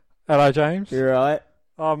Hello, James. You alright?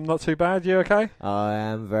 I'm not too bad. You okay? I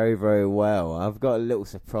am very, very well. I've got a little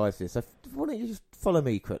surprise here, so why don't you just follow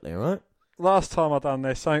me quickly, alright? Last time I done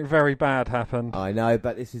this, something very bad happened. I know,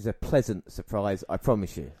 but this is a pleasant surprise, I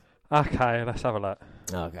promise you. Okay, let's have a look.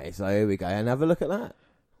 Okay, so here we go, and have a look at that.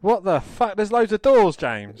 What the fuck? There's loads of doors,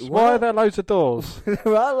 James. What? Why are there loads of doors?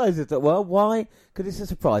 There are loads of well, why? Because it's a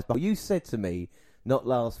surprise. But you said to me, not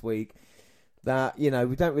last week, that, you know,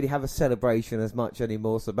 we don't really have a celebration as much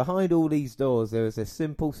anymore. So behind all these doors, there is a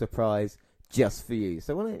simple surprise just for you.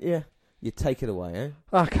 So why don't you take it away, eh?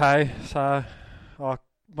 Okay, so I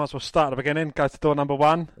might as well start at the beginning. Go to door number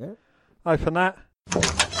 1. Yeah. Open that.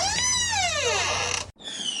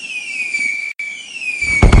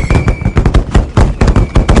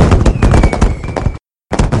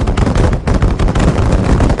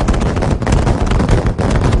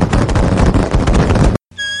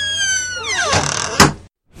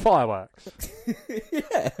 Fireworks.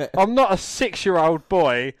 Yeah. I'm not a 6-year-old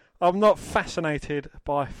boy. I'm not fascinated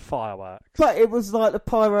by fireworks. But it was like the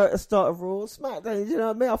pyro at the start of Raw or SmackDown. You know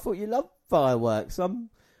what I mean? I thought you loved fireworks. I'm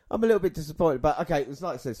a little bit disappointed. But okay, it was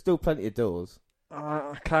like I said, still plenty of doors.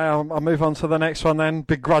 Okay, I'll move on to the next one then,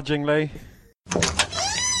 begrudgingly.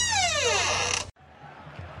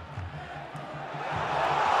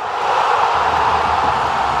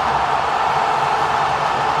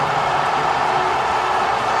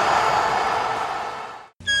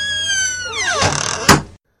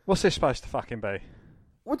 What's this supposed to fucking be?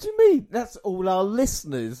 What do you mean? That's all our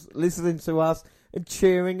listeners listening to us and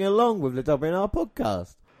cheering along with the WNR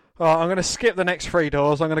podcast. Alright, I'm going to skip the next 3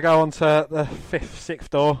 doors. I'm going to go on to the 5th, 6th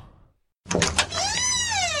door.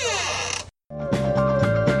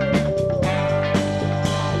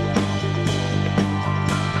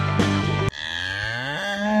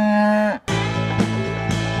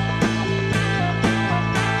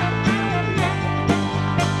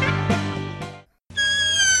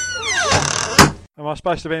 Am I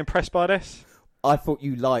supposed to be impressed by this? I thought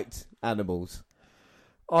you liked animals.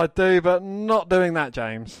 I do, but not doing that,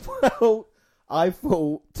 James. Well, I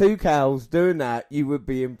thought 2 cows doing that, you would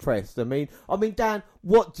be impressed. I mean, Dan,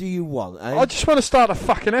 what do you want, eh? I just want to start a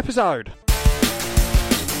fucking episode.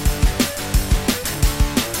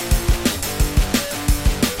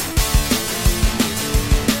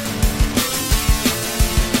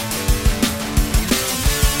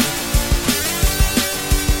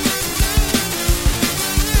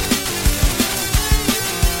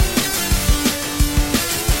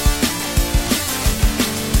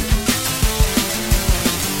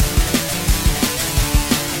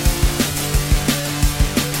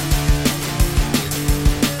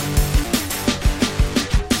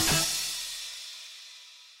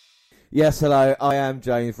 Yes, hello, I am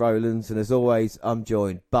James Rowlands, and as always, I'm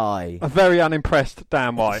joined by... A very unimpressed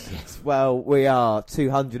Dan White. Yes, well, we are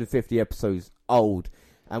 250 episodes old,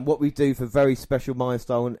 and what we do for very special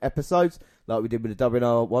milestone episodes, like we did with the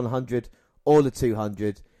WNR 100 or the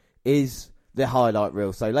 200, is the highlight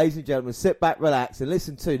reel. So, ladies and gentlemen, sit back, relax, and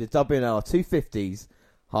listen to the WNR 250's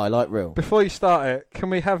highlight reel. Before you start it, can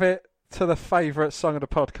we have it to the favourite song of the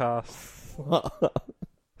podcast?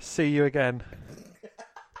 See You Again.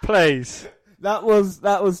 Please. That was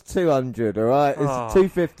 200, alright? It's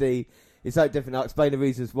 250. It's so different. I'll explain the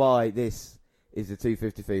reasons why this is a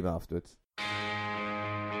 250 theme afterwards.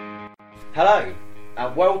 Hello,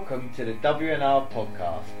 and welcome to the WNR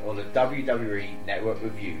podcast, or the WWE Network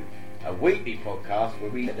Review, a weekly podcast where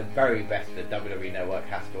we get the very best the WWE Network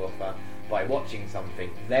has to offer by watching something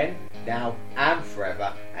then, now, and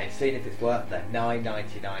forever, and seeing if it's worth the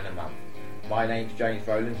 $9.99 a month. My name's James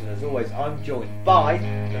Rowlands, and as always, I'm joined by...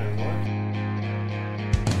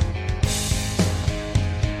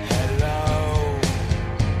 Hello,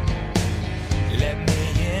 let me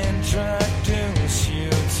introduce you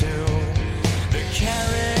to the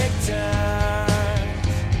characters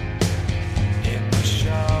in the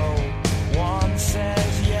show. One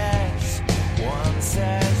says yes, one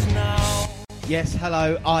says no. Yes,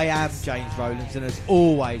 hello, I am James Rowlands, and as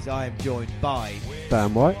always, I am joined by...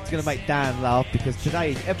 Dan White. It's going to make Dan laugh because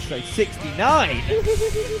today is episode 69. Bill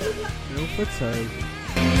for 2.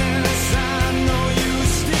 Yes, I know you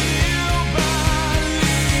still believe.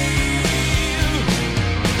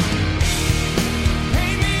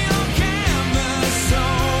 Paint me on canvas so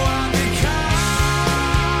I become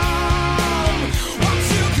what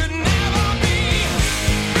you could never be.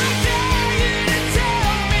 I dare you to tell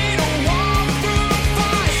me to walk through the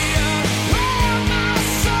fire, wear my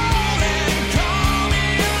soul and call me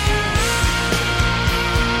alive.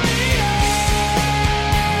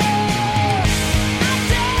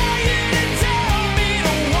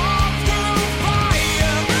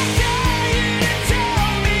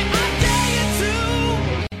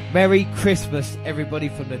 Merry Christmas, everybody,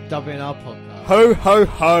 from the WNR podcast. Ho, ho,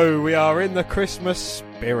 ho. We are in the Christmas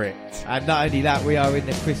spirit. And not only that, we are in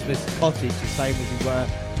the Christmas cottage, the same as we were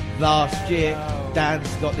last year.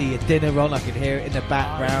 Dan's got the dinner on, I can hear it in the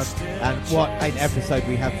background. And what an episode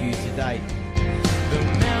we have for you today. The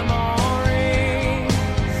memories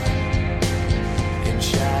in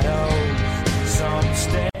shadows, some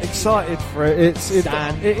stay. Excited for it.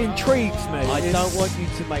 Dan, it intrigues me. I don't want you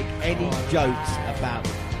to make any jokes about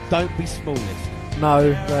it. Don't be smallest.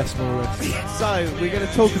 No, they're smallest. So, we're going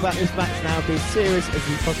to talk about this match now, be as serious as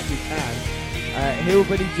we possibly can.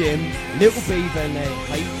 Hillbilly Jim, Little Beaver and then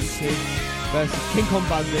Clayton Tim versus King Kong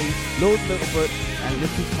Bundy, Lord Littlebrook and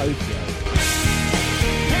Little Tokyo.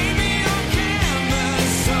 Baby on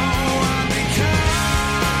canvas, so I become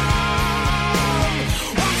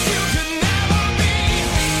what you could never be.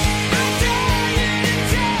 I dare you to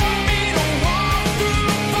tell me to walk through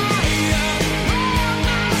fire, wear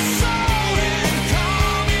my soul and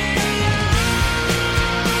call me alive.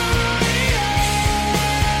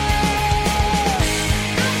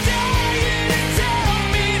 I dare you to tell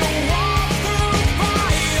me to walk through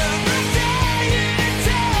fire. I dare you to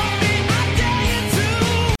tell me, I dare you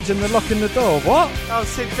to. And they're locking the door. What? Oh,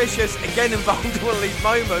 Sid Vicious again involved in one of these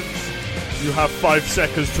moments. You have 5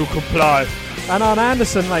 seconds to comply. And Arn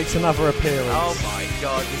Anderson makes another appearance. Oh my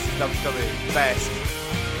god, this is WWE best.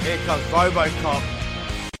 Here comes RoboCop.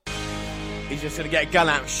 He's just going to get a gun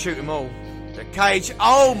out and shoot them all. The cage,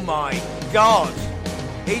 oh my god.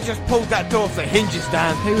 He just pulled that door off the hinges,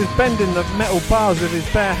 Dan. He was bending the metal bars with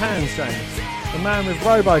his bare hands, James. The man with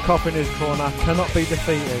RoboCop in his corner cannot be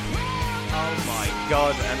defeated. Oh my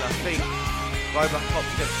god, and I think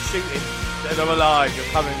RoboCop's just shooting. Dead or alive, you're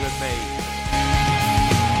coming with me.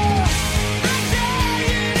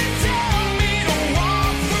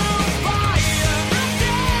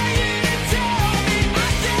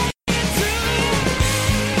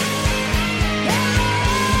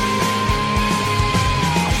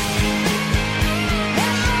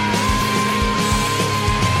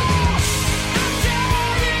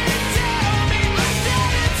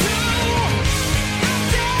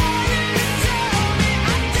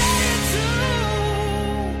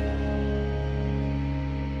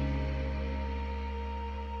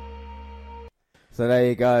 So there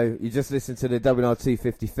you go. You just listened to the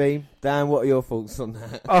WNR250 theme. Dan, what are your thoughts on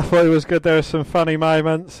that? I thought it was good. There were some funny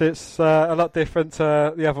moments. It's a lot different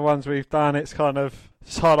to the other ones we've done. It's kind of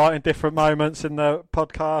just highlighting different moments in the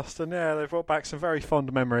podcast. And yeah, they've brought back some very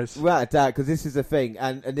fond memories. Without a doubt, because this is the thing,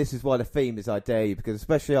 and this is why the theme is I Dare You, because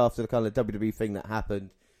especially after the kind of WWE thing that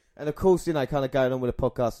happened, and of course, you know, kind of going on with the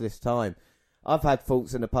podcast this time, I've had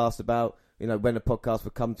thoughts in the past about, you know, when the podcast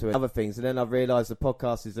would come to it, other things, and then I've realised the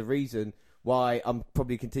podcast is the reason why I'm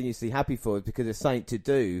probably continuously happy for it, because it's something to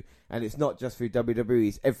do, and it's not just through WWE,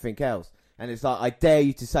 it's everything else. And it's like, I dare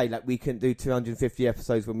you to say, like, we couldn't do 250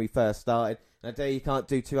 episodes when we first started, and I dare you can't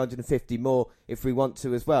do 250 more if we want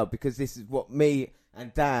to as well, because this is what me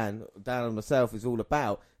and Dan and myself is all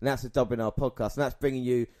about, and that's the WNR podcast, and that's bringing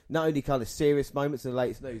you not only kind of serious moments in the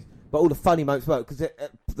latest news, but all the funny moments as well, because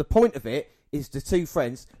the point of it is the two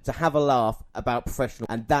friends to have a laugh about professional,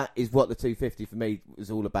 and that is what the 250 for me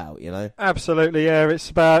is all about, you know? Absolutely, yeah. It's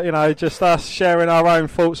about, you know, just us sharing our own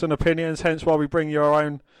thoughts and opinions, hence why we bring you our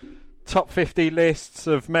own top 50 lists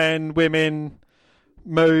of men, women,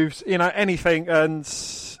 moves, you know, anything. And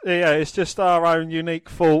yeah, it's just our own unique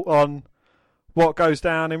thought on what goes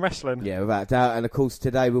down in wrestling. Yeah, without a doubt. And of course,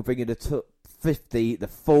 today we'll bring you the top 50, the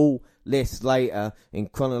full list later in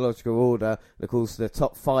chronological order. And of course, the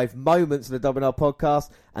top 5 moments of the WNR podcast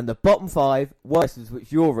and the bottom 5 wrestlers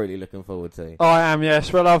which you're really looking forward to. I am,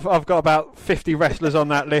 yes. Well, I've got about 50 wrestlers on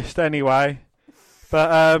that list anyway.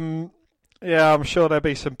 But yeah, I'm sure there'll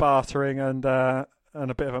be some bartering and a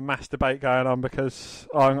bit of a mass debate going on, because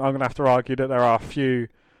I'm going to have to argue that there are a few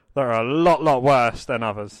that are a lot worse than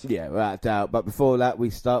others. Yeah, without a doubt. But before that, we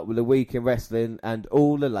start with a week in wrestling and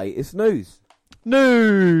all the latest news.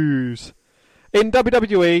 News! In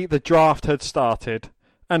WWE, the draft had started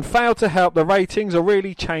and failed to help the ratings or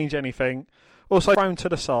really change anything. Also thrown to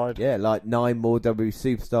the side. Yeah, like 9 more WWE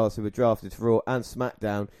superstars who were drafted for Raw and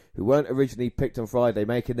SmackDown who weren't originally picked on Friday,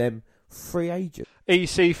 making them free agents.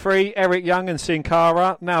 EC3, Eric Young and Sin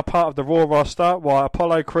Cara, now part of the Raw roster, while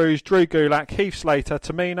Apollo Crews, Drew Gulak, Heath Slater,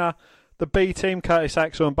 Tamina, the B-Team, Curtis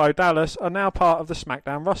Axel and Bo Dallas are now part of the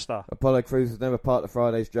SmackDown roster. Apollo Crews was never part of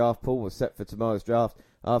Friday's draft pool, was set for tomorrow's draft.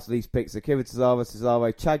 After these picks, Akira Tozawa,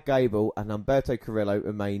 Cesaro, Chad Gable and Humberto Carrillo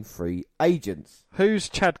remain free agents. Who's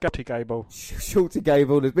Chad Gable? Shorty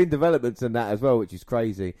Gable. There's been developments in that as well, which is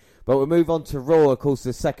crazy. But we'll move on to Raw, of course,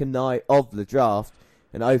 the second night of the draft.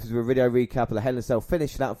 and it opens with a video recap of the Hell in a Cell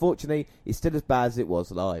finish that unfortunately is still as bad as it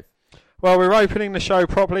was live. Well, we're opening the show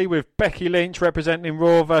properly with Becky Lynch representing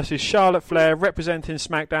Raw versus Charlotte Flair representing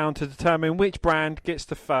SmackDown to determine which brand gets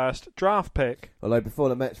the first draft pick. Although before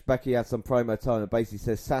the match, Becky had some promo time and basically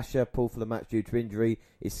says Sasha, pulled for the match due to injury,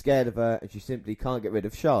 is scared of her and she simply can't get rid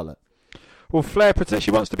of Charlotte. Well, Flair Says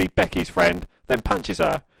she wants to be Becky's friend, then punches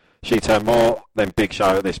her. She turned more than Big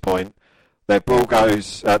Show at this point. Their brawl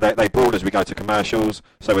goes. They brawl as we go to commercials,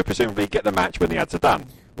 so we presumably get the match when the ads are done.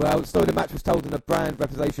 Well, the story of the match was told on a brand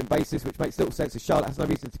representation basis, which makes little sense as Charlotte has no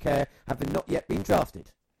reason to care, having not yet been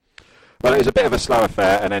drafted. Well, it was a bit of a slow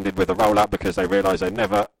affair and ended with a roll-up because they realised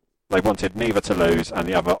they wanted neither to lose, and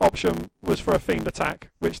the other option was for a Fiend attack,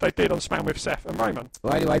 which they did on SmackDown with Seth and Roman.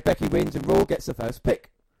 Well, anyway, Becky wins and Raw gets the first pick.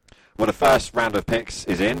 Well, the first round of picks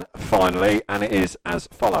is in, finally, and it is as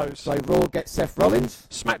follows. So Raw gets Seth Rollins.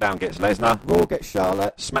 SmackDown gets Lesnar. Raw gets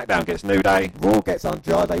Charlotte. SmackDown gets New Day. Raw gets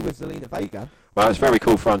Andrade with Zelina Vega. Well, it's very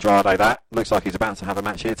cool for Andrade, that. Looks like he's about to have a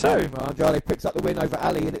match here too. Well, Andrade picks up the win over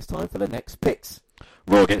Ali, and it's time for the next picks.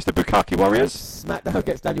 Raw gets the Bukkake Warriors. SmackDown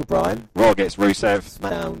gets Daniel Bryan. Raw gets Rusev.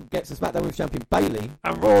 SmackDown gets the SmackDown Women's Champion Bayley.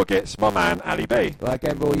 And Raw gets my man, Ali B. Well,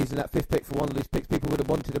 again, Raw using that fifth pick for one of these picks people would have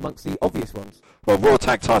wanted amongst the obvious ones. Well, Raw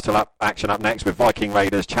tag title action up next with Viking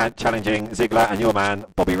Raiders challenging Ziggler and your man,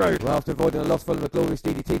 Bobby Roode. Well, after avoiding a loss following a glorious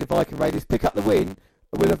DDT, the Viking Raiders pick up the win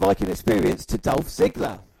with a Viking experience to Dolph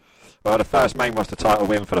Ziggler. Well, the first main roster title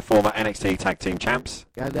win for the former NXT Tag Team Champs.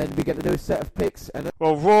 And then we get the newest set of picks. And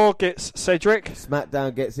Well, Raw gets Cedric.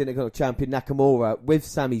 SmackDown gets Intercontinental Champion Nakamura with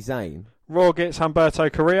Sami Zayn. Raw gets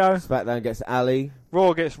Humberto Carrillo. SmackDown gets Ali.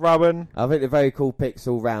 Raw gets Rowan. I think they're very cool picks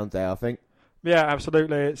all round there, I think. Yeah,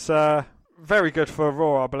 absolutely. It's very good for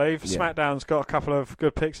Raw, I believe. Yeah. SmackDown's got a couple of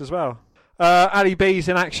good picks as well. Ali B's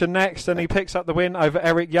in action next, and he picks up the win over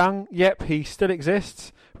Eric Young. Yep, he still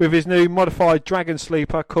exists, with his new modified Dragon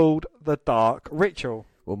Sleeper called the Dark Ritual.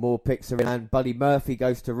 Well, more picks are in, and Buddy Murphy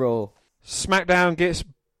goes to Raw. SmackDown gets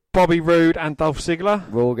Bobby Roode and Dolph Ziggler.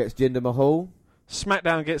 Raw gets Jinder Mahal.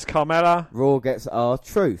 SmackDown gets Carmella. Raw gets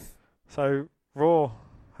R-Truth. So Raw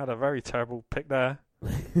had a very terrible pick there.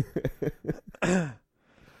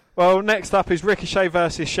 Well, next up is Ricochet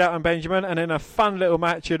versus Shelton Benjamin, and in a fun little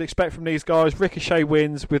match you'd expect from these guys, Ricochet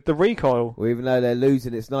wins with the recoil. Well, even though they're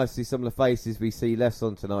losing, it's nice to see some of the faces we see left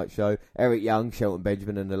on tonight's show. Eric Young, Shelton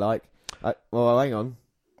Benjamin and the like. Well, hang on.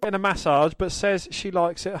 In a massage, but says she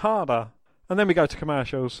likes it harder. And then we go to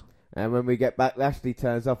commercials. And when we get back, Lashley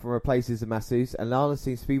turns up and replaces the masseuse, and Lana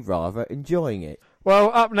seems to be rather enjoying it.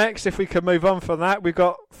 Well, up next, if we can move on from that, we've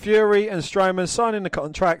got Fury and Strowman signing the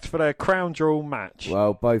contract for their Crown Jewel match.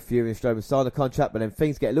 Well, both Fury and Strowman sign the contract, but then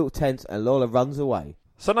things get a little tense and Lawler runs away.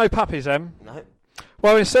 So no puppies, Em? No.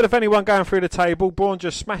 Well, instead of anyone going through the table, Braun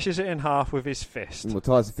just smashes it in half with his fist. Well,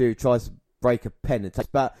 Tyson Fury tries to break a pen and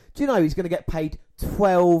but do you know he's going to get paid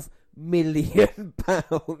 £12 million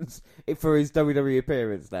for his WWE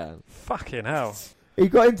appearance now? Fucking hell. He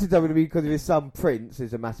got into WWE because of his son Prince,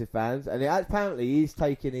 who's a massive fan, and apparently he's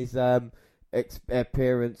taking his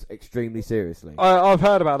appearance extremely seriously. I've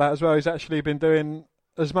heard about that as well. He's actually been doing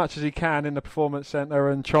as much as he can in the Performance Centre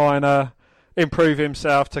and trying to improve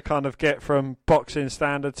himself to kind of get from boxing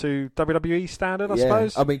standard to WWE standard, I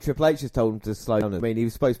suppose. I mean, Triple H has told him to slow down. I mean, he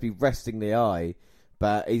was supposed to be resting the eye,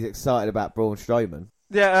 but he's excited about Braun Strowman.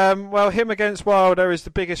 Yeah, well, him against Wilder is the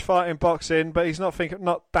biggest fight in boxing, but he's not thinking,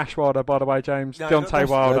 not Dash Wilder, by the way, James. No, Deontay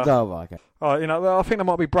Wilder. Okay. Oh, you know, I think they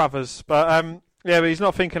might be brothers, but yeah, but he's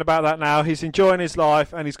not thinking about that now. He's enjoying his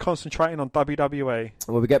life and he's concentrating on WWE.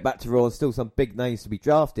 Well, we get back to Raw, and still some big names to be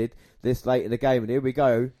drafted this late in the game, and here we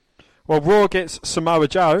go. Well, Raw gets Samoa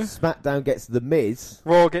Joe. SmackDown gets The Miz.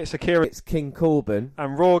 Raw gets Akira. It's King Corbin.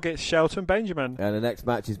 And Raw gets Shelton Benjamin. And the next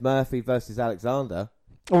match is Murphy versus Alexander.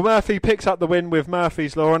 Well, Murphy picks up the win with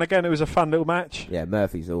Murphy's Law, and again, it was a fun little match. Yeah,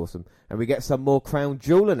 Murphy's awesome. And we get some more Crown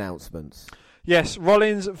Jewel announcements. Yes,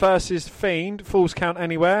 Rollins versus Fiend, Falls Count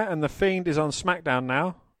Anywhere, and the Fiend is on SmackDown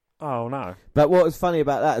now. Oh, no. But what was funny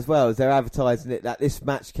about that as well is they're advertising it that this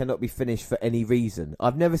match cannot be finished for any reason.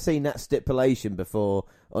 I've never seen that stipulation before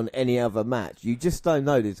on any other match. You just don't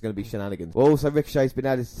know there's going to be shenanigans. Well, also, Ricochet's been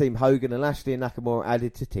added to Team Hogan, and Lashley and Nakamura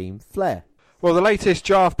added to Team Flair. Well, the latest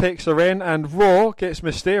draft picks are in, and Raw gets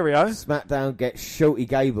Mysterio. SmackDown gets Shorty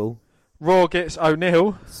Gable. Raw gets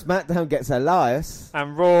O'Neil. SmackDown gets Elias.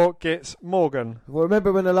 And Raw gets Morgan. Well,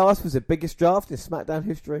 remember when Elias was the biggest draft in SmackDown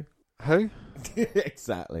history? Who?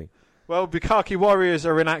 Exactly. Well, Bukkake Warriors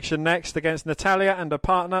are in action next against Natalya and a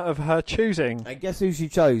partner of her choosing. And guess who she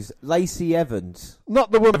chose? Lacey Evans.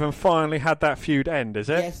 Not the woman who finally had that feud end, is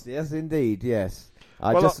it? Yes, indeed, yes.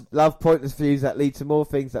 I love pointless feuds that lead to more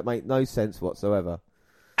things that make no sense whatsoever.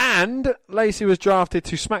 And Lacey was drafted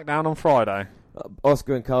to SmackDown on Friday.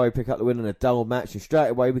 Oscar and Kari pick up the win in a double match, and straight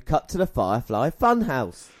away we cut to the Firefly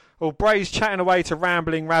Funhouse. Well, Bray's chatting away to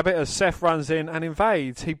Rambling Rabbit as Seth runs in and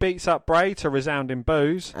invades. He beats up Bray to resounding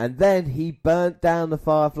boos. And then he burnt down the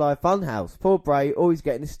Firefly Funhouse. Poor Bray, always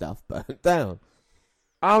getting his stuff burnt down.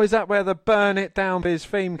 Oh, is that where the Burn It Down Biz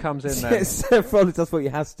theme comes in then? Seth Rollins, that's what he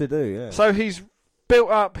has to do, yeah. So he's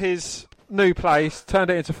built up his new place, turned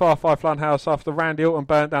it into Firefly Funhouse after Randy Orton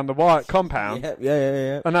burnt down the Wyatt compound.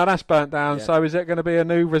 Yeah. And now that's burnt down, Yeah. so is it going to be a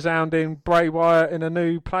new resounding Bray Wyatt in a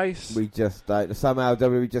new place? We just don't. Somehow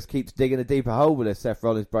WWE just keeps digging a deeper hole with the Seth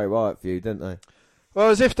Rollins-Bray Wyatt feud, don't they?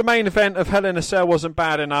 Well, as if the main event of Hell in a Cell wasn't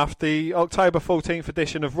bad enough, the October 14th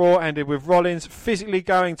edition of Raw ended with Rollins physically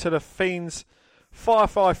going to the Fiend's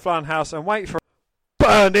Firefly Funhouse and wait for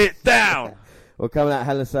burn it down. Well, coming out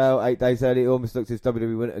Hell in a Cell 8 days early, it almost looked as if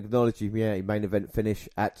WWE wouldn't acknowledge him, main event finish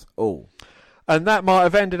at all. And that might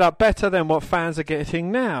have ended up better than what fans are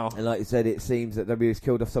getting now. And like you said, it seems that WWE has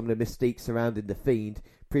killed off some of the mystique surrounding The Fiend.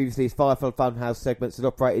 Previously, his Firefly Funhouse segments had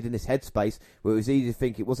operated in this headspace where it was easy to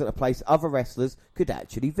think it wasn't a place other wrestlers could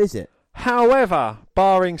actually visit. However,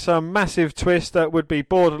 barring some massive twist that would be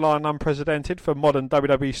borderline unprecedented for modern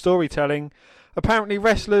WWE storytelling, apparently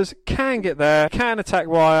wrestlers can get there, can attack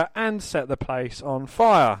Wyatt and set the place on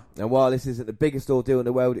fire. And while this isn't the biggest ordeal in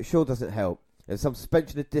the world, it sure doesn't help. There's some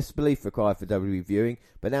suspension of disbelief required for WWE viewing,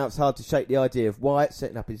 but now it's hard to shake the idea of Wyatt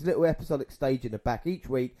setting up his little episodic stage in the back each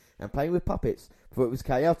week and playing with puppets, for it was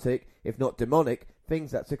chaotic, if not demonic,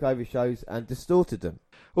 things that took over shows and distorted them.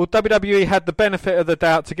 Well, WWE had the benefit of the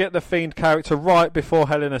doubt to get the Fiend character right before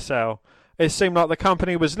Hell in a Cell. It seemed like the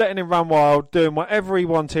company was letting him run wild, doing whatever he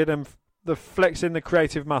wanted and flexing the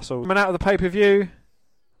creative muscle. Coming out of the pay-per-view,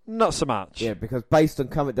 not so much. Yeah, because based on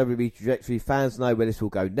current WWE trajectory, fans know where this will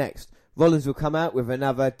go next. Rollins will come out with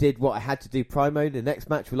another did what I had to do promo. The next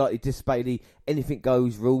match will likely dissipate the anything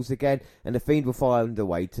goes rules again, and the Fiend will find a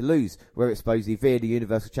way to lose, whether it's supposedly via the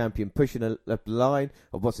Universal Champion pushing the line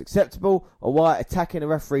of what's acceptable, or Wyatt attacking a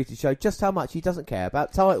referee to show just how much he doesn't care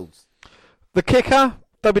about titles. The kicker,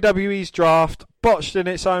 WWE's draft, botched in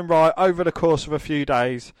its own right over the course of a few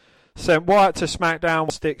days, sent Wyatt to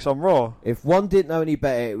SmackDown, sticks on Raw. If one didn't know any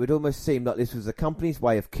better, it would almost seem like this was the company's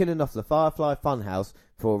way of killing off the Firefly Funhouse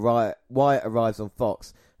before Wyatt arrives on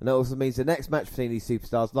Fox. And that also means the next match between these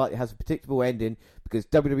superstars likely has a predictable ending, because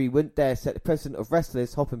WWE wouldn't dare set the precedent of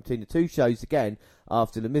wrestlers hopping between the two shows again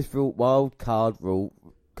after the mythical wild card rule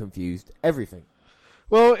confused everything.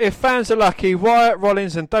 Well, if fans are lucky, Wyatt,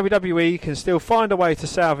 Rollins and WWE can still find a way to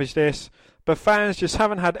salvage this, but fans just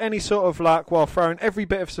haven't had any sort of luck while throwing every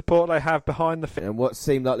bit of support they have behind the Fiend. And what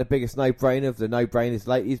seemed like the biggest no-brainer of the no-brainers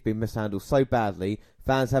lately has been mishandled so badly,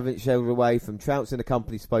 fans haven't sheltered away from trouncing the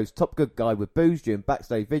company's supposed top good guy with booze during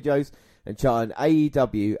backstage videos and chanting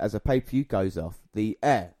AEW as a pay-per-view goes off the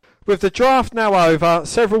air. With the draft now over,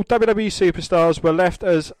 several WWE superstars were left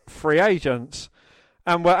as free agents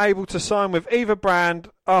and were able to sign with either brand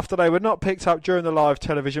after they were not picked up during the live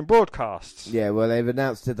television broadcasts. Yeah, well, they've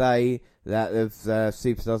announced today that the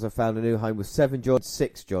superstars have found a new home with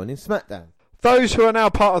 6 joining SmackDown. Those who are now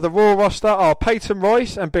part of the Raw roster are Peyton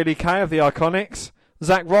Royce and Billy Kay of the Iconics,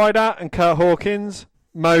 Zack Ryder and Kurt Hawkins,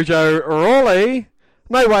 Mojo Rawley,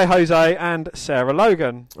 No Way Jose and Sarah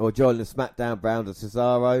Logan. Or joining the SmackDown brand of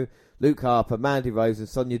Cesaro, Luke Harper, Mandy Rose and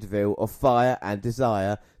Sonya Deville of Fire and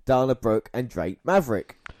Desire, Dana Brooke and Drake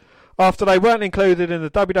Maverick. After they weren't included in the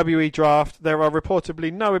WWE draft, there are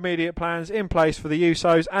reportedly no immediate plans in place for the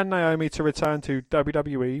Usos and Naomi to return to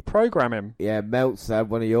WWE programming. Yeah, Meltzer,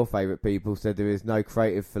 one of your favourite people, said there is no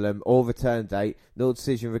creative film or return date, nor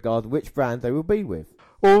decision regarding which brand they will be with.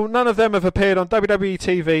 Well, none of them have appeared on WWE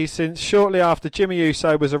TV since shortly after Jimmy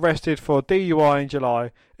Uso was arrested for DUI in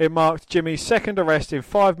July. It marked Jimmy's second arrest in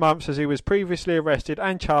 5 months, as he was previously arrested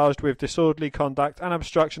and charged with disorderly conduct and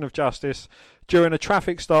obstruction of justice during a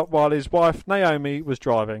traffic stop while his wife Naomi was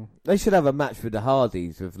driving. They should have a match with the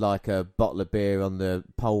Hardys with like a bottle of beer on the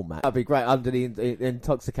pole match. That'd be great under the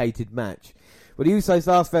intoxicated match. Well, the Usos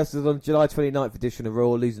last versus on July 29th edition of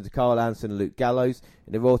Raw, losing to Carl Anderson and Luke Gallows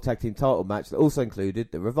in the Raw Tag Team title match that also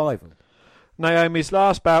included the Revival. Naomi's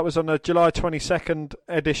last bout was on the July 22nd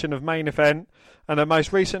edition of Main Event, and her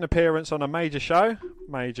most recent appearance on a major show,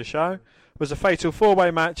 was a fatal 4-way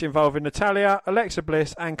match involving Natalya, Alexa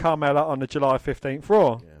Bliss and Carmella on the July 15th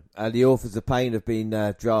Raw. Yeah. The Authors of Pain have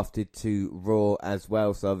been drafted to Raw as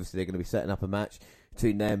well, so obviously they're going to be setting up a match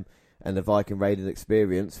between them and the Viking Raiders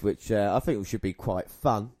Experience, which I think should be quite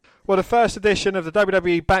fun. Well, the first edition of the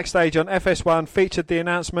WWE Backstage on FS1 featured the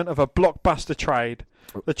announcement of a blockbuster trade.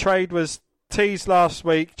 The trade was teased last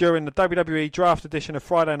week during the WWE Draft edition of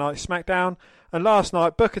Friday Night SmackDown, and last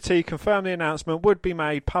night Booker T confirmed the announcement would be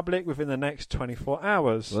made public within the next 24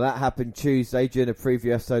 hours. Well, that happened Tuesday during a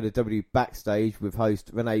preview episode of WWE Backstage with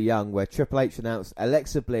host Renee Young, where Triple H announced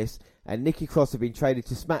Alexa Bliss and Nikki Cross have been traded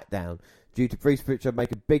to SmackDown due to Bruce Pritchard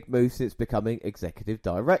making big moves since becoming executive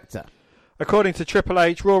director. According to Triple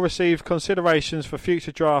H, Raw received considerations for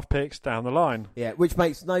future draft picks down the line. Yeah, which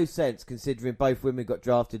makes no sense considering both women got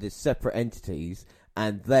drafted as separate entities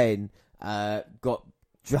and then got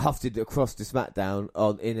drafted across to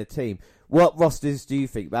SmackDown in a team. What rosters do you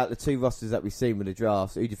think about the two rosters that we've seen with the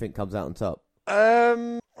drafts? Who do you think comes out on top?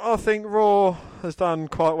 I think Raw has done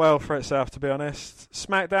quite well for itself, to be honest.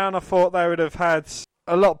 SmackDown, I thought they would have had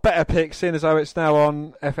a lot better picks, seeing as though it's now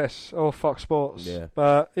on FS or Fox Sports. Yeah.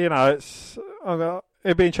 But, you know,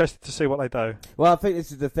 it'd be interesting to see what they do. Well, I think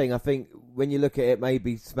this is the thing. I think when you look at it,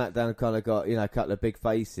 maybe SmackDown kind of got, a couple of big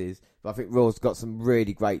faces, but I think Raw's got some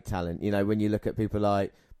really great talent. When you look at people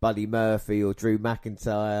like Buddy Murphy or Drew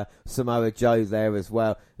McIntyre, Samoa Joe there as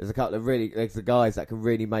well. There's a couple of there's the guys that can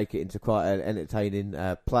really make it into quite an entertaining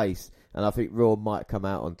place, and I think Raw might come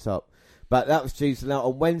out on top. But that was Tuesday night.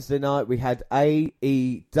 On Wednesday night, we had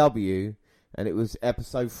AEW, and it was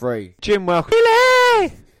episode 3. Jim, welcome.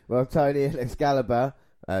 Well, Tony and Excalibur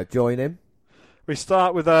join him. We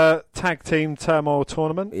start with a tag team turmoil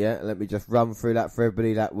tournament. Yeah, let me just run through that for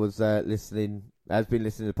everybody that was has been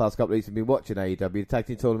listening the past couple of weeks and been watching AEW. The tag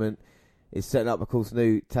team tournament is setting up, of course,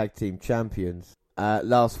 new tag team champions.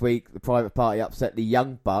 Last week, the Private Party upset the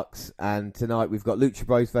Young Bucks, and tonight we've got Lucha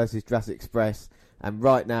Bros versus Jurassic Express, and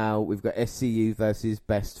right now we've got SCU versus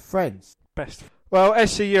Best Friends. Well,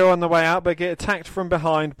 SCU on the way out, but get attacked from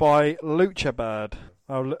behind by Lucha Bird.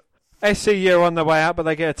 SCU on the way out, but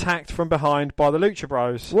they get attacked from behind by the Lucha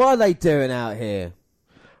Bros. What are they doing out here?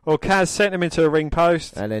 Well, Kaz sent him into a ring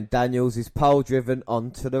post. And then Daniels is pole driven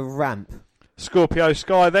onto the ramp. Scorpio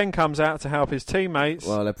Sky then comes out to help his teammates.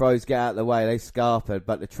 Well, the bros get out of the way, they scarpered,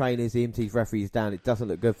 but the trainers, EMT's, referees down. It doesn't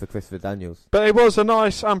look good for Christopher Daniels. But it was a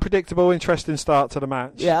nice, unpredictable, interesting start to the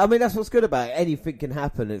match. Yeah, I mean, that's what's good about it. Anything can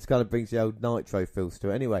happen. It kind of brings the old Nitro feels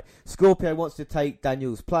to it. Anyway, Scorpio wants to take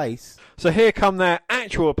Daniels' place. So here come their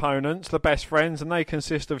actual opponents, the Best Friends, and they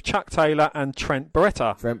consist of Chuck Taylor and Trent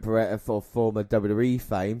Beretta. Trent Beretta for former WWE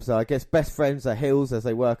fame. So I guess Best Friends are heels as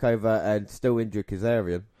they work over and still injure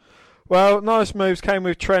Kazarian. Well, nice moves came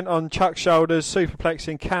with Trent on Chuck's shoulders,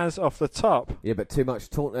 superplexing Kaz off the top. Yeah, but too much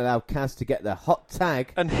taunting allowed Kaz to get the hot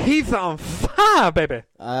tag. And he's on fire, baby.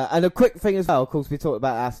 And a quick thing as well, of course, we talked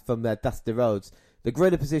about us from Dusty Rhodes. The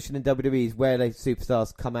gorilla position in WWE is where the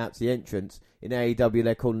superstars come out to the entrance. In AEW,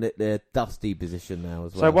 they're calling it the Dusty position now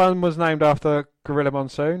as well. So one was named after Gorilla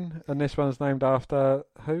Monsoon, and this one's named after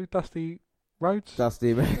who? Dusty Rhodes?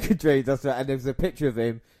 Dusty American Dream. That's right. And there's a picture of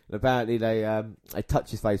him. And apparently they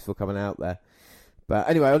touched his face before coming out there. But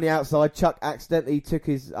anyway, on the outside, Chuck accidentally took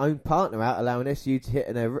his own partner out, allowing SU to hit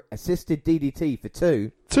an assisted DDT for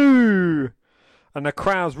 2. 2! And the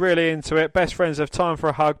crowd's really into it. Best Friends have time for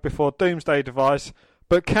a hug before Doomsday Device.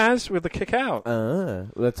 But Kaz with the kick out. Well,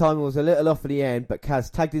 the timing was a little off at the end, but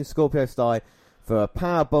Kaz tagged in Scorpio Sky for a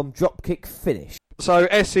powerbomb dropkick finish. So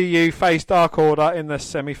SCU face Dark Order in the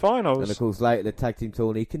semi-finals. And of course, later the tag team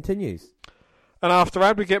tourney continues. And after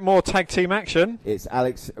that, we get more tag team action. It's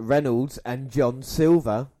Alex Reynolds and John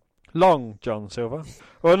Silver. Long John Silver.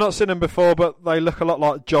 Well, I've not seen them before, but they look a lot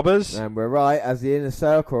like jobbers. And we're right, as the Inner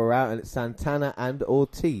Circle are out, and it's Santana and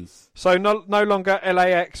Ortiz. So no longer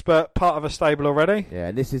LAX, but part of a stable already. Yeah,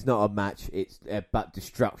 and this is not a match, it's but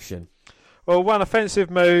destruction. Well, one offensive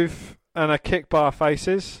move and a kick by our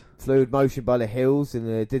faces. Fluid motion by the heels, and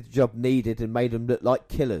they did the job needed and made them look like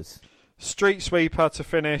killers. Street sweeper to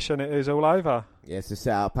finish, and it is all over. Yes, to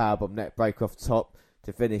set out a powerbomb neck break off top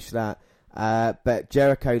to finish that. But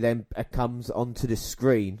Jericho then comes onto the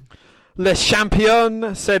screen. Le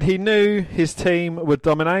Champion said he knew his team would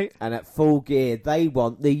dominate. And at Full Gear, they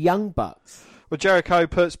want the Young Bucks. Well, Jericho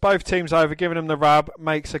puts both teams over, giving them the rub,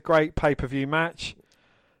 makes a great pay-per-view match.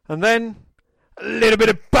 And then, a little bit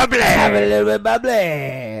of bubbly. Have a little bit of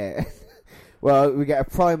bubbly. Well, we get a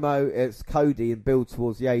promo. It's Cody and build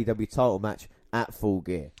towards the AEW title match at Full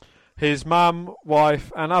Gear. His mum,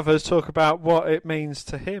 wife, and others talk about what it means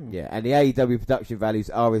to him. Yeah, and the AEW production values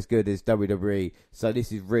are as good as WWE, so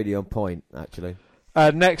this is really on point, actually.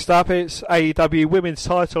 Next up, it's AEW Women's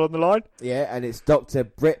title on the line. Yeah, and it's Dr.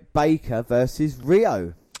 Britt Baker versus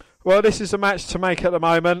Rio. Well, this is a match to make at the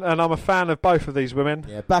moment, and I'm a fan of both of these women.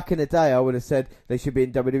 Yeah, back in the day, I would have said they should be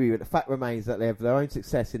in WWE, but the fact remains that they have their own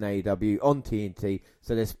success in AEW on TNT,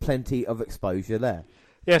 so there's plenty of exposure there.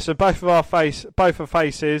 Yes, and both are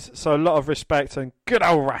faces, so a lot of respect and good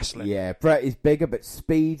old wrestling. Yeah, Brett is bigger, but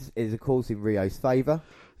speed is, of course, in Rio's favour.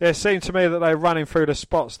 Yeah, it seemed to me that they're running through the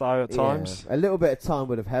spots, though, at times. A little bit of time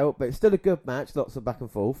would have helped, but it's still a good match, lots of back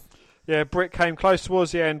and forth. Yeah, Britt came close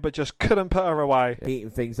towards the end, but just couldn't put her away. Heating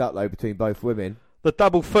things up, though, between both women. The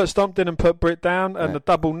double foot stomp didn't put Britt down, and the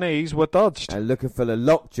double knees were dodged. And looking for the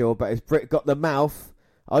lockjaw, but as Britt got the mouth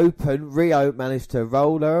open, Rio managed to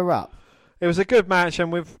roll her up. It was a good match,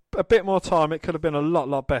 and with a bit more time, it could have been a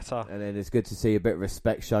lot better. And then it's good to see a bit of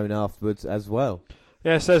respect shown afterwards as well.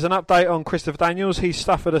 Yes, there's an update on Christopher Daniels. He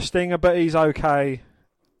suffered a stinger, but he's okay.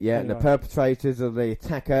 Yeah, Anyway. And the perpetrators of the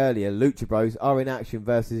attack earlier, Lucha Bros, are in action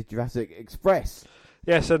versus Jurassic Express.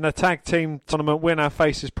 Yes, and the tag team tournament winner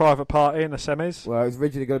faces Private Party in the semis. Well, it was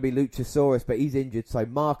originally going to be Luchasaurus, but he's injured, so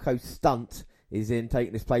Marco Stunt is in,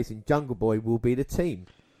 taking his place, and Jungle Boy will be the team.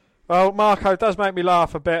 Well, Marco does make me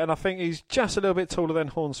laugh a bit, and I think he's just a little bit taller than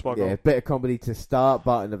Hornswoggle. Yeah, a bit of comedy to start,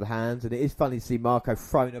 biting of the hands, and it is funny to see Marco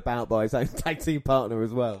thrown about by his own tag team partner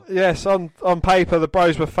as well. Yes, on paper the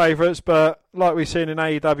Bros were favourites, but like we've seen in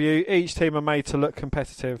AEW, each team are made to look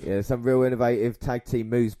competitive. Yeah, some real innovative tag team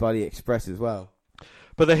moves by the Express as well.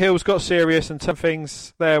 But the Hills got serious and took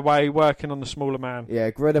things their way, working on the smaller man. Yeah,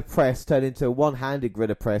 Gorilla Press turned into a one-handed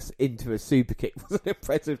Gorilla Press into a super kick. It was an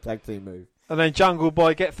impressive tag team move. And then Jungle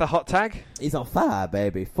Boy gets the hot tag. He's on fire,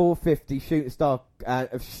 baby. 450 shooting star,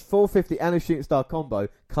 450 and a shooting star combo.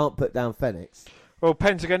 Can't put down Phoenix. Well,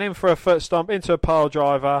 Pentagon in for a foot stomp into a pile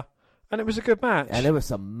driver, and it was a good match. And there were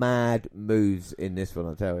some mad moves in this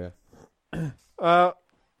one, I tell you.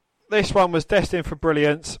 This one was destined for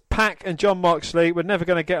brilliance. Pac and John Moxley were never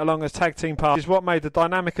going to get along as tag team partners, which is what made the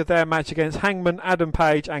dynamic of their match against Hangman Adam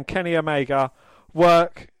Page and Kenny Omega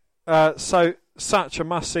work. Such a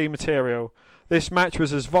must-see material. This match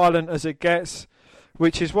was as violent as it gets,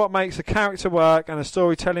 which is what makes the character work and the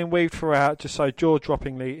storytelling weaved throughout just so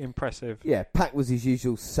jaw-droppingly impressive. Yeah, Pac was his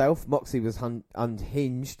usual self. Moxley was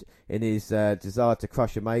unhinged in his desire to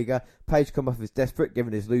crush Omega. Page come off as desperate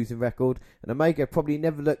given his losing record, and Omega probably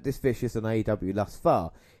never looked this vicious on AEW thus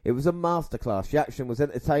far. It was a masterclass. The action was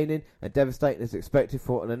entertaining and devastating as expected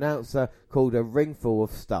for an announcer called a ring full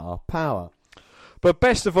of star power. But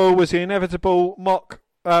best of all was the inevitable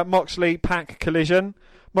Moxley-Pac collision.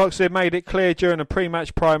 Moxley made it clear during a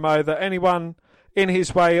pre-match promo that anyone in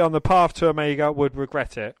his way on the path to Omega would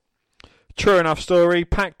regret it. True enough story,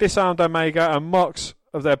 Pac disarmed Omega and Mox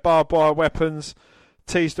of their barbed wire weapons,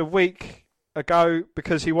 teased a week ago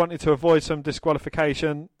because he wanted to avoid some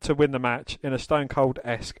disqualification to win the match in a Stone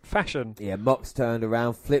Cold-esque fashion. Yeah, Mox turned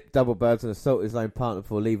around, flipped double birds and assaulted his own partner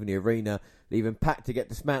before leaving the arena, leaving Pac to get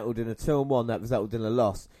dismantled in a 2-on-1 that resulted in a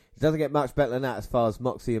loss. It doesn't get much better than that as far as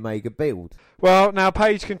Moxley and Omega build. Well, now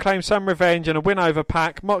Page can claim some revenge and a win over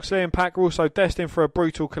Pac. Moxley and Pac are also destined for a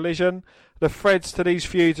brutal collision. The threads to these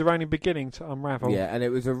feuds are only beginning to unravel. Yeah, and it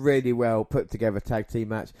was a really well put together tag team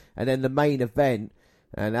match. And then the main event,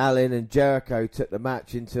 and Allin and Jericho took the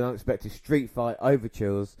match into an unexpected street fight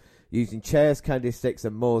overtures. Using chairs, candlesticks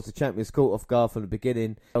and more, the champions caught off guard from the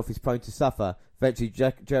beginning. Elf is prone to suffer. Eventually,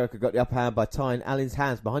 Jericho got the upper hand by tying Allen's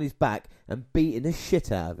hands behind his back and beating the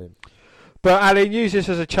shit out of him. But Allen used this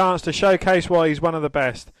as a chance to showcase why he's one of the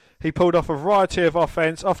best. He pulled off a variety of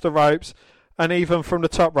offense off the ropes and even from the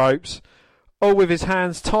top ropes, all with his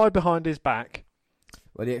hands tied behind his back.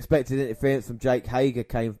 Well, the expected interference from Jake Hager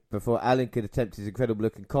came before Allen could attempt his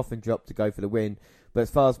incredible-looking coffin drop to go for the win. But as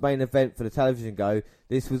far as main event for the television go,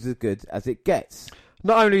 this was as good as it gets.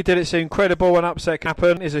 Not only did it seem credible and upset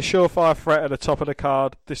happen, is a surefire threat at the top of the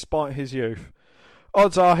card, despite his youth.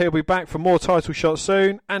 Odds are he'll be back for more title shots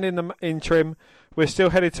soon, and in the interim, we're still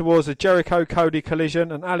headed towards a Jericho-Cody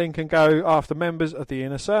collision, and Allen can go after members of the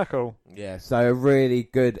Inner Circle. Yeah, so a really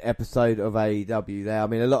good episode of AEW there. I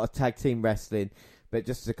mean, a lot of tag team wrestling, but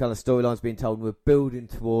just the kind of storylines being told, and we're building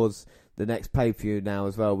towards the next pay-per-view now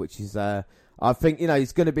as well, which is, I think,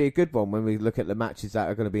 it's going to be a good one when we look at the matches that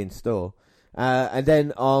are going to be in store. And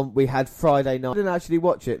then we had Friday night. I didn't actually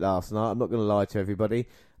watch it last night, I'm not going to lie to everybody.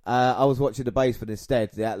 I was watching the baseball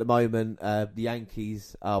instead. At the moment, the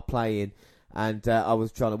Yankees are playing, and I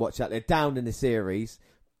was trying to watch that. They're down in the series,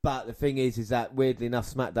 but the thing is that weirdly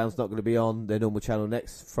enough, SmackDown's not going to be on their normal channel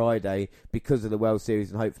next Friday because of the World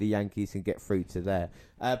Series, and hopefully Yankees can get through to there.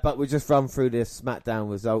 But we'll just run through the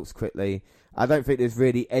SmackDown results quickly. I don't think there's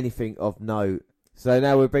really anything of note. So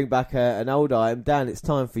now we'll bring back an old item. Dan, it's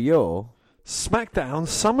time for your SmackDown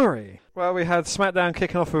summary. Well, we had SmackDown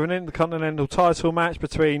kicking off with an Intercontinental title match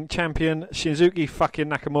between champion Shinsuke fucking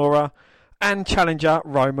Nakamura and challenger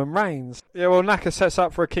Roman Reigns. Yeah, well, Naka sets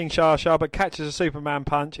up for a Kinshasa but catches a Superman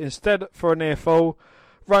punch instead for a near fall.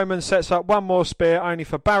 Roman sets up one more spear, only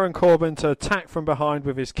for Baron Corbin to attack from behind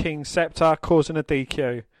with his King Scepter, causing a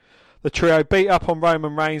DQ. The trio beat up on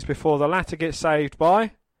Roman Reigns before the latter gets saved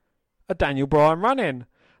by a Daniel Bryan run-in.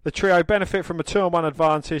 The trio benefit from a 2-on-1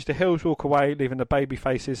 advantage. The heels walk away, leaving the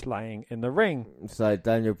babyfaces laying in the ring. So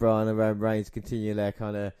Daniel Bryan and Roman Reigns continue their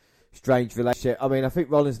kind of strange relationship. I mean, I think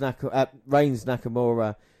Reigns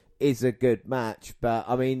Nakamura is a good match, but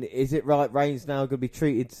I mean, is it right Reigns now going to be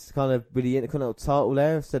treated kind of with the Intercontinental title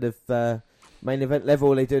there instead of main event level?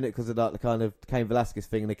 Or are they doing it because of like the kind of Cain Velasquez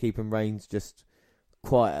thing and they're keeping Reigns just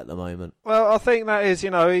quiet at the moment? Well, I think that is,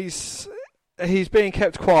 he's being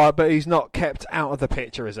kept quiet, but he's not kept out of the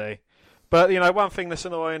picture, is he? But, one thing that's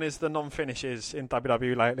annoying is the non-finishes in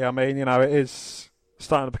WWE lately. I mean, it is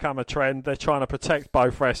starting to become a trend. They're trying to protect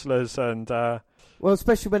both wrestlers and... Well,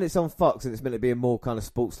 especially when it's on Fox and it's meant to be a more kind of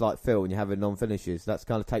sports-like feel and you're having non-finishes, that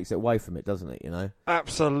kind of takes it away from it, doesn't it,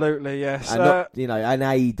 Absolutely, yes. And, and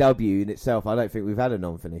AEW in itself, I don't think we've had a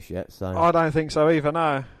non-finish yet, so... I don't think so either,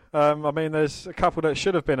 no. I mean, there's a couple that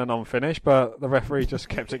should have been a non-finish, but the referee just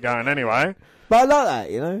kept it going anyway. But I like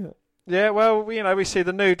that, Yeah, well, we see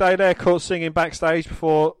the New Day there caught singing backstage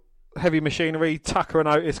before Heavy Machinery, Tucker and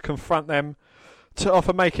Otis confront them to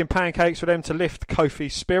offer making pancakes for them to lift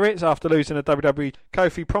Kofi's spirits after losing the WWE.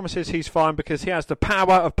 Kofi promises he's fine because he has the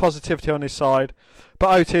power of positivity on his side, but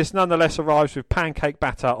Otis nonetheless arrives with pancake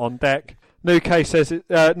batter on deck. New Day says...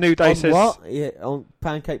 what? Yeah, on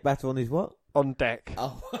pancake batter on his what? On deck.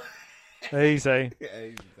 Oh. Easy. Yeah,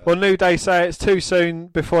 Well, New Day say it's too soon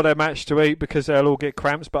before their match to eat because they'll all get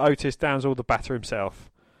cramps, but Otis downs all the batter himself.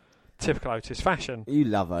 Typical Otis fashion. You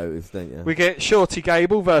love Otis, don't you? We get Shorty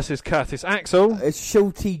Gable versus Curtis Axel. It's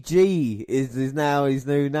Shorty G is now his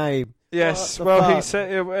new name. Yes, What the well, fuck? he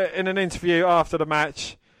said in an interview after the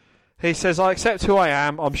match, he says, I accept who I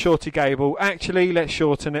am, I'm Shorty Gable. Actually, let's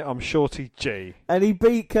shorten it, I'm Shorty G. And he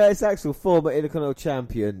beat Curtis Axel, former Intercontinental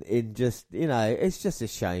Champion, in just, it's just a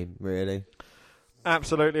shame, really.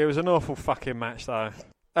 Absolutely, it was an awful fucking match, though.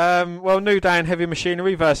 Well, New Day and Heavy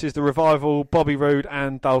Machinery versus The Revival, Bobby Roode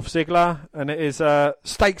and Dolph Ziggler. And it is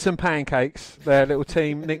Steaks and Pancakes, their little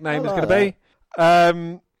team nickname is going to be.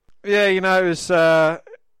 It was...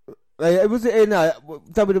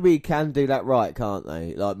 WWE can do that right, can't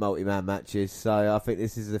they? Like multi-man matches. So I think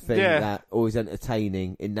this is the thing that always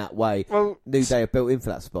entertaining in that way. Well, New Day are built in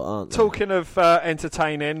for that spot, aren't they? Talking of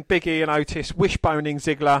entertaining, Big E and Otis wishboning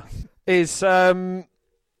Ziggler is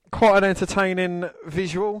quite an entertaining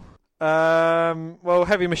visual.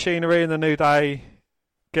 Heavy Machinery and the New Day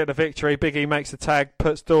get the victory. Big E makes the tag,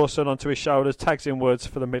 puts Dawson onto his shoulders, tags in Woods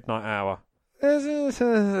for the midnight hour. So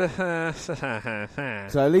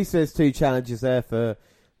at least there's two challenges there for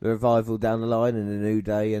the Revival down the line and the New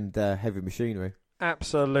Day and Heavy Machinery.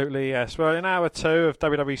 Absolutely, yes. Well, in hour 2 of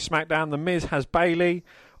WWE SmackDown, The Miz has Bayley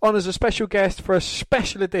on as a special guest for a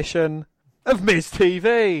special edition of Miz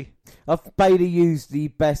TV. Bayley used the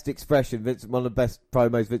best expression, one of the best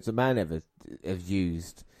promos Vince McMahon ever has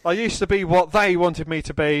used. I used to be what they wanted me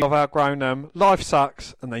to be. I've outgrown them. Life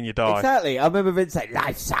sucks, and then you die. Exactly. I remember Vince saying,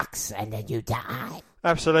 life sucks, and then you die.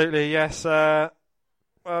 Absolutely, yes. We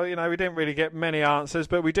didn't really get many answers,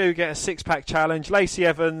 but we do get a six-pack challenge. Lacey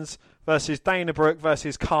Evans versus Dana Brooke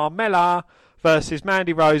versus Carmella versus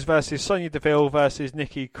Mandy Rose versus Sonya Deville versus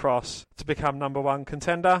Nikki Cross to become number 1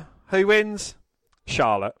 contender. Who wins?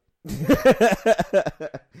 Charlotte.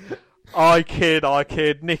 I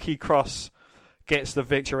kid. Nikki Cross gets the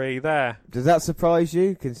victory there. Does that surprise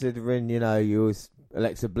you, considering, you was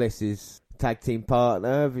Alexa Bliss's tag team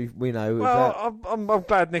partner? I'm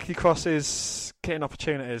glad Nikki Cross is getting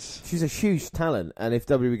opportunities. She's a huge talent, and if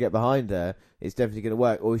WWE get behind her, it's definitely going to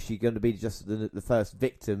work. Or is she going to be just the first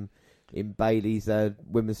victim in Bayley's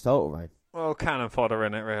women's title reign? Well, cannon fodder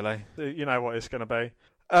in it, really. You know what it's going to be.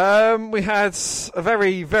 We had a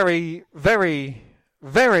very, very, very,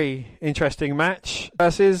 very interesting match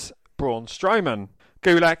versus Braun Strowman.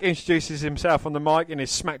 Gulak introduces himself on the mic in his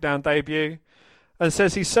SmackDown debut and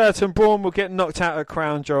says he's certain Braun will get knocked out at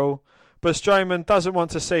Crown Jewel, but Strowman doesn't want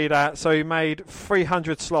to see that, so he made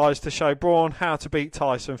 300 slides to show Braun how to beat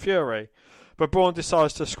Tyson Fury. But Braun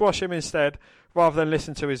decides to squash him instead rather than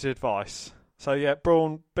listen to his advice. So yeah,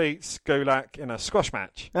 Braun beats Gulak in a squash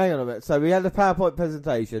match. Hang on a minute. So we had the PowerPoint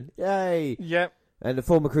presentation. Yay! Yep. And the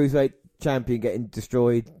former Cruiserweight champion getting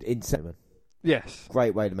destroyed in segment. Yes.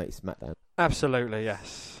 Great way to make SmackDown. Absolutely,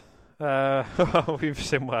 yes. We've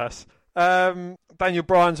seen worse. Daniel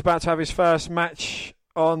Bryan's about to have his first match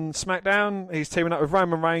on SmackDown. He's teaming up with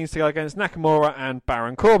Roman Reigns to go against Nakamura and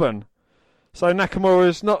Baron Corbin. So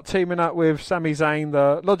Nakamura's not teaming up with Sami Zayn,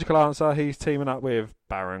 the logical answer. He's teaming up with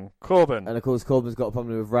Baron Corbin. And of course, Corbin's got a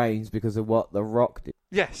problem with Reigns because of what The Rock did.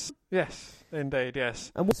 Yes, indeed,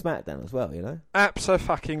 yes. And SmackDown as well, you know.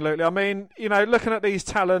 Absolutely. I mean, you know, looking at this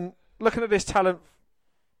talent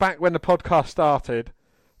back when the podcast started,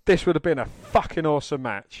 this would have been a fucking awesome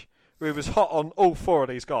match. We was hot on all four of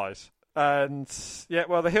these guys. And, yeah,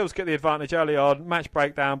 well, the Hills get the advantage early on. Match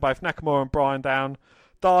breakdown, both Nakamura and Bryan down.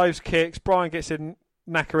 Dives, kicks. Bryan gets in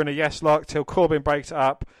Naka in a yes lock till Corbin breaks it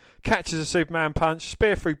up. Catches a Superman punch.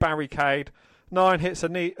 Spear through barricade. Bryan hits a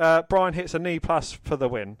knee plus for the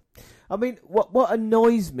win. I mean, what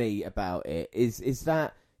annoys me about it is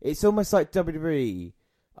that it's almost like WWE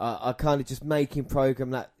are kind of just making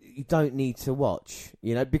program that you don't need to watch,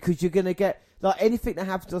 you know, because you're going to get, like, anything that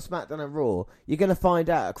happens on SmackDown and Raw, you're going to find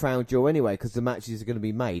out at Crown Jewel anyway, because the matches are going to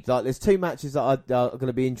be made. Like, there's 2 matches that are going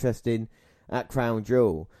to be interesting at Crown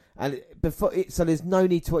Jewel. And so there's no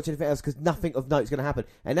need to watch anything else because nothing of note is going to happen.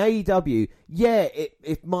 And AEW, yeah,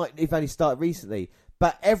 it might have only started recently,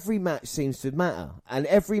 but every match seems to matter. And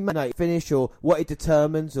every match finish or what it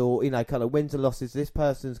determines or, you know, kind of wins or losses, this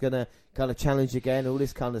person's going to kind of challenge again, all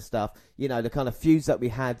this kind of stuff. You know, the kind of feuds that we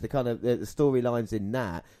had, the kind of the storylines in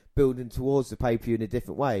that, building towards the pay-per-view in a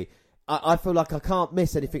different way. I feel like I can't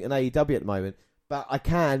miss anything in AEW at the moment, but I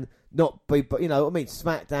can not be, but you know, I mean,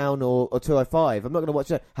 SmackDown or 205. I'm not going to watch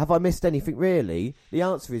it. Have I missed anything really? The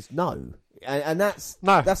answer is no, and that's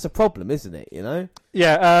the problem, isn't it? You know?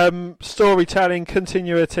 Yeah, storytelling,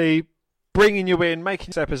 continuity, bringing you in, making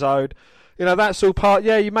this episode. You know, that's all part.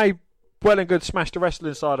 Yeah, you may well and good smash the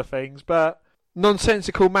wrestling side of things, but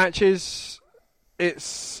nonsensical matches, it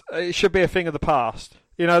should be a thing of the past.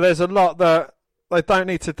 You know, there's a lot that they don't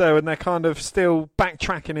need to do, and they're kind of still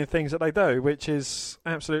backtracking in things that they do, which is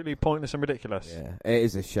absolutely pointless and ridiculous. Yeah, it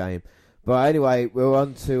is a shame. But anyway, we're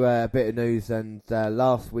on to a bit of news, and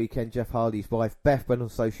last weekend Jeff Hardy's wife Beth went on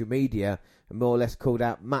social media and more or less called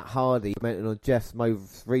out Matt Hardy, commenting on Jeff's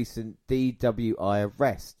most recent DWI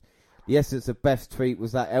arrest. The essence of Beth's tweet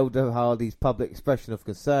was that Elder Hardy's public expression of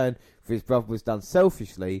concern for his brother was done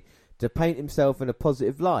selfishly to paint himself in a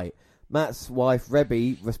positive light. Matt's wife,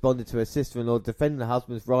 Rebby, responded to her sister-in-law defending her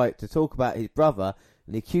husband's right to talk about his brother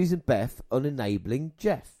and accusing Beth of enabling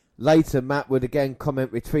Jeff. Later, Matt would again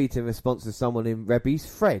comment retweet in response to someone in Rebby's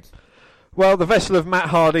thread. Well, the vessel of Matt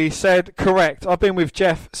Hardy said, correct, I've been with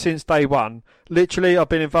Jeff since day one. Literally, I've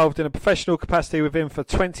been involved in a professional capacity with him for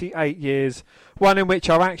 28 years, one in which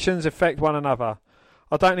our actions affect one another.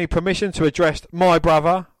 I don't need permission to address my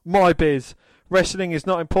brother, my biz. Wrestling is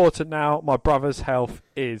not important now. My brother's health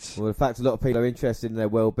is. Well, in fact, a lot of people are interested in their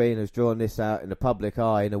well-being, has drawn this out in the public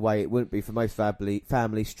eye in a way it wouldn't be for most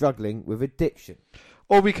families struggling with addiction.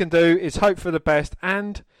 All we can do is hope for the best,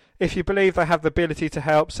 and if you believe they have the ability to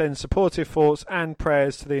help, send supportive thoughts and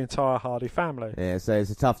prayers to the entire Hardy family. Yeah, so it's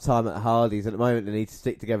a tough time at Hardy's at the moment. They need to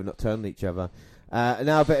stick together, not turn on each other. And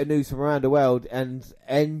now a bit of news from around the world and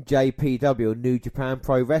NJPW, New Japan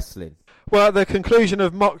Pro Wrestling. Well, at the conclusion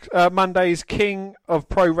of Monday's King of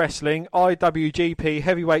Pro Wrestling, IWGP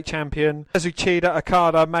Heavyweight Champion Kazuchika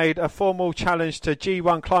Okada made a formal challenge to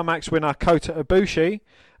G1 Climax winner Kota Ibushi.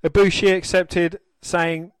 Ibushi accepted,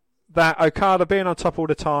 saying that Okada being on top all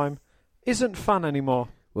the time isn't fun anymore.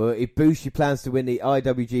 Well, Ibushi plans to win the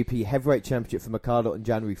IWGP Heavyweight Championship from Okada on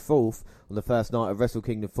January 4th on the first night of Wrestle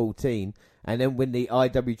Kingdom 14, and then win the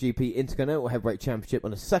IWGP Intercontinental Heavyweight Championship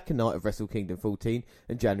on the second night of Wrestle Kingdom 14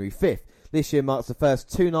 on January 5th. This year marks the first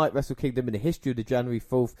 2-night Wrestle Kingdom in the history of the January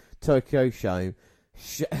 4th Tokyo show.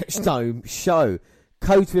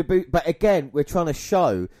 Kota Ibushi, but again, we're trying to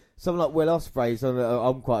show someone like Will Ospreay's on.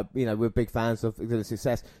 I'm quite, we're big fans of the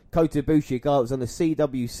success. Kota Ibushi, a guy that was on the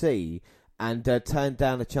CWC and turned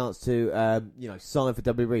down a chance to, sign for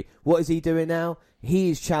WWE. What is he doing now?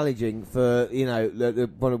 He is challenging for,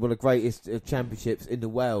 one of the greatest championships in the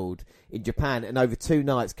world in Japan, and over 2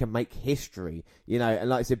 nights can make history. And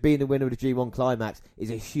like I said, being the winner of the G1 Climax is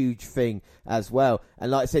a huge thing as well.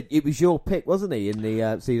 And like I said, it was your pick, wasn't he, in the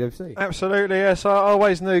CWC? Absolutely, yes. I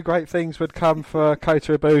always knew great things would come for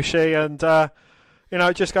Kota Ibushi, and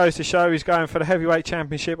it just goes to show he's going for the Heavyweight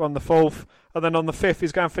Championship on the 4th, and then on the 5th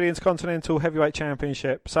he's going for the Intercontinental Heavyweight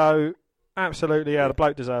Championship. So, absolutely, yeah, the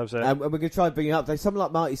bloke deserves it. And we're going to try and bring it up. There's someone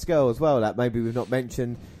like Marty Skrull as well, that maybe we've not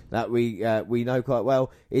mentioned, that we know quite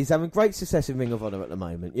well, is having great success in Ring of Honor at the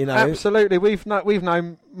moment. Absolutely, we've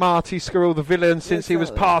known Marty Skrull, the villain, since he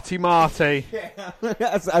was Party Marty. Yeah,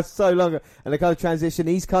 that's so long. And the kind of transition,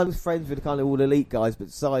 he's kind of friends with kind of all elite guys, but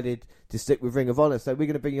decided to stick with Ring of Honor. So we're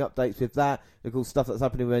going to bring you updates with that, of course, stuff that's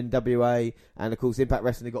happening with NWA, and of course Impact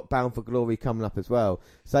Wrestling, they've got Bound for Glory coming up as well.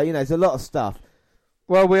 So there's a lot of stuff.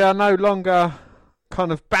 Well, we are no longer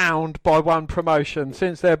kind of bound by one promotion.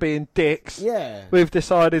 Since they're being dicks, yeah, we've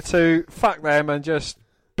decided to fuck them and just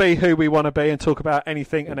be who we want to be and talk about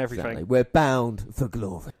anything and everything. Exactly. We're bound for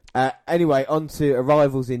glory. Anyway, on to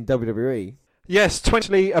arrivals in WWE. Yes,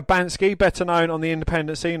 Twinsley Abansky, better known on the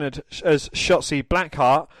independent scene as Shotzi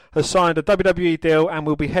Blackheart, has signed a WWE deal and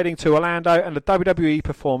will be heading to Orlando and the WWE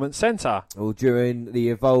Performance Center. Well, during the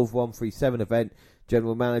Evolve 137 event,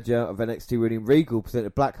 General Manager of NXT William Regal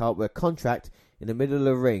presented Blackheart with a contract in the middle of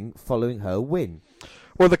the ring following her win.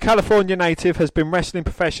 Well, the California native has been wrestling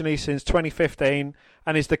professionally since 2015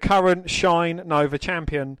 and is the current Shine Nova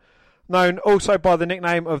champion, known also by the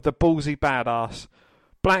nickname of the Ballsy Badass.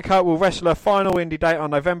 Blackheart will wrestle her final indie date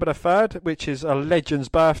on November the 3rd, which is a legend's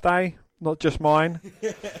birthday, not just mine,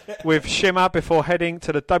 with Shimmer before heading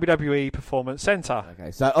to the WWE Performance Center.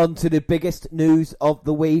 Okay, so on to the biggest news of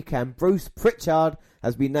the week, and Bruce Pritchard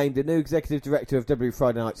has been named the new executive director of WWE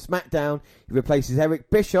Friday Night SmackDown. He replaces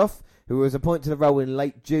Eric Bischoff, who was appointed to the role in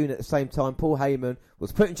late June. At the same time, Paul Heyman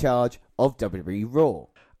was put in charge of WWE Raw.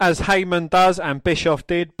 As Heyman does and Bischoff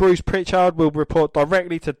did, Bruce Pritchard will report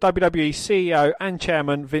directly to WWE CEO and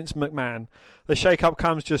Chairman Vince McMahon. The shake-up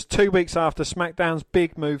comes just 2 weeks after SmackDown's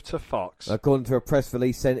big move to Fox. According to a press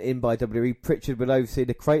release sent in by WWE, Pritchard will oversee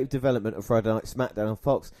the creative development of Friday Night SmackDown on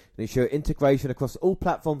Fox and ensure integration across all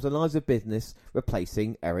platforms and lines of business,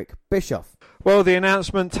 replacing Eric Bischoff. Well, the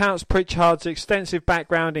announcement touts Pritchard's extensive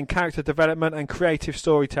background in character development and creative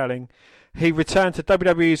storytelling. He returned to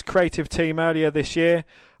WWE's creative team earlier this year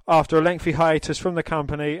after a lengthy hiatus from the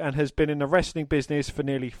company and has been in the wrestling business for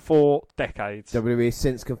nearly 4 decades. WWE has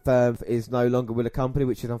since confirmed is no longer with the company,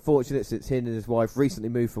 which is unfortunate since he and his wife recently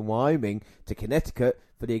moved from Wyoming to Connecticut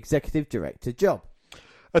for the executive director job.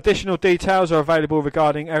 Additional details are available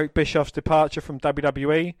regarding Eric Bischoff's departure from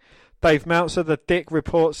WWE. Dave Meltzer, the Dick,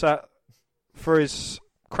 reports that for his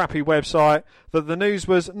crappy website that the news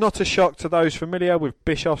was not a shock to those familiar with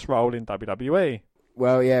Bischoff's role in WWE.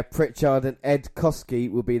 Well, yeah, Pritchard and Ed Koskey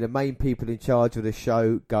will be the main people in charge of the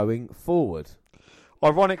show going forward.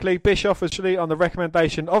 Ironically, Bischoff was actually on the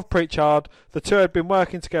recommendation of Pritchard. The two had been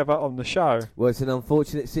working together on the show. Well, it's an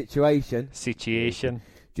unfortunate situation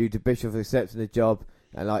due to Bischoff accepting the job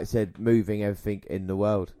and, like I said, moving everything in the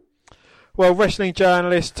world. Well, wrestling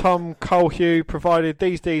journalist Tom Colehue provided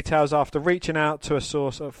these details after reaching out to a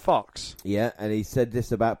source at Fox. Yeah, and he said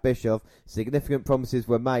this about Bischoff: significant promises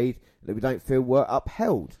were made that we don't feel were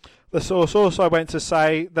upheld. The source also went to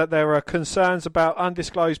say that there are concerns about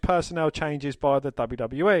undisclosed personnel changes by the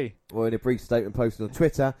WWE. Well, in a brief statement posted on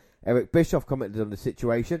Twitter, Eric Bischoff commented on the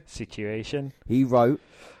situation. He wrote,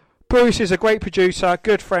 "Bruce is a great producer,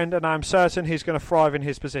 good friend, and I'm certain he's going to thrive in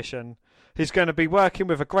his position. He's going to be working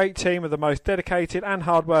with a great team of the most dedicated and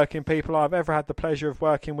hard-working people I've ever had the pleasure of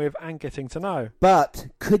working with and getting to know." But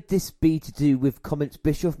could this be to do with comments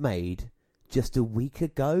Bischoff made just a week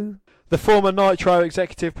ago? The former Nitro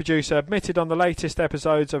executive producer admitted on the latest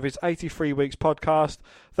episodes of his 83 Weeks podcast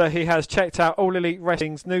that he has checked out All Elite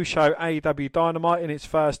Wrestling's new show AEW Dynamite in its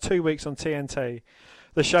first 2 weeks on TNT.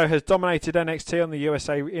 The show has dominated NXT on the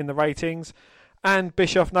USA in the ratings, and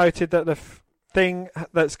Bischoff noted that the thing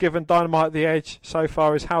that's given Dynamite the edge so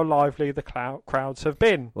far is how lively the crowds have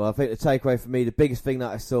been. Well, I think the takeaway for me, the biggest thing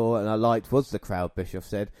that I saw and I liked was the crowd, Bischoff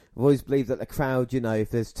said. I've always believed that the crowd, you know, if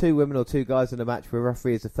there's 2 women or 2 guys in a match where a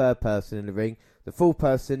referee is the third person in the ring, the full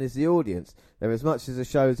person is the audience. They're as much as a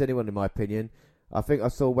show as anyone, in my opinion. I think I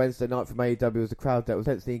saw Wednesday night from AEW as a crowd that was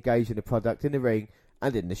intensely engaged in the product, in the ring,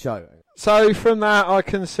 and in the show. So from that, I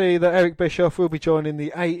can see that Eric Bischoff will be joining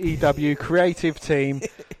the AEW creative team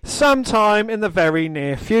sometime in the very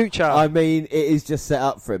near future. I mean, it is just set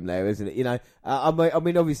up for him there, isn't it? You know, I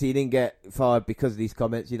mean, obviously he didn't get fired because of these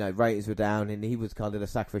comments. You know, ratings were down and he was kind of the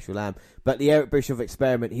sacrificial lamb. But the Eric Bischoff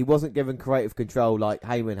experiment, he wasn't given creative control like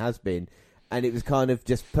Heyman has been. And it was kind of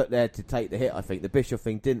just put there to take the hit, I think. The Bischoff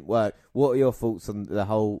thing didn't work. What are your thoughts on the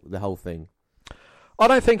whole thing? I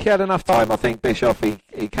don't think he had enough time. I think Bischoff,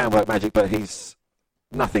 he can work magic, but he's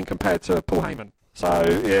nothing compared to Paul Heyman. So,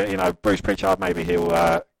 yeah, you know, Bruce Pritchard, maybe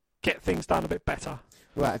he'll get things done a bit better.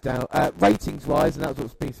 Right, down. Ratings-wise, and that's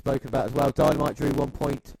what's been spoken about as well, Dynamite drew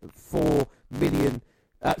 1.4 million,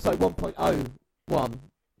 1.01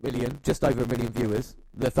 million, just over a million viewers.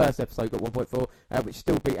 The first episode got 1.4, which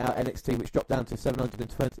still beat out NXT, which dropped down to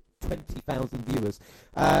 720,000 viewers.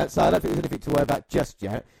 So I don't think there's anything to worry about just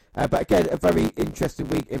yet. But again, a very interesting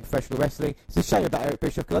week in professional wrestling. It's a shame about Eric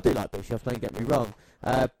Bischoff, because I do like Bischoff, don't get me wrong.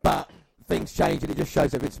 But things change, and it just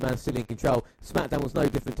shows that Vince McMahon's still in control. SmackDown was no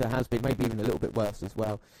different to it has been, maybe even a little bit worse as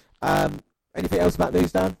well. Anything else about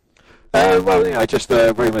news, Dan? Well, you know, just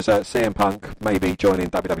the rumours that CM Punk may be joining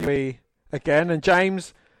WWE again. And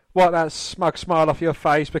James, wipe that smug smile off your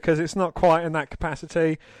face, because it's not quite in that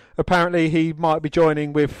capacity. Apparently he might be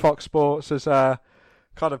joining with Fox Sports as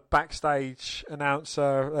kind of backstage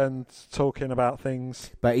announcer and talking about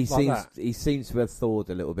things. But he like seems to have thawed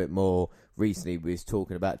a little bit more recently with his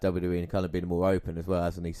talking about WWE and kind of being more open as well,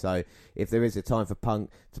 hasn't he? So if there is a time for Punk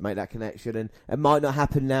to make that connection, and it might not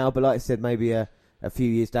happen now, but like I said, maybe a few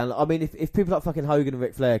years down. I mean, if people like fucking Hogan and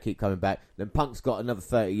Ric Flair keep coming back, then Punk's got another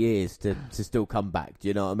 30 years to still come back. Do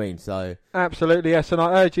you know what I mean? So Absolutely, yes. And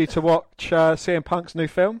I urge you to watch CM Punk's new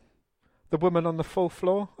film, The Woman on the Fourth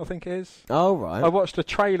Floor, I think it is. Oh, right. I watched a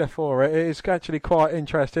trailer for it. It is actually quite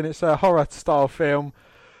interesting. It's a horror-style film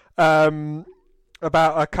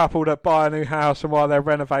about a couple that buy a new house, and while they're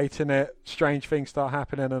renovating it, strange things start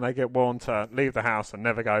happening and they get warned to leave the house and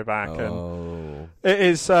never go back. And it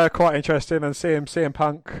is quite interesting, and seeing CM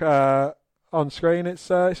Punk on screen,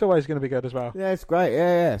 it's always going to be good as well. Yeah, it's great.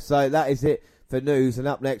 Yeah. So that is it for news, and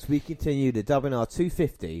up next we continue the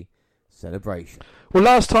WNR250 celebration. Well,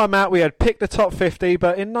 last time out we had picked the top 50,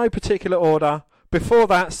 but in no particular order. Before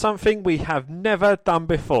that, something we have never done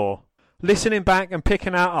before. Listening back and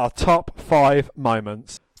picking out our top 5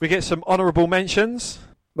 moments. We get some honourable mentions.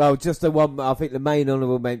 Well, just the one, I think the main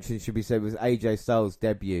honourable mention should be said was AJ Styles'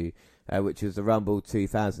 debut, which was the Rumble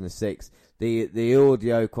 2006. The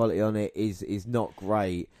audio quality on it is not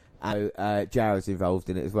great. Jarrett's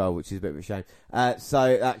involved in it as well, which is a bit of a shame.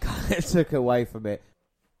 So that kind of took away from it.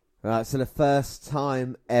 Right, so the first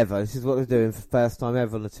time ever, this is what we're doing for first time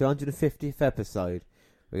ever on the 250th episode.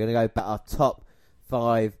 We're going to go back our top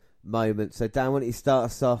 5 moments. So Dan, why don't you start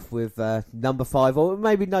us off with number 5, or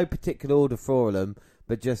maybe no particular order for all of them,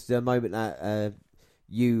 but just a moment that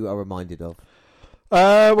you are reminded of.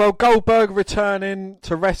 Well, Goldberg returning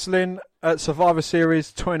to wrestling at Survivor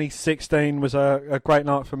Series 2016 was a great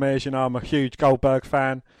night for me. As you know, I'm a huge Goldberg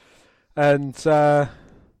fan, and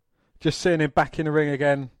just seeing him back in the ring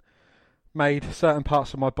again made certain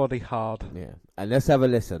parts of my body hard. Yeah, and let's have a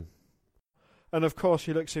listen. And of course,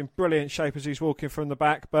 he looks in brilliant shape as he's walking from the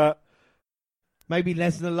back, but Maybe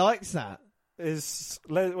Lesnar likes that.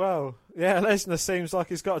 Lesnar seems like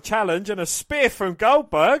he's got a challenge, and a spear from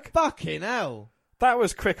Goldberg. Fucking hell. That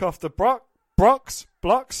was quick off the blocks.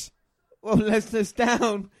 Well, Lesnar's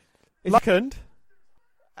down. Second.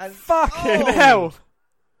 And Fucking hell.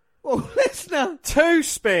 Well, Lesnar. 2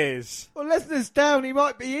 spears. Well, Lesnar's down. He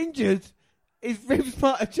might be injured. His ribs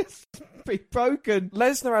might have just been broken.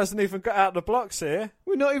 Lesnar hasn't even got out the blocks here.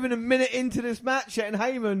 We're not even a minute into this match yet, and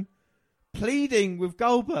Heyman pleading with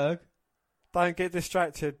Goldberg. Don't get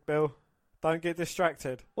distracted, Bill. Don't get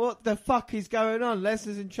distracted. What the fuck is going on?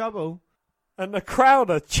 Lesnar's in trouble. And the crowd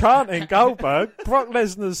are chanting Goldberg. Brock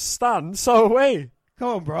Lesnar's stunned, so are we. Come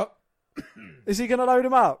on, Brock. Is he going to load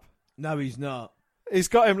him up? No, he's not. He's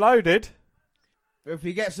got him loaded. If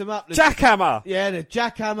he gets him up... Jackhammer! Yeah, the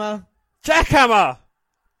jackhammer. Jackhammer!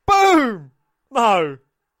 Boom! No.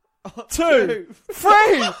 2,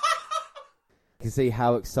 3! You can see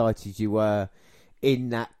how excited you were in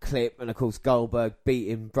that clip, and of course Goldberg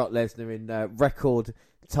beating Brock Lesnar in record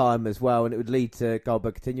time as well, and it would lead to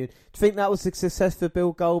Goldberg continuing. Do you think that was a success for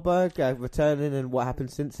Bill Goldberg returning, and what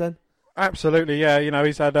happened since then? Absolutely, yeah. You know,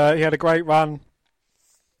 he had a great run.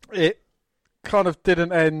 It kind of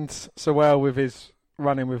didn't end so well with his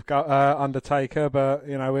running with Undertaker, but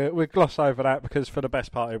you know, we gloss over that because for the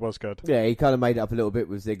best part it was good. Yeah, he kind of made it up a little bit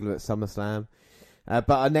with Ziggler at SummerSlam. But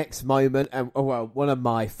our next moment, one of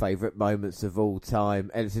my favourite moments of all time,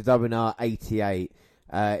 and it's a WNR 88.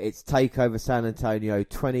 It's TakeOver San Antonio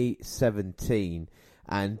 2017,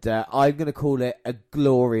 and I'm going to call it a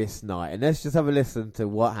glorious night. And let's just have a listen to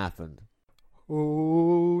what happened.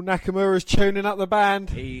 Ooh, Nakamura's tuning up the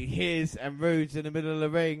band. He hears and Rude's in the middle of the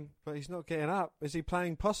ring. But he's not getting up. Is he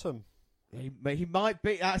playing possum? He might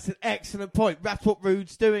be. That's an excellent point. That's what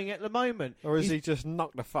Rude's doing at the moment. Or is he just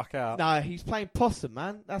knocked the fuck out? No, he's playing possum,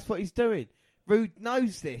 man. That's what he's doing. Rude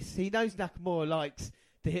knows this. He knows Nakamura likes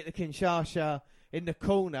to hit the Kinshasa in the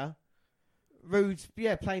corner. Rude's,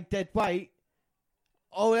 playing dead weight.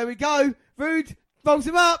 Oh, there we go. Rude rolls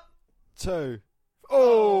him up. 2.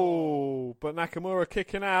 Oh, but Nakamura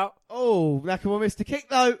kicking out. Oh, Nakamura missed the kick,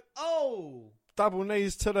 though. Oh. Double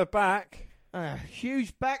knees to the back.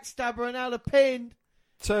 Huge backstabber and out of pin.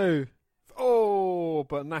 2. Oh,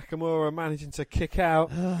 but Nakamura managing to kick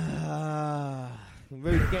out.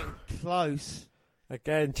 Rude getting close.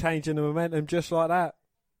 Again, changing the momentum just like that.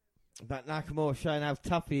 But Nakamura showing how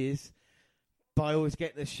tough he is by always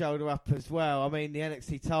getting the shoulder up as well. I mean, the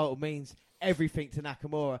NXT title means everything to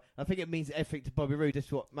Nakamura. I think it means everything to Bobby Roode.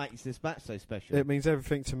 That's what makes this match so special. It means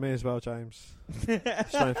everything to me as well, James.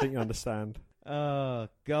 Just don't think you understand. Oh,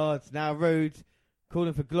 God. Now Roode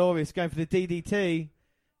calling for Glorious, going for the DDT.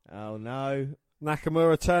 Oh, no.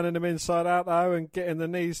 Nakamura turning him inside out though and getting the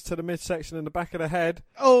knees to the midsection and the back of the head.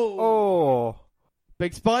 Oh! Oh!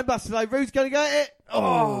 Big spine buster though. Rude's going to get it.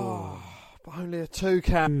 Oh! But only a 2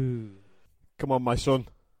 count. Come on, my son.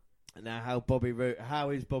 Now, how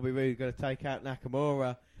is Bobby Roode going to take out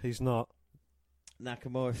Nakamura? He's not.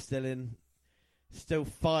 Nakamura's still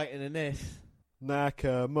fighting in this.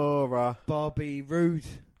 Nakamura. Bobby Roode.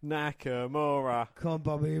 Nakamura. Come on,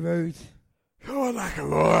 Bobby Roode. Come on,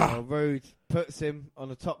 Nakamura. Oh, Roode puts him on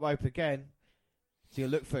the top rope again. So you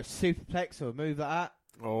look for a superplex or a move like that.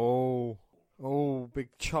 Oh. Oh, big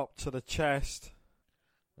chop to the chest.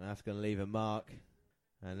 That's going to leave a mark.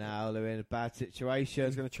 And now they're in a bad situation.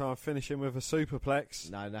 He's going to try and finish him with a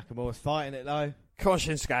superplex. No, Nakamura's fighting it though. Come on,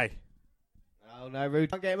 Shinsuke. Oh no,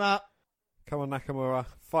 Roode can't get him up. Come on, Nakamura.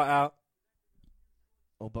 Fight out.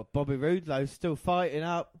 Oh, but Bobby Roode though still fighting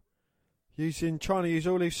up. Trying to use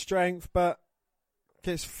all his strength, but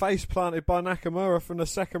gets face planted by Nakamura from the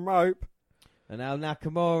second rope. And now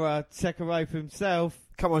Nakamura, second rope himself.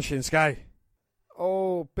 Come on, Shinsuke.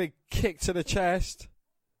 Oh, big kick to the chest.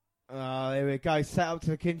 Oh, there we go. Set up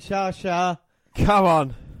to the Kinshasa. Come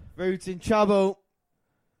on. Roode's in trouble.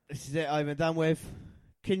 This is it, over and done with.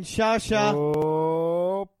 Kinshasa.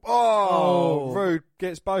 Oh, Roode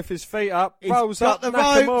gets both his feet up, He's rolls got up the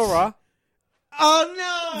Nakamura. ropes. Oh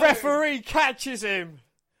no! Referee catches him.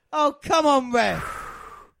 Oh, come on, ref.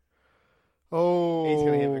 Oh, He's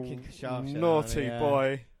going to hit with Kinshasa. naughty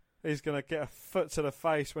boy. He's going to get a foot to the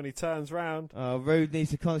face when he turns round. Oh, Roode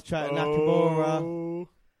needs to concentrate on Nakamura. Oh,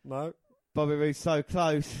 no. Bobby Roode's so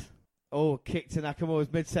close. Oh, kick to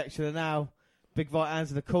Nakamura's midsection and now. Big right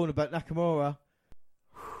hands in the corner, but Nakamura.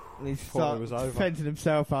 And he's Thought it was over. defending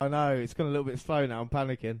himself. I know. It's gone a little bit slow now. I'm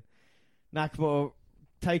panicking. Nakamura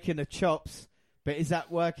taking the chops. But is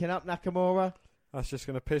that working up, Nakamura? That's just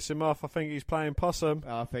going to piss him off. I think he's playing possum.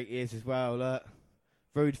 Oh, I think he is as well. Look.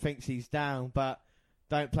 Roode thinks he's down, but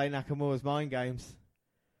don't play Nakamura's mind games.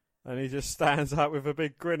 And he just stands up with a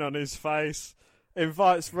big grin on his face.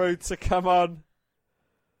 Invites Roode to come on.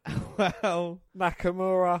 Well,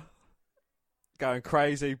 Nakamura going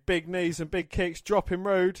crazy. Big knees and big kicks, dropping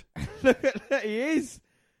Roode. look at that. He is.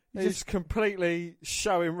 He's completely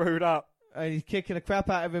showing Roode up. And he's kicking the crap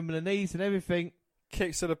out of him with the knees and everything.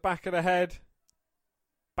 Kicks to the back of the head.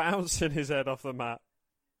 Bouncing his head off the mat.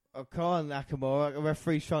 Oh, come on, Nakamura. The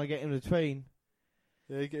referee's trying to get in between.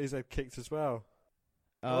 Yeah, he gets his head kicked as well.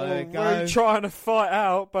 Oh, there you go. Roode trying to fight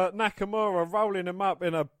out, but Nakamura rolling him up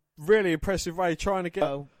in a really impressive way, trying to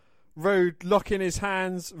get Roode locking his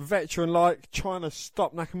hands, veteran-like, trying to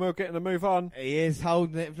stop Nakamura getting the move on. He is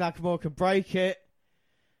holding it if Nakamura can break it.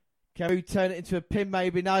 Can Roode turn it into a pin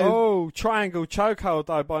maybe? No. Oh, triangle chokehold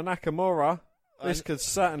though by Nakamura. This could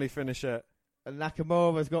certainly finish it. And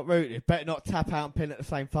Nakamura's got Roode. It better not tap out and pin at the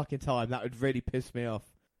same fucking time. That would really piss me off.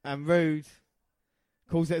 And Roode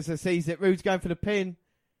calls it as he sees it. Roode's going for the pin.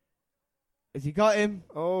 Has he got him?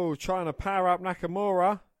 Oh, trying to power up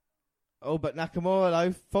Nakamura. Oh, but Nakamura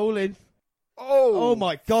though, falling. Oh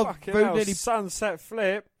my God. Fucking Roode hell, nearly, sunset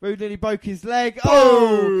flip. Roode nearly broke his leg.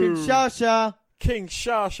 Oh, Kinshasa. King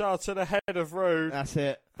Shasha to the head of Roode. That's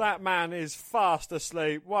it. That man is fast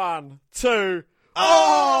asleep. 1, 2.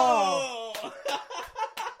 Oh!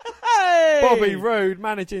 Hey! Bobby Roode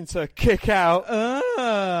managing to kick out.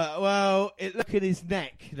 Well, look at his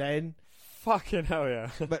neck then. Fucking hell yeah.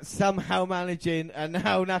 But somehow managing, and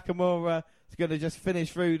now Nakamura is going to just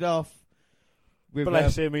finish Roode off. With,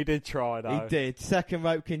 Bless him, he did try though. He did. Second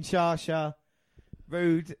rope Kinshasa.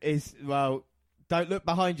 Roode is, well, don't look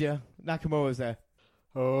behind you. Nakamura's there.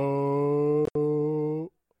 Oh.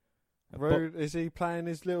 Roode, is he playing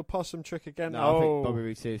his little possum trick again? No, I think Bobby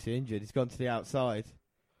Roode's seriously injured. He's gone to the outside.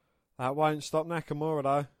 That won't stop Nakamura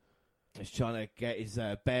though. He's trying to get his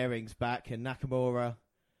bearings back, and Nakamura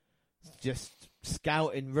just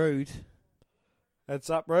scouting Roode. Heads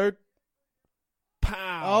up, Roode.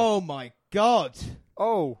 Pow. Oh my God.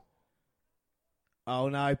 Oh. Oh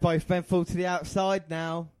no, both men fall to the outside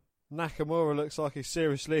now. Nakamura looks like he's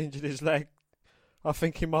seriously injured his leg. I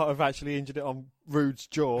think he might have actually injured it on Roode's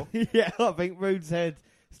jaw. Yeah, I think Roode's head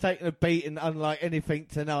has taken a beating unlike anything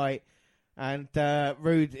tonight. And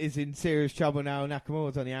Roode is in serious trouble now.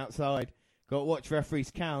 Nakamura's on the outside. Got to watch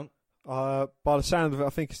referees count. By the sound of it,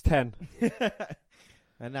 I think it's 10.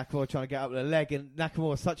 And Nakamura trying to get up with a leg. And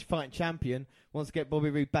Nakamura's such a fighting champion. Wants to get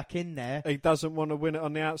Bobby Roode back in there. He doesn't want to win it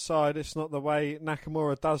on the outside. It's not the way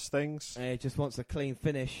Nakamura does things. And he just wants a clean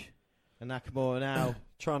finish. And Nakamura now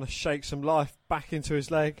trying to shake some life back into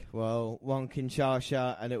his leg. Well, one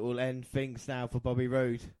Kinshasa and it will end things now for Bobby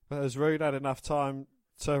Roode. But has Roode had enough time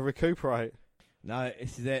to recuperate? No,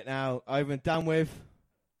 this is it now. Over and done with.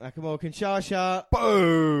 Nakamura Kinshasa.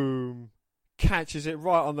 Boom! Catches it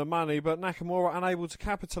right on the money, but Nakamura unable to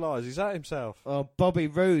capitalise. He's at himself. Oh, Bobby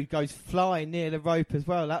Roode goes flying near the rope as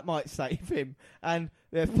well. That might save him. And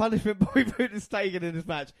the punishment Bobby Roode has taken in this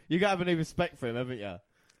match, you got to have any respect for him, haven't you?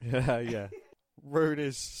 Yeah. Roode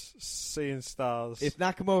is seeing stars. If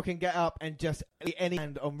Nakamura can get up and just any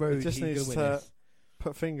hand on Roode, He just he's needs going to win to this.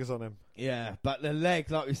 put fingers on him. Yeah, but the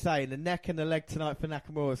leg, like we say, the neck and the leg tonight for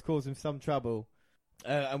Nakamura has caused him some trouble.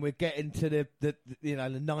 And we're getting to the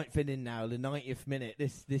 9th inning now, the 90th minute.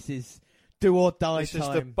 This is do or die This time.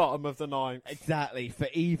 is the bottom of the 9th. Exactly, for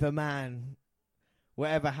either man.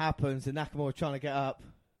 Whatever happens, and Nakamura trying to get up.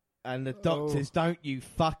 And the doctors, don't you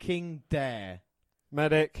fucking dare.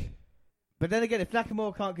 Medic. But then again, if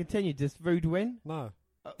Nakamura can't continue, does Roode win? No.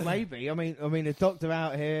 Maybe. I mean, the doctor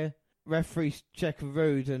out here, referee's checking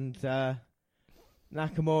Roode and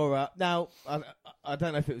Nakamura. Now, I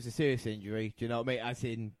don't know if it was a serious injury. Do you know what I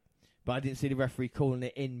mean? But I didn't see the referee calling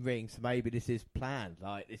it in ring, so maybe this is planned.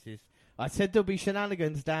 I said there'll be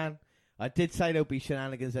shenanigans, Dan. I did say there'll be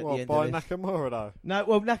shenanigans at the end by of this. Nakamura, though? No,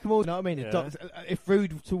 well, Nakamura, you know what I mean? Yeah. The doctor, if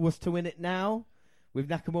Roode was to win it now, with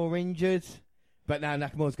Nakamura injured, but now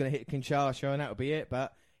Nakamura's going to hit Kinshasa and that'll be it.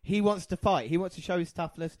 But he wants to fight. He wants to show his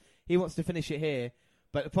toughness. He wants to finish it here.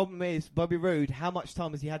 But the problem is, Bobby Roode, how much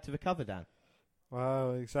time has he had to recover, Dan?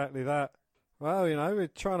 Well, exactly that. Well, we're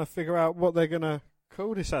trying to figure out what they're going to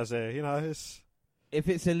call this as here. If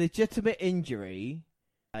it's a legitimate injury,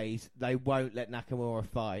 they won't let Nakamura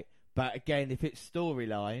fight. But again, if it's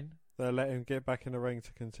storyline, they'll let him get back in the ring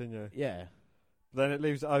to continue. yeah. Then it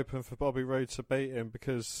leaves it open for Bobby Roode to beat him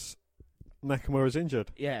because Nakamura's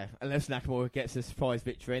injured. Yeah, unless Nakamura gets a surprise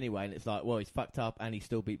victory anyway, and it's like, well, he's fucked up and he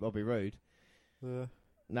still beat Bobby Roode. Yeah.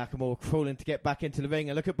 Nakamura crawling to get back into the ring,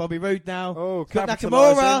 and look at Bobby Roode now. Oh, Got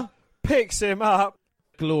capitalising. Nakamura. Picks him up.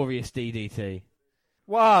 Glorious DDT.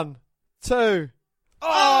 1, 2.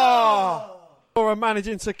 Oh! Nakamura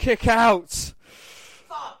managing to kick out.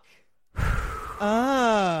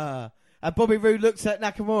 And Bobby Roode looks at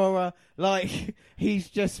Nakamura like he's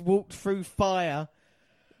just walked through fire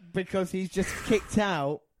because he's just kicked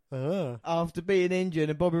out after being injured,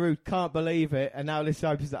 and Bobby Roode can't believe it, and now this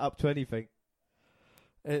opens it up to anything.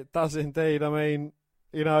 It does indeed. I mean,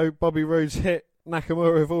 Bobby Roode's hit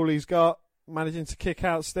Nakamura with all he's got, managing to kick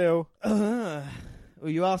out still. Well,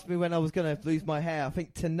 you asked me when I was going to lose my hair. I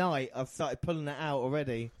think tonight I've started pulling it out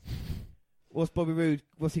already. What's Bobby Roode?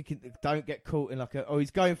 Don't get caught in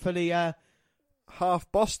he's going for the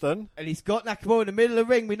Half Boston. and he's got Nakamura in the middle of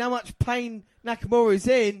the ring. We know how much pain Nakamura's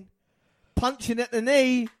in. Punching at the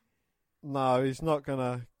knee. No, he's not going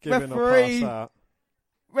to give him a Referee. pass out.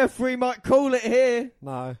 Referee might call it here.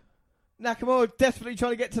 No. Nakamura desperately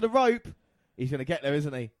trying to get to the rope. He's going to get there,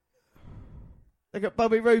 isn't he? Look at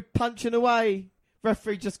Bobby Roode punching away.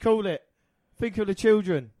 Referee just call it. Think of the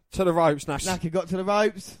children. To the ropes, Nash. Naka got to the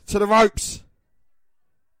ropes. To the ropes.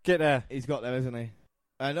 Get there. He's got there, isn't he?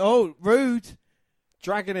 And Roode.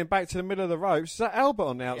 Dragging him back to the middle of the ropes. Is that Albert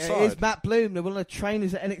on the outside? It is Matt Bloom. They're one of the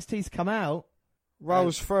trainers at NXT's come out.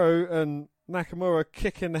 Rolls through and Nakamura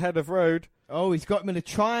kicking the head of Roode. Oh, he's got him in a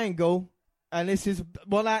triangle. And this is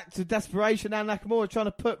one act of desperation. Now Nakamura trying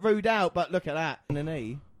to put Roode out. But look at that. In the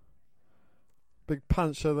knee. Big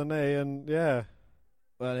punch to the knee and yeah.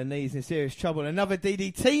 Well, the knee's in serious trouble. Another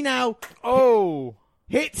DDT now. Oh!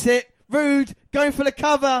 Hits it. Roode going for the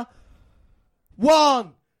cover.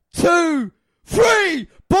 1, 2, 3.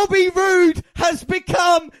 Bobby Roode has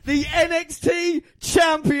become the NXT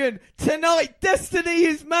champion. Tonight, destiny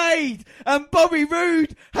is made. And Bobby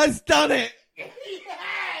Roode has done it.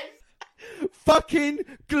 Yes! Fucking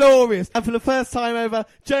glorious. And for the first time ever,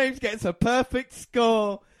 James gets a perfect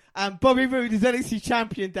score. And Bobby Roode is NXT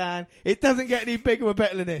champion, Dan. It doesn't get any bigger or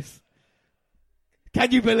better than this.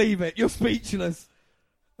 Can you believe it? You're speechless.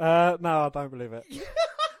 No, I don't believe it.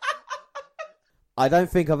 I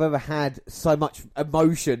don't think I've ever had so much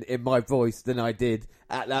emotion in my voice than I did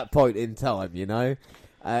at that point in time,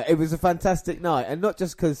 It was a fantastic night. And not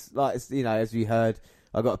just because, as we heard,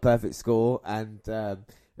 I got a perfect score and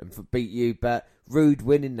beat you, but Roode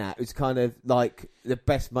winning that was kind of like the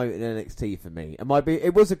best moment in NXT for me.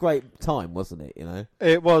 It was a great time, wasn't it?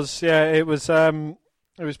 It was, yeah. It was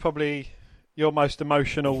probably your most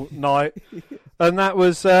emotional night, and that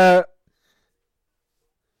was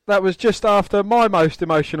just after my most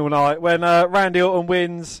emotional night when Randy Orton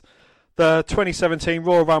wins the 2017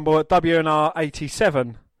 Royal Rumble at WNR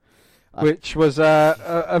 87, which was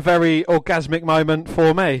a very orgasmic moment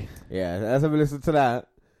for me. Yeah, let's have a listen to that.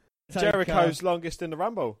 Jericho's longest in the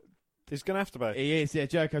Rumble. He's going to have to be. He is, yeah,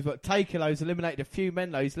 Jericho's. But Taker, though, he's eliminated a few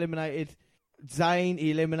men, though. He's eliminated Zayn.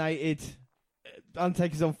 He eliminated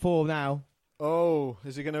Undertaker's on 4 now. Oh,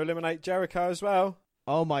 is he going to eliminate Jericho as well?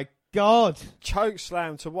 Oh my God! Choke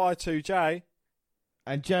slam to Y2J.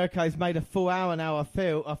 And Jericho's made a full hour now, I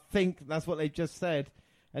think that's what they've just said.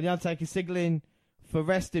 And The Undertaker's signaling for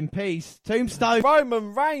rest in peace. Tombstone.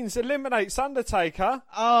 Roman Reigns eliminates Undertaker.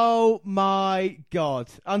 Oh my God.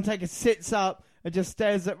 Undertaker sits up and just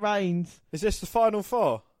stares at Reigns. Is this the final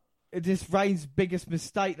 4? It's this Reigns' biggest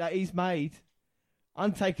mistake that he's made.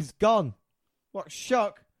 Undertaker's gone. What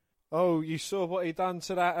shock. Oh, you saw what he done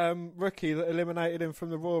to that rookie that eliminated him from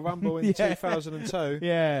the Royal Rumble in 2002.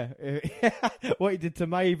 Yeah. What he did to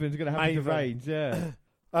Maven's going to happen to Reigns, yeah.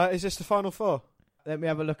 Is this the final 4? Let me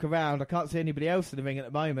have a look around. I can't see anybody else in the ring at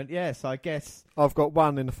the moment. Yes, I guess. I've got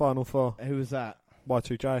one in the final 4. Who was that?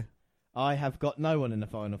 Y2J. I have got no one in the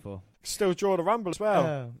final 4. Still draw the Rumble as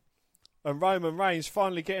well. And Roman Reigns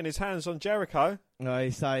finally getting his hands on Jericho. No,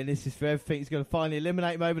 he's saying this is for everything. He's going to finally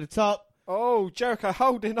eliminate him over the top. Oh, Jericho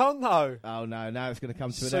holding on though. Oh no, now it's going to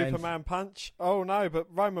come to an Superman end. punch. Oh no, but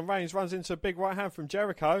Roman Reigns runs into a big right hand from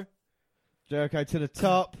Jericho. Jericho to the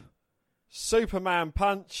top. Superman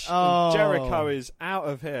punch. Oh. And Jericho is out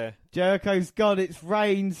of here. Jericho's gone. It's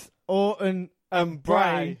Reigns, Orton, and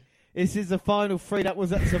Bray. This is the final 3 that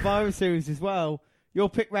was at Survivor Series as well. Your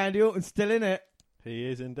pick, Randy Orton's still in it. He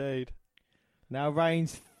is indeed. Now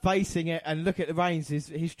Reigns facing it, and look at the Reigns'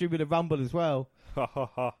 history with the Rumble as well. Ha ha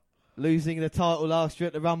ha. Losing the title last year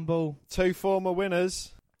at the Rumble. 2 former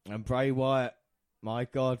winners. And Bray Wyatt. My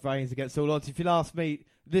God, Reigns against all odds. If you'll ask me,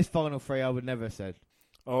 this final 3 I would never have said.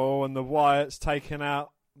 Oh, and the Wyatts taking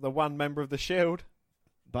out the one member of the Shield.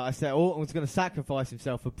 But I said Orton was going to sacrifice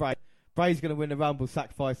himself for Bray. Bray's going to win the Rumble,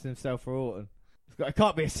 sacrificing himself for Orton. It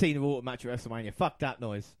can't be a Cena Orton match at WrestleMania. Fuck that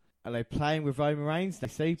noise. Are they playing with Roman Reigns? They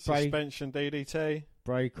see Bray. Suspension DDT.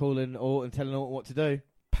 Bray calling Orton, telling Orton what to do.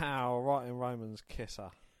 Pow, right in Roman's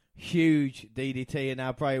kisser. Huge DDT, and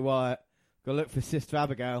now Bray Wyatt got to look for Sister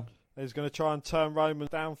Abigail. He's going to try and turn Roman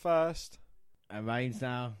down first. And Reigns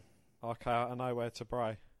now. Okay, out of nowhere to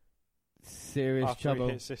Bray. Serious After trouble.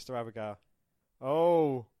 he hits Sister Abigail.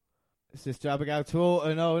 Oh. Sister Abigail to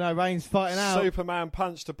Orton. Oh no, Reigns fighting out. Superman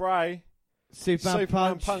punch to Bray.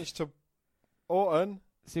 Superman punch to Orton.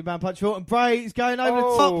 Superman punch to Orton. Bray's going over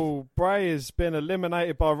the top. Oh, Bray has been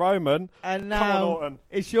eliminated by Roman. And Come on, now Orton.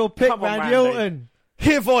 it's your pick, Come on, Randy Orton.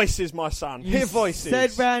 Hear voices, my son. You Hear voices.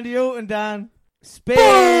 said Randy Orton down. Spin.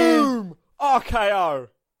 Boom! RKO.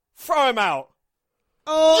 Throw him out.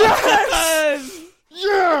 Oh, yes!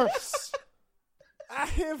 Yes! I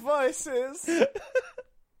hear voices.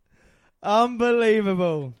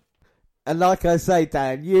 Unbelievable. And like I say,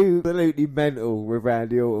 Dan, you absolutely mental with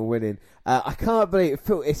Randy Orton winning. I can't believe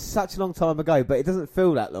it's such a long time ago, but it doesn't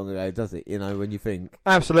feel that long ago, does it? You know, when you think.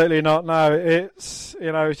 Absolutely not. No, it's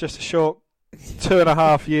it's just a short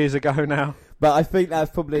 2.5 years ago now. But I think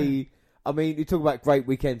that's probably. I mean, you talk about great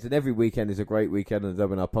weekends, and every weekend is a great weekend on the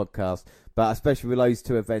WNR podcast. But especially with those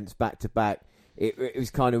 2 events back to back, it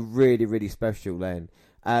was kind of really, really special then.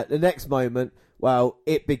 The next moment, well,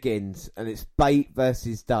 it begins, and it's Bate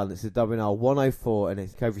versus Dunn. It's the WNR 104, and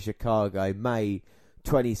it's over Chicago, May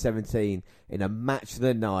 2017, in a match of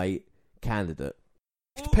the night candidate.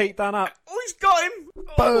 Pete Dunne up. Oh, he's got him.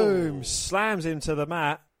 Boom! Slams him to the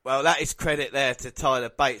mat. Well, that is credit there to Tyler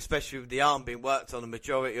Bate, especially with the arm being worked on the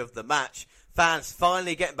majority of the match. Fans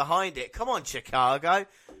finally getting behind it. Come on, Chicago.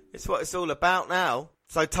 It's what it's all about now.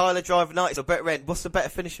 So Tyler Driver night is a better end. What's the better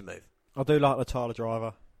finishing move? I do like the Tyler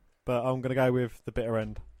Driver, but I'm going to go with the bitter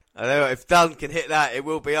end. I know if Dunn can hit that, it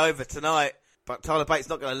will be over tonight. But Tyler Bate's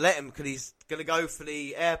not going to let him because he's going to go for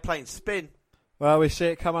the airplane spin. Well, we see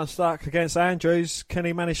it come unstuck against Andrews. Can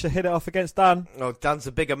he manage to hit it off against Dunn? Well, Dunn's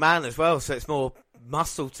a bigger man as well, so it's more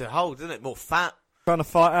muscle to hold, isn't it? More fat. Trying to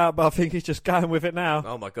fight out, but I think he's just going with it now.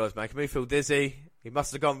 Oh my God, it's making me feel dizzy. He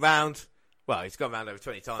must have gone round. Well, he's gone round over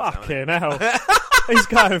 20 times Fucking hell. He's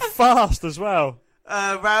going fast as well.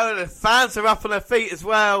 Round, the fans are up on their feet as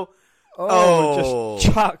well. Oh.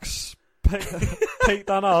 Just chucks Pete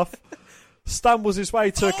Dunne off. Stumbles his way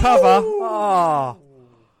to a cover. Ah.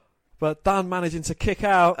 But Dunn managing to kick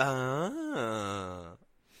out.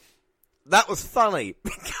 That was funny.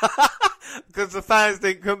 Because the fans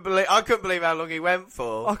couldn't believe how long he went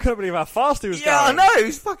for. I couldn't believe how fast he was going. Yeah, I know. He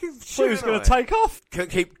was fucking He was going to take off.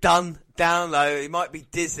 Couldn't keep Dunn down though. He might be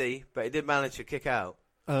dizzy, but he did manage to kick out.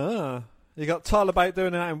 You got Tyler Bate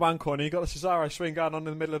doing that in one corner. You got the Cesaro swing going on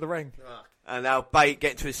in the middle of the ring. And now Bate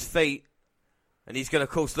getting to his feet. And he's going to, of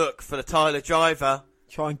course, look for the Tyler Driver.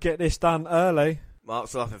 Try and get this done early.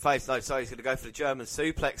 Mark's off in face. No, so he's going to go for the German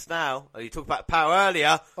suplex now. And you talked about power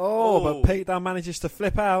earlier. But Pete Dunne manages to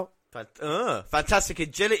flip out. Fantastic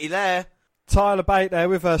agility there. Tyler Bate there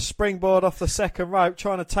with a springboard off the second rope,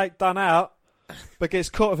 trying to take Dunn out, but gets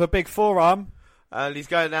caught with a big forearm. And he's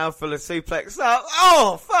going now for the suplex up.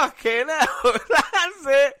 Oh, fucking hell. That's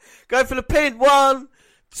it. Go for the pin. 1,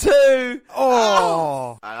 2.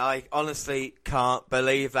 Oh. And I honestly can't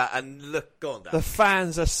believe that. And look, go on, Dan. The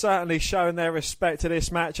fans are certainly showing their respect to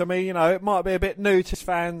this match. I mean, you know, it might be a bit new to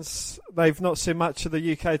fans. They've not seen much of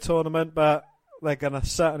the UK tournament, but they're going to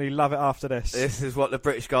certainly love it after this. This is what the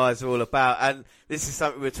British guys are all about. And this is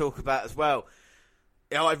something we'll talk about as well.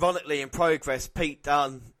 You know, ironically, in progress, Pete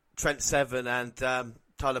Dunne, Trent Seven and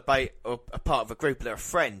Tyler Bate are a part of a group that are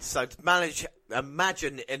friends. So to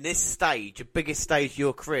imagine in this stage, the biggest stage of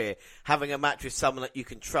your career, having a match with someone that you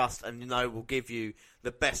can trust and you know will give you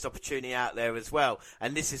the best opportunity out there as well.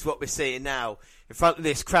 And this is what we're seeing now. In front of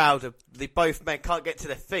this crowd, both men can't get to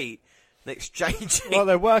their feet and exchanging. Well,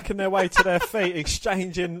 they're working their way to their feet,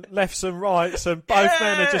 exchanging lefts and rights, and both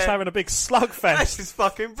men are just having a big slugfest. This is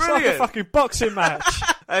fucking It's brilliant. like a fucking boxing match.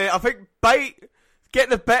 I think Bate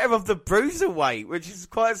getting the better of the bruiserweight, which is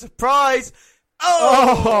quite a surprise.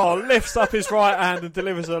 Oh, lifts up his right hand and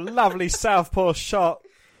delivers a lovely southpaw shot,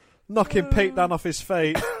 knocking Pete Dunne off his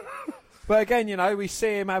feet. But again, you know, we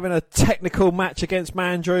see him having a technical match against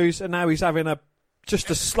Mandrews, and now he's having just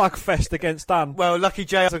a slugfest against Dunne. Well, lucky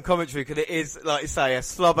Jay's on commentary because it is, like you say, a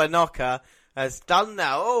slobber knocker has done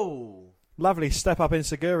now. Oh, Lovely step up in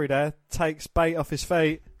Seguri there, takes Bate off his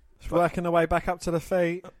feet, working their way back up to the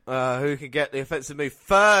feet. who can get the offensive move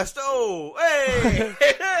first? Oh, hey!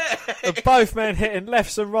 Both men hitting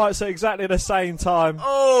lefts and rights at exactly the same time.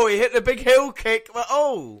 Oh, he hit the big heel kick, but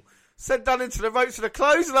sent Dunne into the ropes for the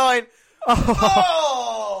clothesline.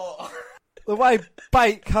 Oh! The way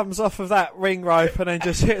Bate comes off of that ring rope and then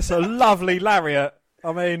just hits a lovely lariat.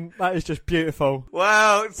 I mean, that is just beautiful.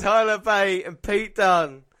 Wow, Tyler Bate and Pete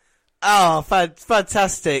Dunne. Oh,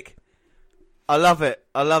 fantastic. I love it.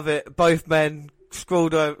 Both men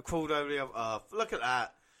crawled over the other. Oh, look at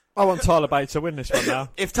that. I want Tyler Bate to win this one now.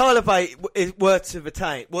 If Tyler Bate was to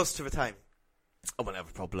retain, I won't have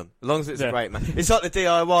a problem. As long as it's a great match. It's like the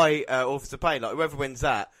DIY Authors of Pain. Like, whoever wins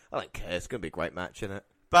that, I don't care. It's going to be a great match, isn't it?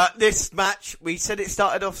 But this match, we said it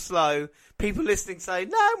started off slow. People listening say,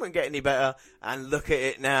 no, it won't get any better. And look at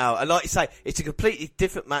it now. And like you say, it's a completely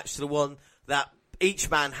different match to the one that each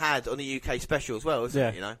man had on the UK special as well, isn't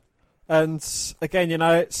it? You know? And again, you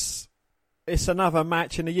know, it's another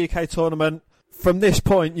match in the UK tournament. From this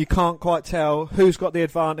point, you can't quite tell who's got the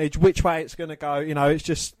advantage, which way it's going to go. You know, it's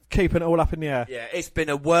just keeping it all up in the air. Yeah, it's been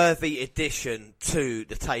a worthy addition to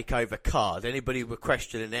the TakeOver card. Anybody who were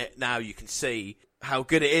questioning it, now you can see how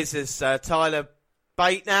good it is as Tyler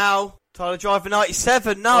Bate now. Tyler Driver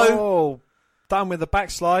 97, no. Oh, done with the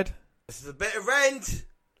backslide. This is a bit of end.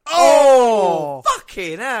 Oh,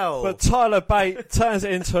 fucking hell. But Tyler Bate turns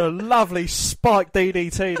it into a lovely spike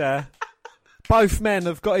DDT there. Both men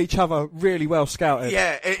have got each other really well scouted.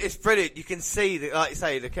 Yeah, it's brilliant. You can see, that, like you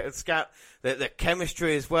say, the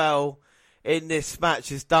chemistry as well in this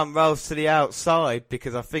match is done rolls to the outside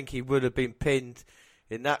because I think he would have been pinned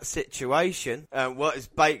in that situation. What is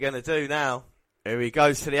Bate going to do now? Here he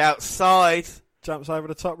goes to the outside. Jumps over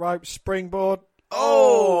the top rope, springboard.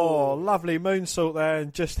 Oh, lovely moonsault there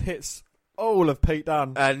and just hits all of Pete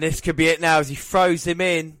Dunne. And this could be it now as he throws him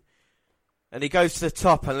in. And he goes to the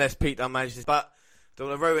top unless Pete Dunne manages. But don't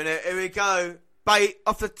want to ruin it. Here we go. Bate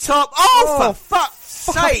off the top. Oh, for fuck's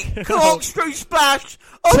sake. Corkscrew splash.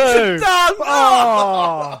 Onto Dunne.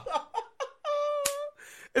 Oh.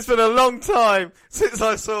 It's been a long time since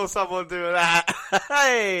I saw someone do that.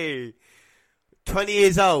 Hey. 20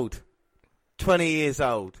 years old. 20 years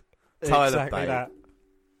old. Tyler Exactly Bate. that.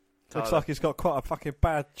 Looks like he's got quite a fucking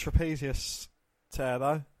bad trapezius tear,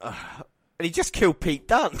 though. And he just killed Pete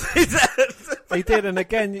Dunne. He did, and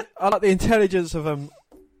again, I like the intelligence of him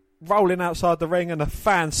rolling outside the ring, and the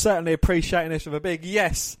fans certainly appreciating this with a big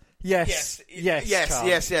yes, yes,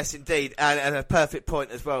 indeed. And a perfect point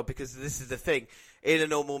as well, because this is the thing. In a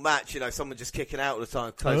normal match, you know, someone just kicking out all the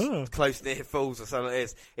time, close near falls or something like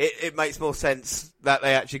this. It makes more sense that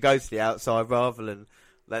they actually go to the outside rather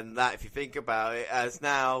than that, if you think about it, as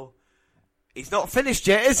now he's not finished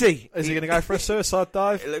yet, is he? Is he going to go for a suicide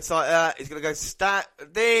dive? It looks like that. He's going to go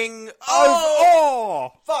ding.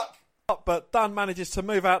 Oh, fuck. But Dunne manages to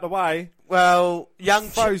move out the way. Well,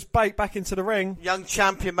 throws Bate back into the ring. Young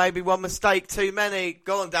champion, maybe one mistake too many.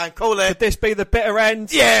 Go on, Dan, call it. Could this be the bitter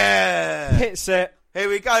end? Yeah. Hits it. Here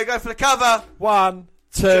we go. Go for the cover. 1,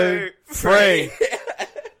 2, 3.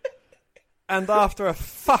 And after a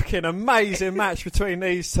fucking amazing match between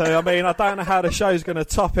these two, I mean, I don't know how the show's going to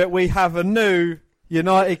top it. We have a new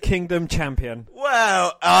United Kingdom champion.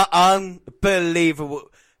 Well,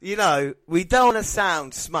 unbelievable. you know, we don't want to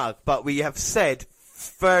sound smug, but we have said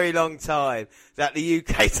very long time that the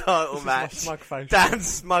UK title match,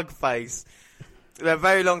 Dan's smugface, a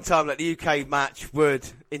very long time that the UK match would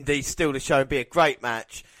indeed steal the show and be a great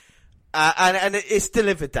match. And it's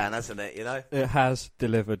delivered, Dan, hasn't it, you know? It has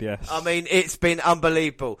delivered, yes. I mean, it's been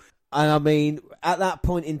unbelievable. And I mean, at that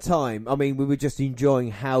point in time, I mean, we were just enjoying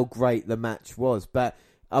how great the match was. But,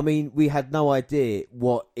 I mean, we had no idea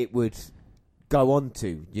what it would go on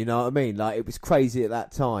to, you know what I mean? Like, it was crazy at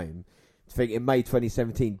that time. I think in May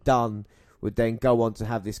 2017, Dunn would then go on to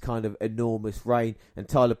have this kind of enormous reign, and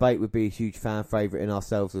Tyler Bate would be a huge fan favourite in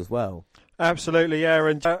ourselves as well. Absolutely, yeah.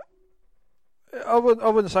 And I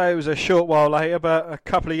wouldn't say it was a short while later, but a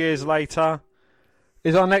couple of years later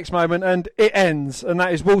is our next moment, and it ends, and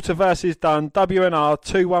that is Walter versus Dunn,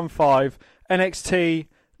 WNR250, NXT,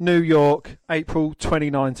 New York, April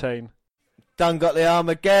 2019. Dunn got the arm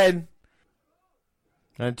again,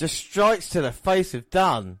 and just strikes to the face of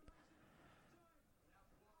Dunn.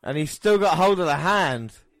 And he's still got hold of the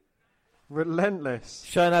hand. Relentless.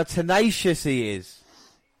 Showing how tenacious he is.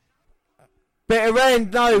 Bitter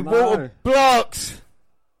end, no. Walter blocks.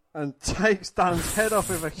 And takes Dunn's head off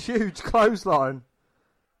with a huge clothesline.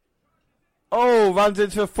 Oh, runs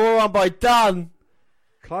into a forearm by Dunn.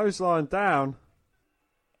 Clothesline down.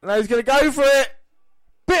 Now he's going to go for it.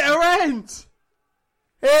 Bitter end.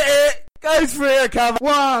 Hit it. Goes for it. Cover.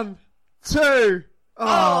 1, 2.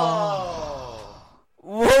 Oh.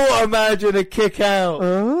 Walter managing to kick out.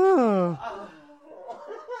 I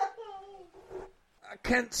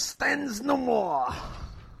can't stand no more.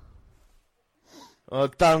 Oh,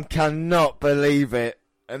 Dunn cannot believe it.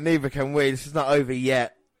 And neither can we. This is not over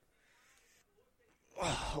yet.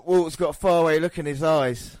 Walter's got a faraway look in his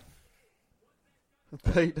eyes.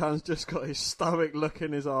 Pete Dunne's just got his stoic look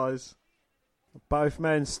in his eyes. Both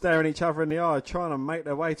men staring each other in the eye, trying to make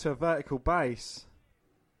their way to a vertical base.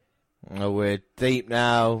 Oh, we're deep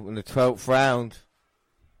now in the 12th round.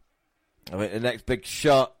 I think the next big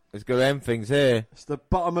shot is going to end things here. It's the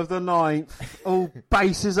bottom of the 9th. All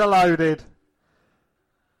bases are loaded.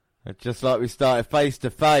 And just like we started face to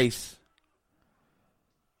face.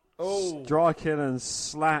 Oh. Striking and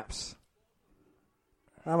slaps.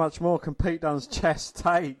 How much more can Pete Dunne's chest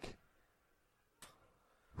take?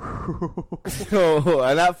 Oh,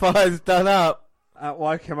 and that fire's done up. That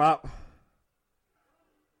woke him up.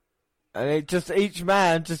 And it just each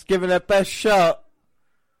man just giving their best shot.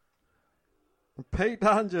 And Pete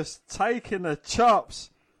Dunne just taking the chops,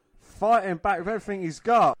 fighting back with everything he's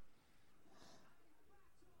got.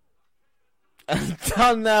 And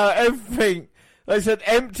Dunne now everything. Like I said,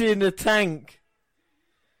 empty in the tank.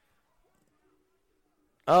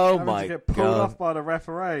 Oh my God. Get pulled off by the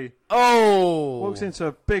referee. Oh! Walks into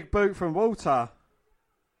a big boot from Walter.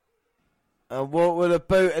 And Walter with a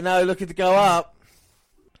boot and now looking to go up.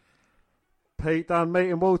 Pete Dunne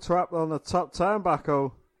meeting Walter up on the top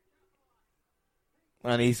turnbuckle.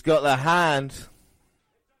 And he's got the hand.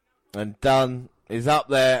 And Dunne is up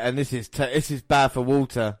there, and this is bad for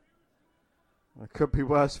Walter. It could be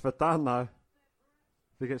worse for Dunne, though.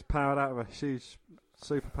 If he gets powered out of a huge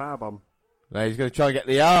super power bomb. Now he's going to try and get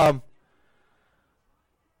the arm.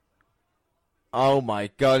 Oh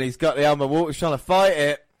my God, he's got the arm, and Walter's trying to fight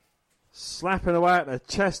it. Slapping away at the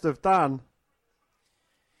chest of Dunne.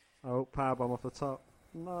 Oh, powerbomb off the top.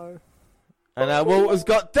 No. And now Walter's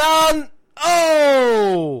got Dunne.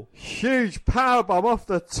 Oh! Huge powerbomb off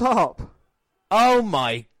the top. Oh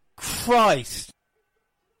my Christ.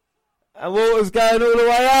 And Walter's going all the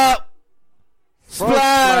way up.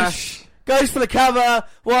 Splash. Goes for the cover.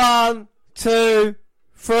 1, 2,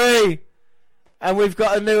 3. And we've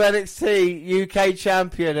got a new NXT UK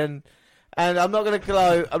champion. And I'm not going to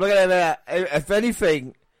gloat. I'm not going to... If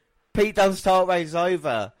anything, Pete Dunne's title reign's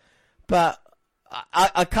over. But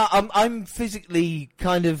I can't... I'm physically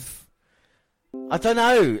kind of... I don't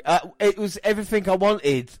know. It was everything I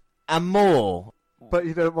wanted and more. But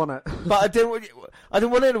you didn't want it. But I didn't want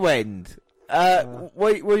it to end.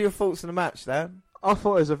 What are your thoughts on the match, Dan? I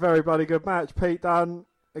thought it was a very bloody good match. Pete Dunne,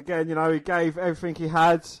 again, you know, he gave everything he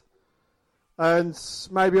had. And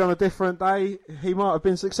maybe on a different day, he might have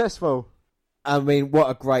been successful. I mean, what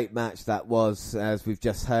a great match that was, as we've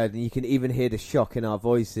just heard. And you can even hear the shock in our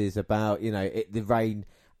voices about, you know, the reign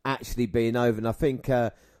actually being over. And I think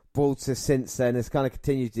Walter, since then, has kind of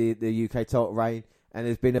continued the UK title reign. and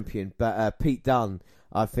has been a champion. But Pete Dunne,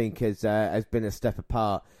 I think, has been a step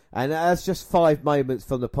apart. And that's just 5 moments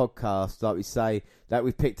from the podcast, like we say, that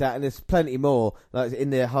we've picked out. And there's plenty more, like in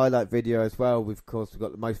the highlight video as well. We've got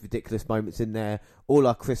the most ridiculous moments in there, all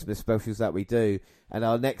our Christmas specials that we do. And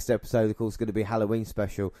our next episode, of course, is going to be Halloween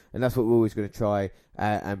special. And that's what we're always going to try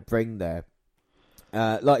and bring there.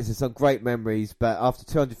 Like I said, some great memories. But after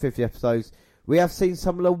 250 episodes, we have seen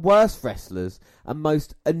some of the worst wrestlers and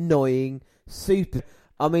most annoying super...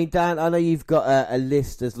 I mean, Dan, I know you've got a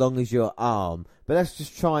list as long as your arm, but let's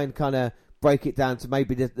just try and kind of break it down to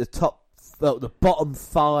maybe the bottom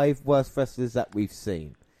 5 worst wrestlers that we've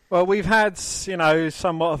seen. Well, we've had,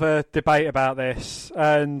 somewhat of a debate about this,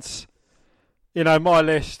 and, my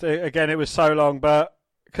list, again, it was so long, but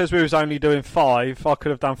because we was only doing 5, I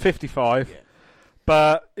could have done 55. Yeah.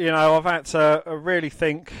 But, I've had to really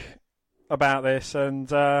think about this,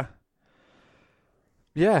 and...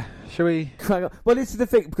 yeah, shall we? Well, this is the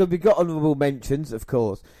thing, because we've got honourable mentions, of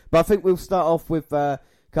course, but I think we'll start off with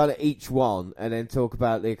kind of each one and then talk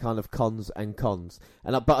about the kind of cons and cons.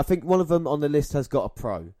 But I think one of them on the list has got a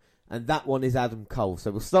pro, and that one is Adam Cole.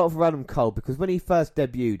 So we'll start off with Adam Cole, because when he first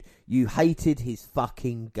debuted, you hated his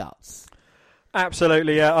fucking guts.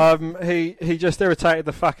 Absolutely, yeah. He just irritated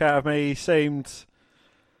the fuck out of me. He seemed...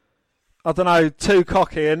 I don't know, too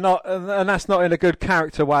cocky, and that's not in a good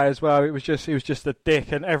character way as well. He was just a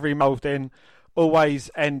dick, and every involved in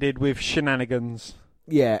always ended with shenanigans.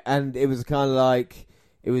 Yeah, and it was kind of like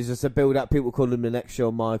it was just a build up. People called him the next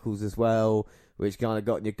Shawn Michaels as well, which kind of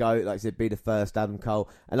got in your goat, like I said, be the first Adam Cole.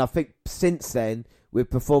 And I think since then,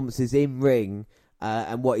 with performances in ring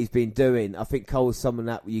and what he's been doing, I think Cole's someone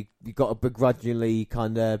that you got to begrudgingly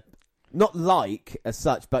kind of. Not like as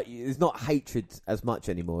such, but there's not hatred as much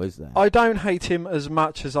anymore, is there? I don't hate him as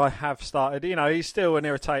much as I have started. He's still an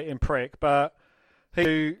irritating prick, but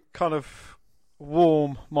he kind of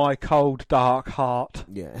warm my cold, dark heart.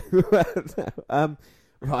 Yeah.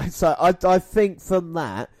 Right, so I think from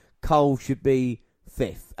that, Cole should be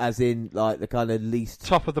 5th, as in like the kind of least...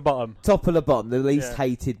 Top of the bottom, the least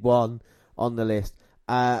hated one on the list.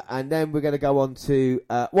 And then we're going to go on to...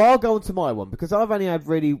 I'll go on to my one, because I've only had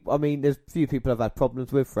there's a few people I've had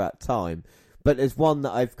problems with throughout time, but there's one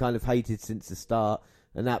that I've kind of hated since the start,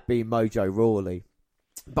 and that being Mojo Rawley.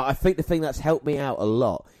 But I think the thing that's helped me out a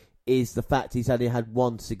lot is the fact he's only had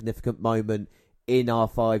one significant moment in our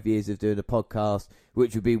 5 years of doing a podcast,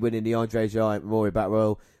 which would be winning the Andre Giant Memorial Battle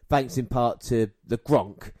Royal, thanks in part to the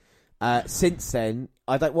Gronk. Since then,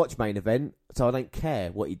 I don't watch Main Event, so I don't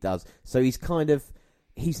care what he does. So he's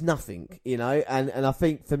nothing, and I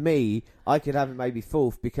think for me, I could have him maybe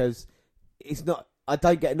 4th, because it's not. I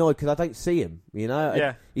don't get annoyed because I don't see him,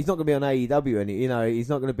 Yeah. He's not going to be on AEW, he's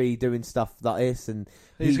not going to be doing stuff like this, and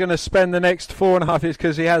he's going to spend the next 4.5 years,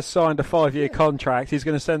 because he has signed a 5-year contract. He's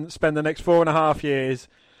going to spend the next 4.5 years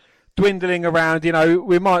dwindling around.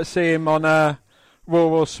 We might see him on Raw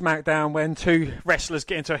or SmackDown when 2 wrestlers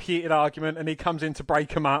get into a heated argument and he comes in to break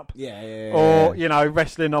them up. Or,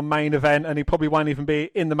 wrestling on Main Event, and he probably won't even be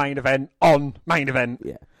in the Main Event on Main Event.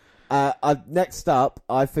 Yeah. Next up,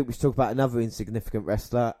 I think we should talk about another insignificant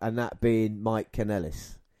wrestler, and that being Mike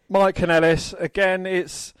Kanellis. Mike Kanellis, again,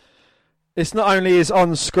 it's not only his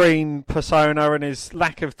on-screen persona and his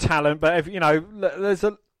lack of talent, but, there's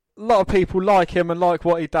a lot of people like him and like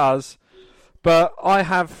what he does, but I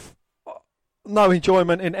have... no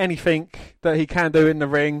enjoyment in anything that he can do in the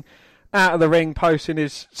ring. Out of the ring, posting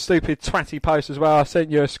his stupid twatty post as well. I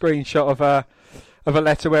sent you a screenshot of a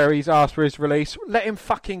letter where he's asked for his release. Let him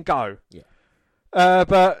fucking go. Yeah.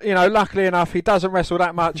 But luckily enough, he doesn't wrestle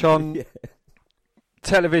that much on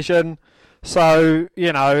television, so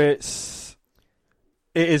it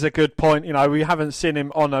is a good point. We haven't seen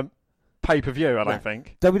him on a pay-per-view. I don't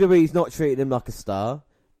think WWE's not treating him like a star.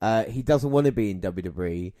 He doesn't want to be in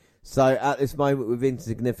WWE. So at this moment with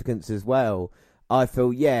insignificance as well, I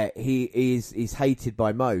feel, he's hated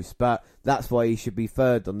by most, but that's why he should be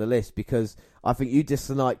 3rd on the list, because I think you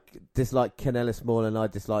dislike Kanellis more than I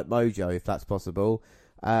dislike Mojo, if that's possible.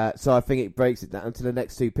 So I think it breaks it down to the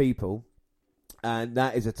next 2 people, and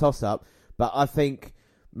that is a toss-up. But I think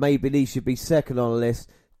maybe these should be 2nd on the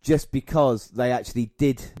list, just because they actually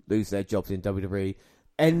did lose their jobs in WWE.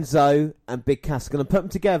 Enzo and Big Cass, going to put them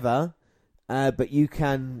together, but you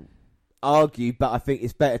can argue, but I think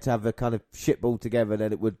it's better to have a kind of shitball together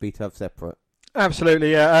than it would be to have separate.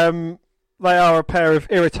 Absolutely, yeah. They are a pair of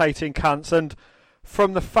irritating cunts, and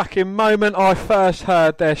from the fucking moment I first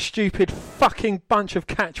heard their stupid fucking bunch of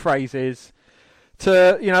catchphrases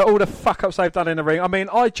to, all the fuck-ups they've done in the ring, I mean,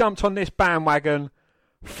 I jumped on this bandwagon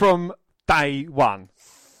from day one.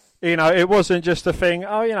 You know, it wasn't just a thing,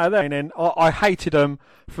 oh, you know, they're in. I hated them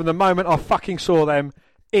from the moment I fucking saw them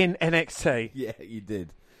in NXT. Yeah, you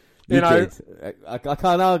did. You know, did. I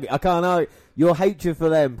can't argue. I can't argue. Your hatred for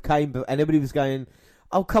them came, and everybody was going,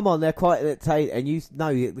 "Oh, come on, they're quite entertaining." And you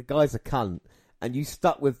know, the guy's a cunt, and you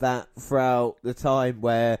stuck with that throughout the time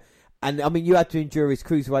where, and I mean, you had to endure his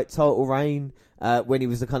cruiserweight title reign when he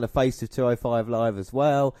was the kind of face of 205 Live as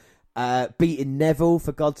well, beating Neville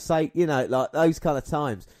for God's sake, you know, like those kind of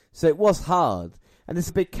times. So it was hard, and there's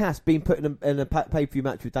a big cast being put in a pay-per-view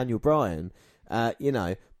match with Daniel Bryan, you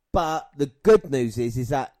know. But the good news is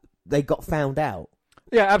that they got found out.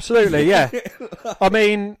 Yeah, absolutely, yeah. I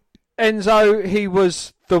mean, Enzo, he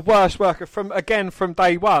was the worst worker from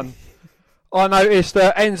day one. I noticed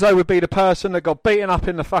that Enzo would be the person that got beaten up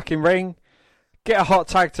in the fucking ring, get a hot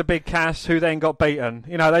tag to Big Cass, who then got beaten.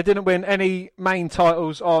 You know, they didn't win any main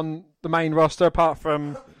titles on the main roster apart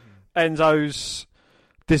from Enzo's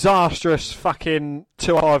disastrous fucking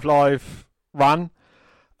 205 Live run.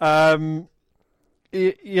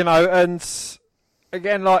 You know, and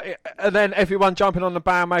again, like, and then everyone jumping on the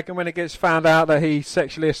bandwagon when it gets found out that he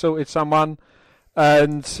sexually assaulted someone,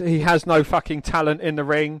 and he has no fucking talent in the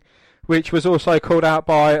ring, which was also called out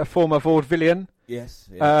by a former vaudevillian. Yes.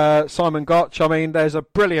 Simon Gotch. I mean, there's a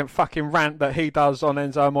brilliant fucking rant that he does on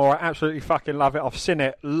Enzo Amore. I absolutely fucking love it. I've seen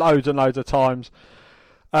it loads and loads of times.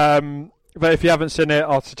 But if you haven't seen it,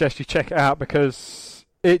 I'd suggest you check it out because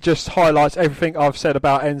it just highlights everything I've said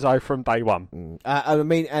about Enzo from day one. I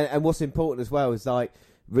mean, and what's important as well is like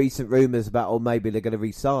recent rumours about, oh, maybe they're going to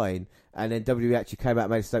re-sign, and then WWE actually came out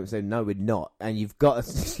and made a statement saying, no, we're not. And you've got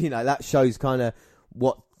to, you know, that shows kind of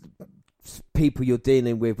what people you're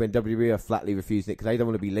dealing with when WWE are flatly refusing it because they don't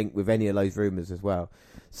want to be linked with any of those rumours as well.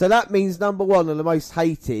 So that means number one and the most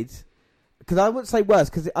hated, because I wouldn't say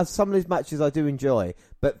worst, because some of these matches I do enjoy,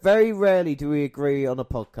 but very rarely do we agree on a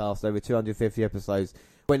podcast over 250 episodes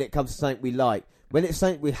when it comes to something we like. When it's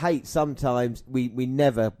something we hate, sometimes we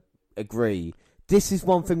never agree. This is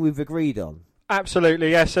one thing we've agreed on.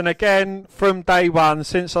 Absolutely, yes. And again, from day one,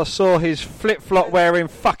 since I saw his flip-flop wearing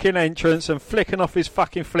fucking entrance and flicking off his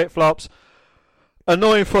fucking flip-flops,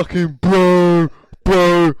 annoying fucking bro.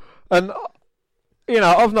 And, you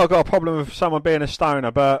know, I've not got a problem with someone being a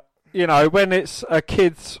stoner, but, you know, when it's a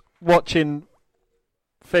kid's watching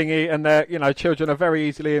thingy and their, you know, children are very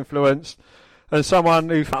easily influenced, and someone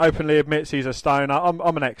who openly admits he's a stoner, I'm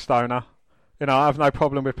an ex-stoner. You know, I have no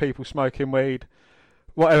problem with people smoking weed,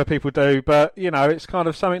 whatever people do, but, you know, it's kind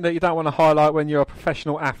of something that you don't want to highlight when you're a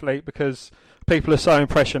professional athlete because people are so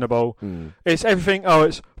impressionable. It's everything,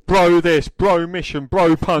 it's bro this, bro mission,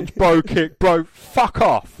 bro punch, bro kick, bro, fuck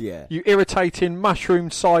off. Yeah. You irritating,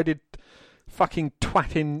 mushroom-sided, fucking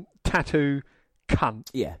twatting tattoo cunt.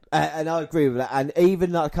 Yeah, and I agree with that. And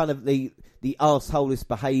even that kind of the arseholist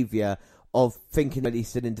behaviour of thinking that he's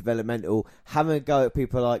still in developmental, having a go at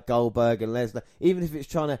people like Goldberg and Lesnar, even if it's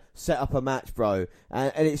trying to set up a match, bro.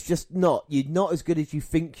 And it's just not. You're not as good as you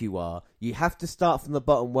think you are. You have to start from the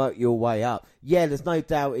bottom, work your way up. Yeah, there's no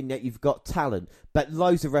doubt in that you've got talent, but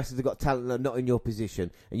loads of wrestlers have got talent that are not in your position.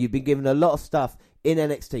 And you've been given a lot of stuff in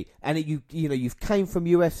NXT. And you've came from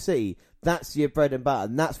UFC. That's your bread and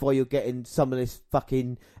butter, and that's why you're getting some of this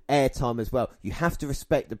fucking airtime as well. You have to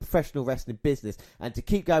respect the professional wrestling business, and to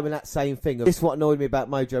keep going with that same thing. This is what annoyed me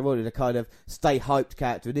about Mojo Rawley, the kind of stay hyped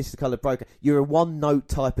character, and this is the kind of broker. You're a one-note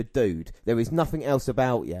type of dude. There is nothing else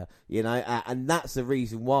about you, you know, and that's the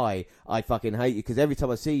reason why I fucking hate you, because every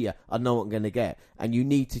time I see you, I know what I'm going to get, and you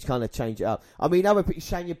need to kind of change it up. I mean, I would put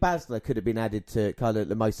Shayna Baszler could have been added to kind of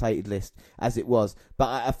the most hated list as it was,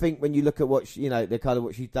 but I think when you look at what the kind of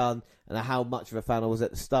what she's done and how much of a fan I was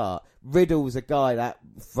at the start, Riddle was a guy that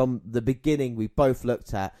from the beginning we both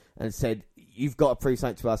looked at and said, you've got to prove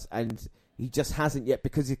something to us, and he just hasn't yet,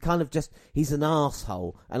 because he's an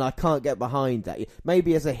arsehole, and I can't get behind that.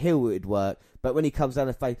 Maybe as a heel it would work, but when he comes down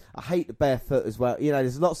the face, I hate the barefoot as well. You know,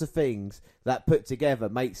 there's lots of things that put together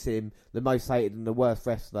makes him the most hated and the worst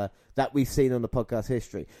wrestler that we've seen on the podcast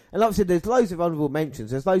history. And obviously there's loads of honourable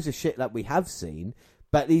mentions, there's loads of shit that we have seen,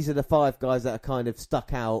 but these are the 5 guys that are kind of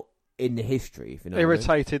stuck out in the history, if you know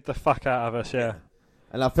Irritated the fuck out of us, yeah.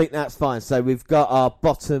 And I think that's fine. So we've got our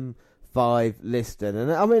bottom 5 listed,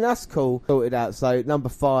 and I mean that's cool, sorted out. So number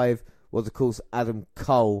 5 was of course Adam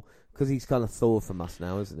Cole, because he's kind of thawed from us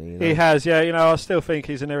now, isn't he? You know? He has, yeah. You know, I still think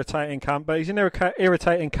he's an irritating cunt, but he's an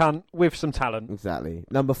irritating cunt with some talent. Exactly.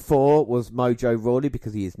 Number 4 was Mojo Rawley,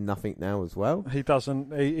 because he is nothing now as well. He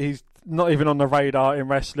doesn't. He's not even on the radar in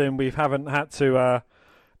wrestling. We haven't had to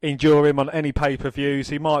endure him on any pay-per-views.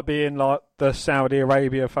 He might be in like the Saudi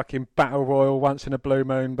Arabia fucking battle royal once in a blue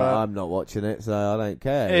moon, but I'm not watching it, so I don't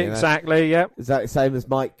care. Exactly, you know? yeah. Is that the same as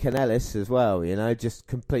Mike Kanellis as well? You know, just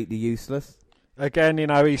completely useless. Again, you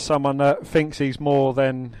know, he's someone that thinks he's more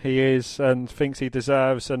than he is and thinks he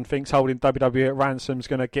deserves and thinks holding WWE at ransom is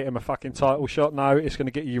going to get him a fucking title shot. No, it's going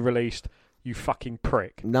to get you released, you fucking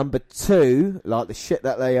prick. Number 2, like the shit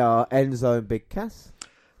that they are, Enzo and Big Cass.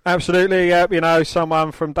 Absolutely, yeah. You know,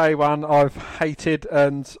 someone from day one I've hated,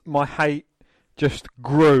 and my hate just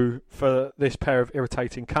grew for this pair of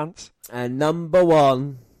irritating cunts. And number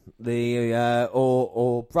 1, the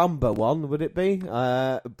or Brumber one, would it be?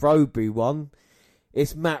 Broby one.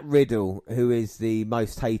 It's Matt Riddle, who is the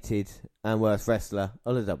most hated and worst wrestler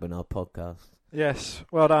on the WNR podcast. Yes,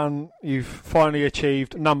 well done. You've finally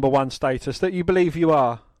achieved number 1 status that you believe you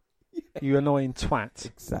are. You annoying twat.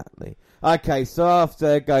 Exactly. Okay, so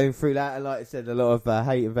after going through that, and like I said, a lot of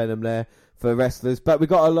hate and venom there for wrestlers, but we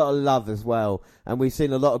got a lot of love as well, and we've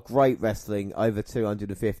seen a lot of great wrestling over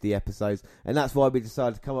 250 episodes, and that's why we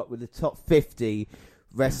decided to come up with the top 50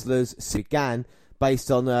 wrestlers began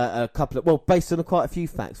based on a couple of, well, based on quite a few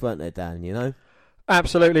facts, weren't there, Dan? You know.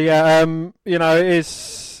 Absolutely, yeah. You know, it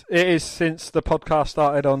is since the podcast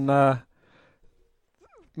started on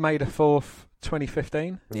May the 4th.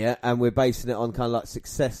 2015. Yeah, and we're basing it on kind of like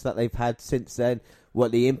success that they've had since then,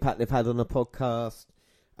 what the impact they've had on the podcast,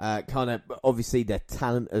 kind of obviously their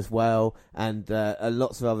talent as well, and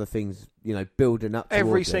lots of other things, you know, building up.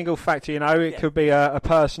 Every single factor, you know, it could be a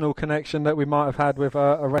personal connection that we might have had with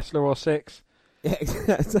a wrestler or 6. Yeah,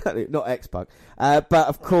 exactly. Not X-Pac. But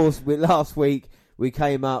of course, last time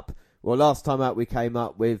out we came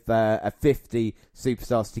up with a 50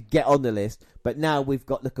 superstars to get on the list, but now we've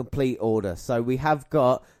got the complete order. So we have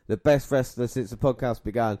got the best wrestler since the podcast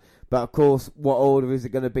began. But of course, what order is it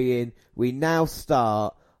going to be in? We now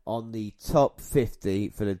start on the top 50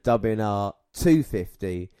 for the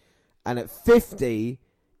WNR250. And at 50,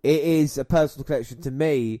 it is a personal connection to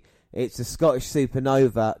me. It's a Scottish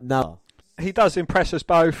supernova. No. He does impress us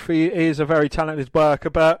both. He is a very talented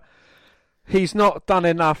worker, but he's not done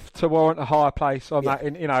enough to warrant a higher place on that,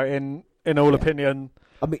 in all opinion.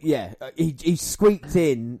 I mean, yeah, he squeaked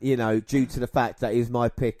in, you know, due to the fact that he's my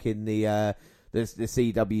pick in the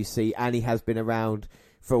CWC, and he has been around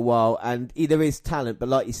for a while, and there is talent, but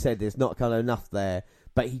like you said, there's not kind of enough there.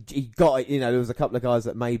 But he got it, you know, there was a couple of guys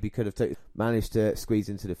that maybe could have managed to squeeze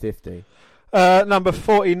into the 50. Number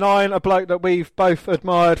 49, a bloke that we've both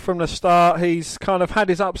admired from the start. He's kind of had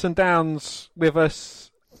his ups and downs with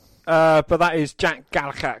us. But that is Jack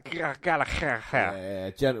Gallagher.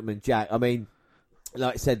 Yeah, Gentleman Jack. I mean,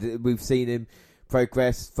 like I said, we've seen him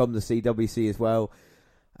progress from the CWC as well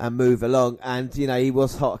and move along. And, you know, he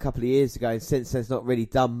was hot a couple of years ago, and since there's not really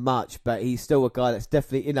done much, but he's still a guy that's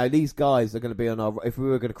definitely, you know, these guys are going to be on our, if we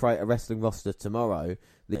were going to create a wrestling roster tomorrow.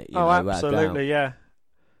 Absolutely, yeah.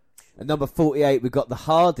 At number 48, we've got the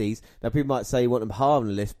Hardys. Now, people might say you want them higher on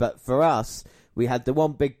the list, but for us, we had the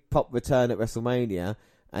one big pop return at WrestleMania,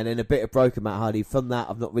 and then a bit of broken Matt Hardy. From that,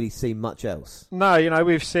 I've not really seen much else. No, you know,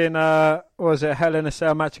 we've seen, a Hell in a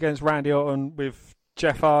Cell match against Randy Orton with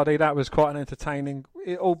Jeff Hardy. That was quite an entertaining,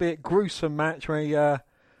 albeit gruesome match where he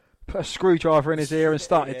put a screwdriver in his ear and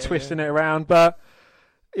started twisting it around. But,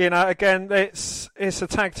 you know, again, it's a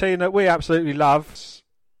tag team that we absolutely love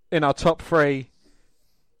in our top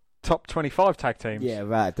 25 tag teams. Yeah,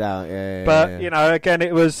 right down. Yeah, but, you know, again,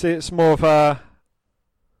 it's more of a,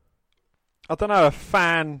 I don't know, a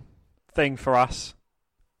fan thing for us.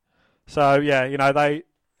 So, yeah, you know, they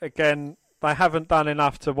haven't done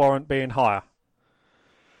enough to warrant being higher.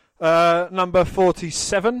 Number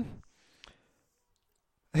 47.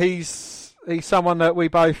 He's someone that we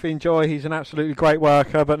both enjoy. He's an absolutely great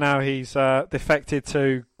worker, but now he's defected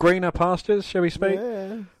to greener pastures, shall we speak?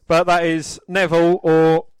 Yeah. But that is Neville,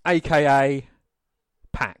 or AKA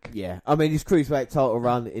Pac. Yeah, I mean, his Cruiserweight title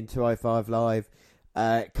run in 205 Live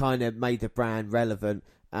kind of made the brand relevant,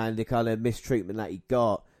 and the kind of mistreatment that he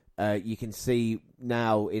got, you can see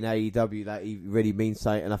now in AEW that he really means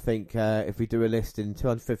something. And I think if we do a list in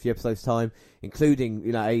 250 episodes time, including,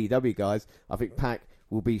 you know, AEW guys, I think Pac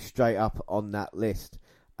will be straight up on that list.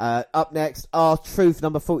 Up next, R-Truth,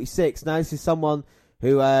 number 46. Now this is someone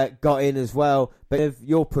who got in as well, but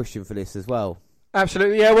you're pushing for this as well.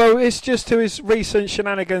 Absolutely, yeah. Well, it's just to his recent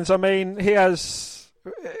shenanigans. I mean, he has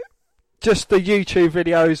just the YouTube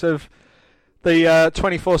videos of the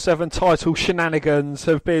 24/7 title shenanigans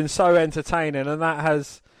have been so entertaining, and that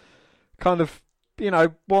has kind of, you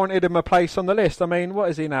know, warranted him a place on the list. I mean, what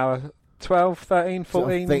is he now? 12, 13,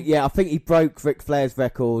 14? I think he broke Ric Flair's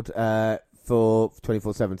record for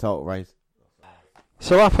 24/7 title reigns.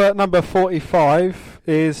 So up at number 45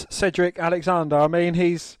 is Cedric Alexander. I mean,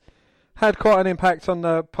 he's had quite an impact on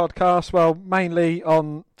the podcast, well, mainly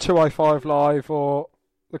on 205 Live or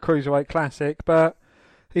the Cruiserweight Classic, but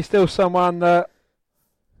he's still someone that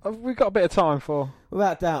we've got a bit of time for.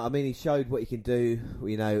 Without doubt, I mean, he showed what he can do,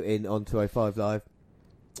 you know, on 205 Live,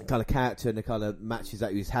 the kind of character and the kind of matches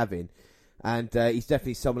that he was having. And he's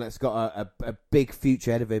definitely someone that's got a big future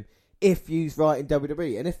ahead of him if used right in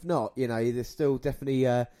WWE. And if not, you know, there's still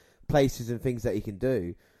definitely places and things that he can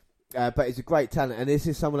do. But he's a great talent, and this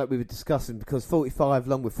is someone that we were discussing because 45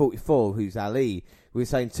 along with 44, who's Ali, we were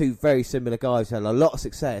saying two very similar guys who had a lot of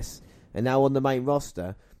success and now on the main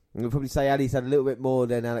roster. And we'll probably say Ali's had a little bit more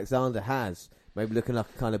than Alexander has, maybe looking like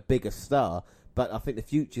a kind of bigger star. But I think the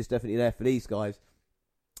future's definitely there for these guys.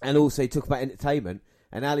 And also, he talked about entertainment,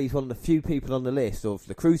 and Ali's one of the few people on the list of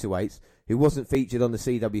the cruiserweights who wasn't featured on the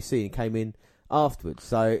CWC and came in afterwards.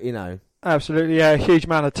 So, you know. Absolutely, yeah, a huge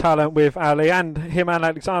amount of talent with Ali and him and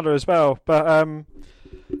Alexander as well. But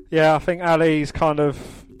yeah, I think Ali's kind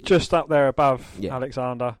of just up there above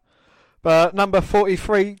Alexander. But number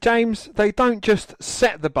 43, James, they don't just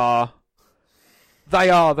set the bar, they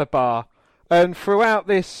are the bar. And throughout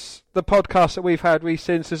the podcast that we've had, we've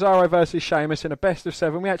seen Cesaro versus Sheamus in a best of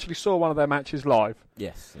 7. We actually saw one of their matches live.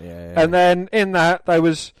 Yes. Yeah. And then in that, they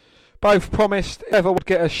was both promised whoever would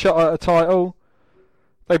get a shot at a title.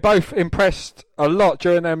 They both impressed a lot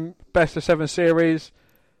during them best of 7 series.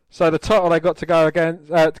 So the title they got to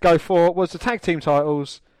go for was the tag team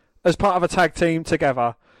titles as part of a tag team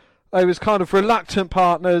together. They was kind of reluctant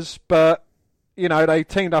partners, but you know, they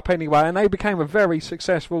teamed up anyway, and they became a very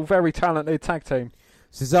successful, very talented tag team.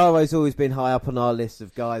 Cesaro's always been high up on our list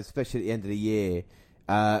of guys, especially at the end of the year,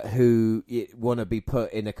 who want to be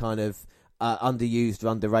put in a kind of underused or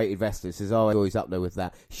underrated wrestlers. Cesaro's always up there with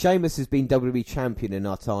that. Sheamus has been WWE champion in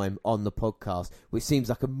our time on the podcast, which seems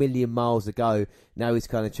like a million miles ago. Now he's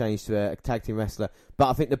kind of changed to a tag team wrestler. But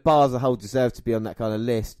I think the bar as a whole deserve to be on that kind of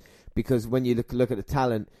list, because when you look at the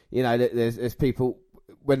talent, you know, there's people,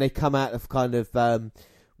 when they come out of kind of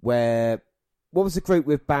where... What was the group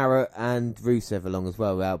with Barrett and Rusev along as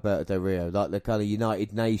well, with Alberto Del Rio? Like the kind of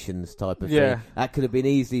United Nations type of thing. That could have been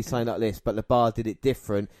easily signed up list, but the bar did it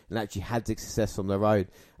different and actually had success on their own.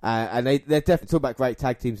 And they're definitely talking about great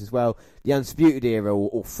tag teams as well. The Undisputed Era,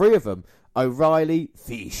 all three of them, O'Reilly,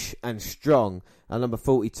 Fish and Strong, are number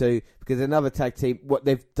 42, because another tag team, what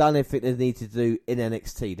they've done everything they need to do in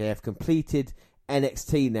NXT. They have completed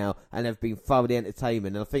NXT now and have been thoroughly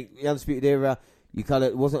entertainment. And I think the Undisputed Era...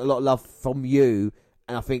 wasn't a lot of love from you,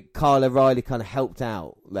 and I think Kyle O'Reilly kind of helped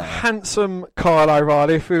out there. Handsome Kyle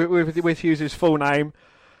O'Reilly, with use his full name.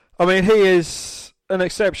 I mean, he is an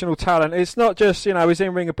exceptional talent. It's not just, you know, his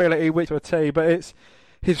in-ring ability, which to a T, but it's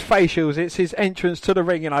his facials, it's his entrance to the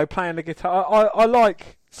ring, you know, playing the guitar. I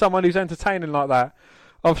like someone who's entertaining like that.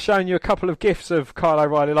 I've shown you a couple of gifs of Kyle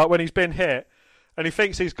O'Reilly, like when he's been hit, and he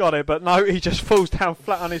thinks he's got it, but no, he just falls down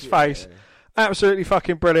flat on his face. Absolutely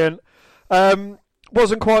fucking brilliant.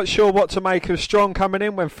 Wasn't quite sure what to make of Strong coming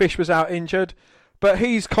in when Fish was out injured, but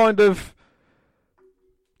he's kind of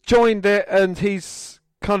joined it and he's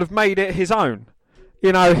kind of made it his own.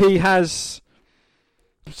 You know, he has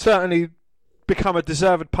certainly become a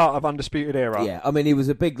deserved part of Undisputed Era. Yeah, I mean, he was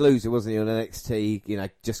a big loser, wasn't he, on NXT, you know,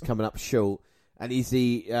 just coming up short. And he's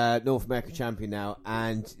the North American champion now,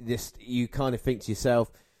 and you kind of think to yourself,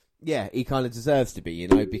 yeah, he kind of deserves to be, you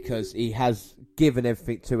know, because he has given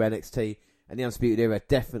everything to NXT, and the Undisputed Era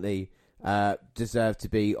definitely deserve to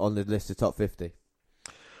be on the list of top 50.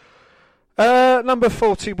 Number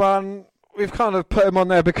 41, we've kind of put him on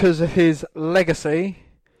there because of his legacy,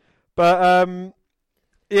 but,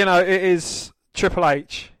 you know, it is Triple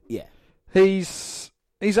H. Yeah. He's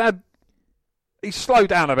slowed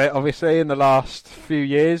down a bit, obviously, in the last few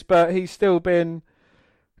years, but he's still been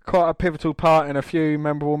quite a pivotal part in a few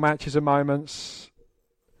memorable matches and moments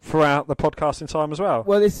throughout the podcasting time as well.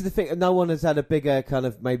 Well, this is the thing. No one has had a bigger kind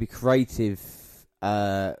of maybe creative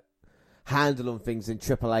handle on things than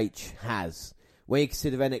Triple H has. When you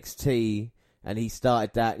consider NXT, and he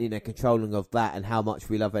started that, you know, controlling of that and how much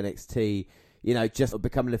we love NXT, you know, just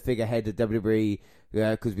becoming the figurehead of WWE,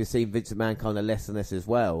 because we've seen Vince McMahon kind of less and less as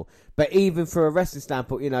well. But even for a wrestling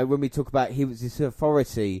standpoint, you know, when we talk about he was his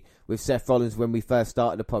authority with Seth Rollins when we first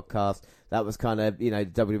started the podcast, that was kind of, you know,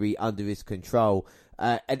 WWE under his control.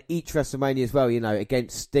 And each WrestleMania as well, you know,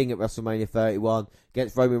 against Sting at WrestleMania 31,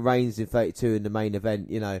 against Roman Reigns in 32 in the main event,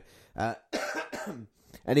 you know,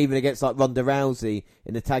 and even against like Ronda Rousey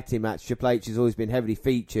in the tag team match, Triple H has always been heavily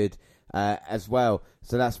featured as well.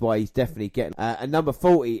 So that's why he's definitely getting. And number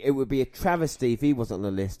 40, it would be a travesty if he wasn't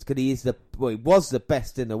on the list, because he was the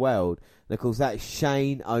best in the world. And of course, that is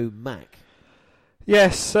Shane O'Mac.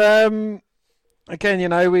 Yes.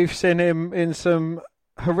 Again, we've seen him in some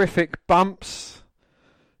horrific bumps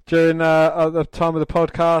during the time of the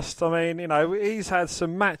podcast. I mean, he's had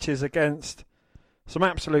some matches against some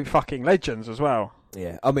absolute fucking legends as well.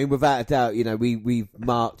 Yeah, I mean, without a doubt, we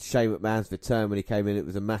marked Shane McMahon's return when he came in. It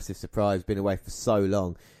was a massive surprise, been away for so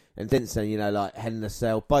long. And since then, like Hell in a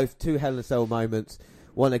Cell, both two Hell in a Cell moments,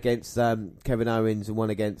 one against Kevin Owens and one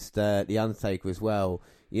against The Undertaker as well,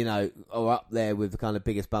 are up there with the kind of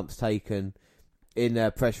biggest bumps taken in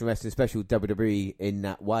professional wrestling, especially WWE in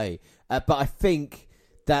that way. But I think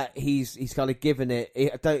that he's kind of given it,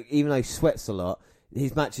 even though he sweats a lot,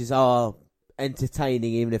 his matches are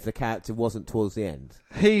entertaining, even if the character wasn't towards the end.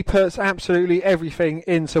 He puts absolutely everything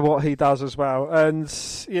into what he does as well, and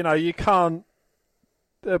you can't.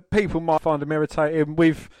 People might find him irritating.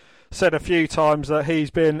 We've said a few times that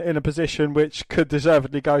he's been in a position which could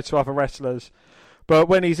deservedly go to other wrestlers, but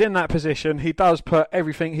when he's in that position, he does put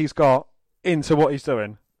everything he's got into what he's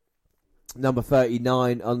doing. Number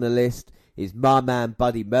 39 on the list is my man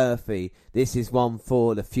Buddy Murphy. This is one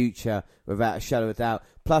for the future, without a shadow of a doubt.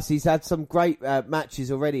 Plus, he's had some great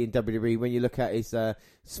matches already in WWE. When you look at his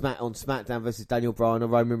SmackDown versus Daniel Bryan or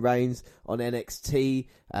Roman Reigns, on NXT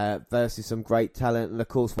versus some great talent, and of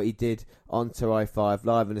course what he did on 205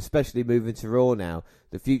 Live, and especially moving to Raw now.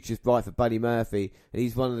 The future's bright for Buddy Murphy, and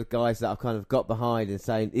he's one of the guys that I've kind of got behind and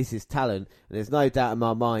saying this is talent, and there's no doubt in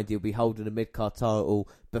my mind he'll be holding a mid-card title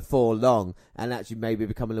before long, and actually maybe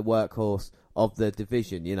becoming the workhorse of the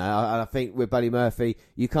division. I think with Buddy Murphy,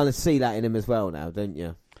 you kind of see that in him as well now, don't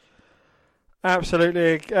you?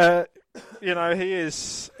 Absolutely. He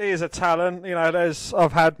is a talent.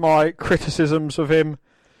 I've had my criticisms of him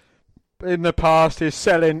in the past. His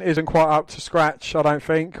selling isn't quite up to scratch, I don't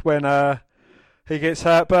think, when he gets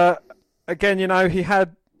hurt. But again, he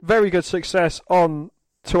had very good success on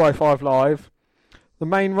 205 Live. The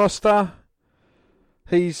main roster,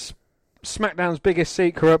 he's SmackDown's biggest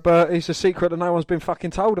secret, but it's a secret that no one's been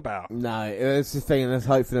fucking told about. No, it's the thing, and let's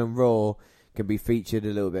hope that Raw can be featured a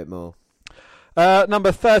little bit more.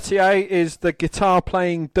 Number 38 is the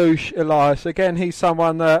guitar-playing douche Elias. Again, he's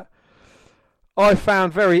someone that I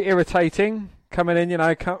found very irritating coming in,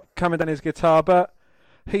 coming down his guitar, but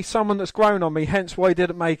he's someone that's grown on me, hence why he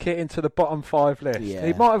didn't make it into the bottom 5 list. Yeah.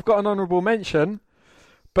 He might have got an honourable mention,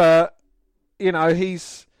 but, he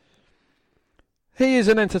is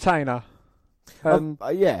an entertainer.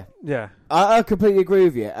 Yeah. Yeah. I completely agree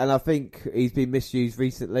with you, and I think he's been misused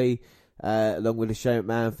recently, along with the Shane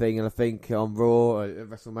McMahon thing, and I think on Raw, at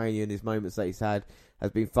WrestleMania, and his moments that he's had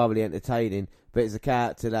has been thoroughly entertaining. But it's a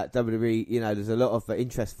character that WWE, there's a lot of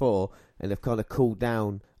interest for, and they've kind of cooled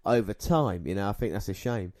down over time. I think that's a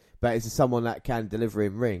shame. But it's someone that can deliver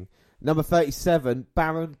in ring. Number 37,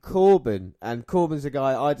 Baron Corbin, and Corbin's a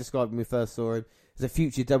guy I described when we first saw him as a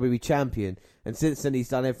future WWE champion, and since then he's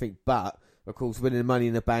done everything but, of course, winning the Money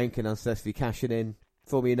in the Bank and unsuccessfully cashing in,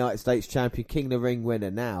 former United States champion, King of the Ring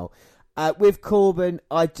winner now. With Corbin,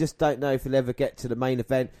 I just don't know if he'll ever get to the main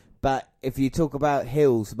event, but if you talk about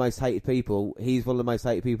heels, most hated people, he's one of the most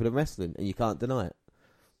hated people in wrestling, and you can't deny it.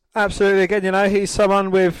 Absolutely. Again, he's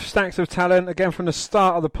someone with stacks of talent. Again, from the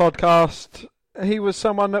start of the podcast, he was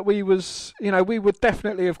someone that we would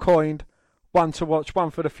definitely have coined one to watch,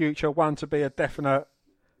 one for the future, one to be a definite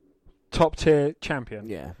top-tier champion.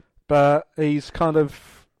 Yeah. But he's kind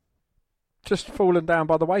of just fallen down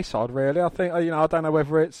by the wayside, really. I think, I don't know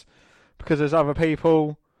whether it's because there's other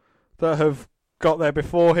people that have got there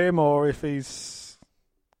before him, or if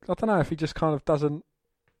if he just kind of doesn't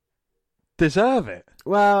deserve it.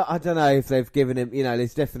 Well, I don't know if they've given him,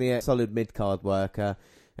 there's definitely a solid mid-card worker,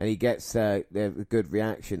 and he gets good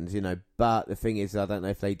reactions, but the thing is, I don't know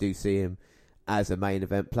if they do see him as a main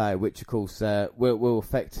event player, which of course will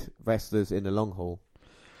affect wrestlers in the long haul.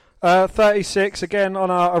 36, again,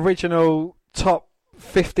 on our original top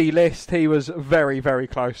 50 list, he was very, very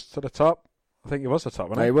close to the top. I think he was the top,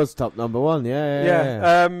 wasn't he? He was top number 1,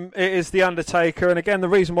 yeah. It is The Undertaker, and again, the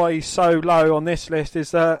reason why he's so low on this list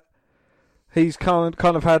is that he's kind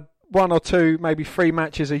of had 1 or 2, maybe 3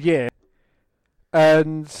 matches a year,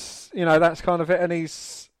 and that's kind of it. And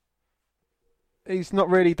he's not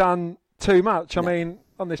really done too much. I mean,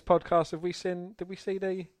 on this podcast, did we see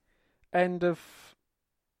the end of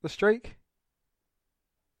the streak?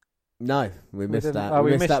 No, we missed that. Oh,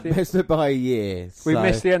 we missed it by a year. We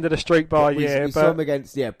missed the end of the streak by a year. We saw him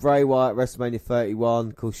against Bray Wyatt at WrestleMania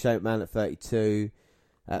 31, called Shane McMahon at 32.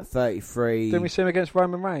 At 33... Didn't we see him against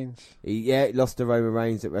Roman Reigns? He lost to Roman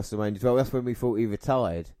Reigns at WrestleMania as well. That's when we thought he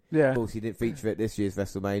retired. Yeah. Of course, he didn't feature at this year's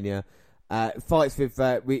WrestleMania. Fights with...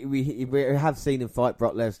 we have seen him fight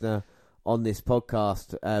Brock Lesnar on this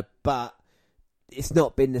podcast, but it's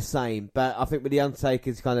not been the same. But I think with The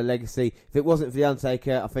Undertaker's kind of legacy, if it wasn't for The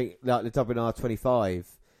Undertaker, I think like the WNR250,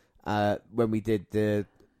 when we did the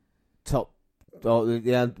top...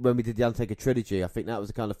 when we did the Undertaker trilogy, I think that was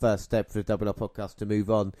the kind of first step for the WNR podcast to move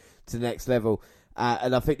on to the next level.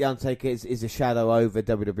 And I think the Undertaker is a shadow over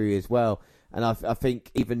WWE as well. And I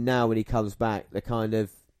think even now when he comes back, the kind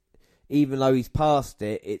of, even though he's past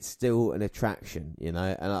it, it's still an attraction, you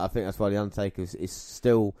know. And I think that's why the Undertaker is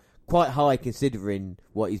still quite high considering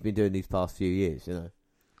what he's been doing these past few years, you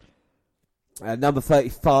know. Number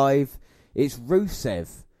 35, it's Rusev.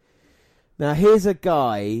 Now, here's a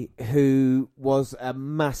guy who was a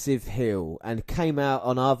massive heel and came out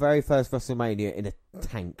on our very first WrestleMania in a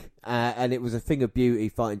tank. And it was a thing of beauty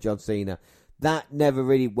fighting John Cena. That never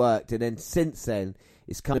really worked. And then since then,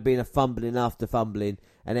 it's kind of been a fumbling after fumbling.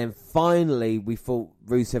 And then finally, we thought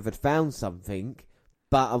Rusev had found something.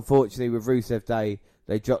 But unfortunately, with Rusev Day,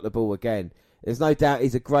 they dropped the ball again. There's no doubt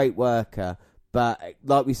he's a great worker. But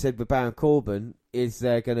like we said with Baron Corbin, is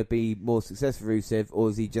there going to be more success for Rusev, or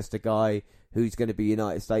is he just a guy who's going to be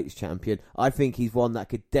United States champion? I think he's one that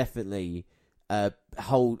could definitely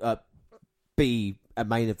be a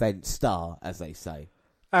main event star, as they say.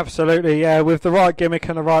 Absolutely, yeah. With the right gimmick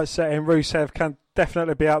and the right setting, Rusev can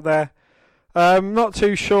definitely be up there. Not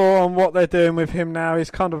too sure on what they're doing with him now.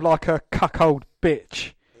 He's kind of like a cuckold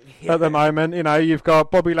bitch at the moment. You know, you've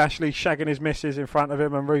got Bobby Lashley shagging his missus in front of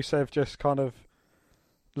him, and Rusev just kind of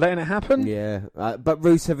letting it happen. Yeah, but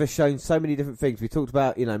Rusev has shown so many different things. We talked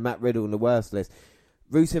about, you know, Matt Riddle and the worst list.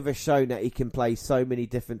 Rusev has shown that he can play so many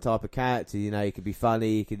different type of characters. You know, he could be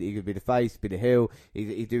funny, he could be the face, be the heel.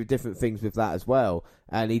 He do different things with that as well,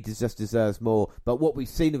 and he just deserves more. But what we've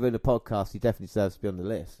seen of him in the podcast, he definitely deserves to be on the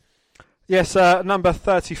list. Yes, number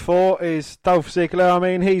 34 is Dolph Ziggler. I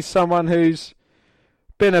mean, he's someone who's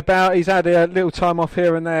been about. He's had a little time off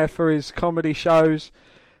here and there for his comedy shows.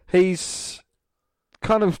 He's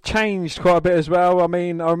kind of changed quite a bit as well. I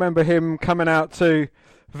mean, I remember him coming out to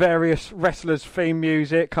various wrestlers' theme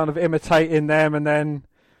music, kind of imitating them, and then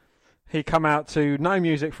he come out to no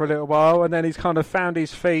music for a little while, and then he's kind of found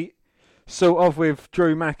his feet sort of with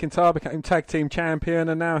Drew McIntyre, became tag team champion,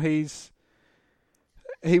 and now he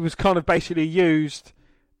was kind of basically used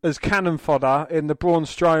as cannon fodder in the Braun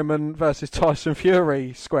Strowman versus Tyson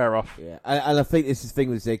Fury square off. Yeah, and I think this is the thing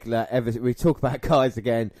with Ziggler. We talk about guys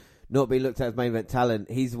again not being looked at as main event talent.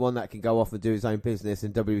 He's the one that can go off and do his own business,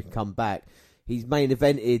 and WWE can come back. He's main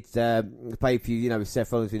evented the pay-per-view, you know, with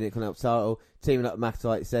Seth Rollins with the Intercontinental title, teaming up with McIntyre,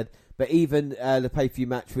 like you said. But even the pay-per-view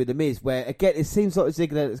match with The Miz, where, again, it seems like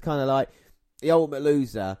Ziggler is kind of like the ultimate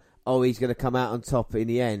loser. Oh, he's going to come out on top in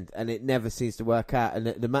the end, and it never seems to work out. And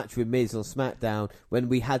the match with Miz on SmackDown, when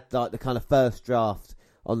we had like the kind of first draft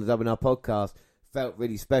on the WNR podcast, felt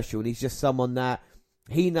really special. And he's just someone that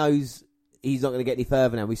he knows he's not going to get any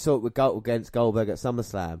further now. We saw it with against Goldberg at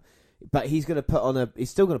SummerSlam. But he's still going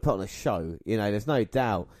to put on a show, you know, there's no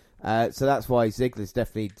doubt. So that's why Ziggler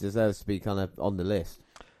definitely deserves to be kind of on the list.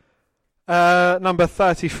 Number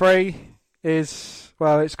 33 is,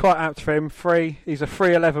 well, it's quite apt for him. He's a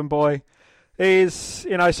 3'11" boy. He's,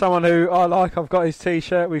 you know, someone who I like. I've got his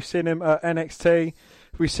T-shirt. We've seen him at NXT.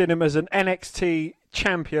 We've seen him as an NXT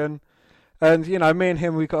champion. And, you know, me and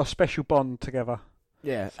him, we've got a special bond together.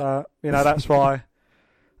 Yeah. So, you know, that's why.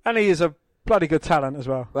 And he is a bloody good talent as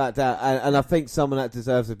well. Right, and I think someone that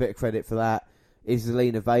deserves a bit of credit for that is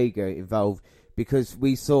Zelina Vega involved, because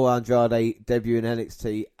we saw Andrade debut in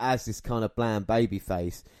NXT as this kind of bland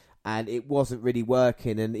babyface, and it wasn't really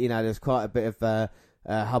working. And, you know, there's quite a bit of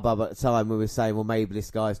hubbub at the time when we were saying, well, maybe this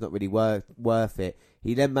guy's not really worth it.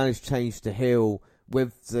 He then managed to change to heel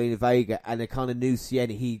with Zelina Vega and a kind of new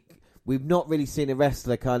Cien. We've not really seen a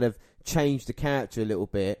wrestler kind of change the character a little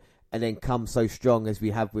bit and then come so strong as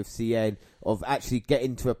we have with Cien, of actually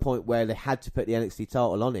getting to a point where they had to put the NXT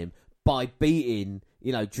title on him by beating,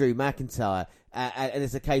 you know, Drew McIntyre. And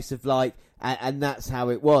it's a case of like, and that's how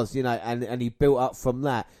it was, you know, and he built up from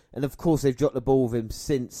that. And of course they've dropped the ball with him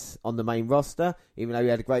since on the main roster, even though he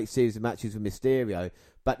had a great series of matches with Mysterio.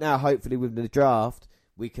 But now hopefully with the draft,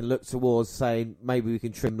 we can look towards saying maybe we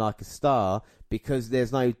can trim like a star, because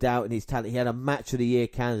there's no doubt in his talent. He had a match of the year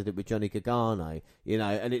candidate with Johnny Gargano, you know,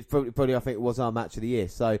 and it's probably I think it was our match of the year.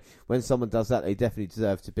 So when someone does that, they definitely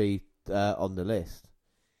deserve to be on the list.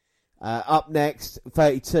 Up next,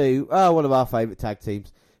 32, one of our favourite tag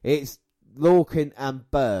teams. It's Lorcan and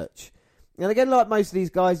Birch. And again, like most of these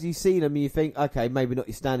guys, you see them and you think, okay, maybe not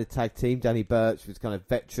your standard tag team. Danny Burch was kind of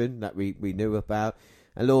veteran that we knew about.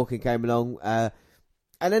 And Lorcan came along. And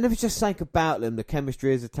then there was just something about them, the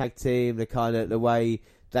chemistry as a tag team, the way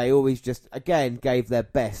they always just, again, gave their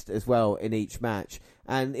best as well in each match.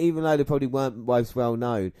 And even though they probably weren't most well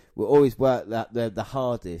known, will always work the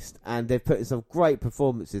hardest. And they've put in some great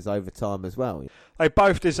performances over time as well. They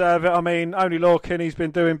both deserve it. I mean, only Lorcan, he's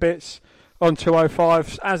been doing bits on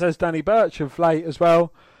 205, as has Danny Burch of late as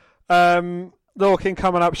well. Lorcan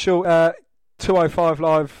coming up short 205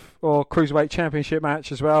 Live or Cruiserweight Championship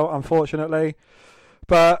match as well, unfortunately.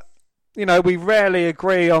 But, you know, we rarely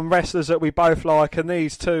agree on wrestlers that we both like, and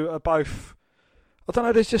these two are both, I don't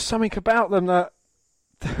know, there's just something about them that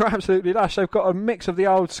they're absolutely lush. They've got a mix of the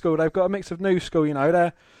old school, they've got a mix of new school, you know,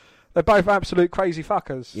 they're both absolute crazy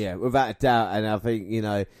fuckers. Yeah, without a doubt, and I think, you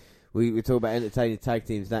know, we talk about entertaining tag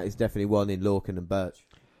teams, that is definitely one in Lorcan and Burch.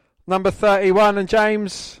 Number 31, and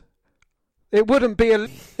James, it wouldn't be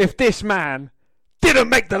if this man didn't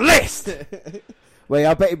make the list. Well,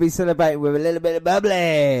 I bet he'd be celebrating with a little bit of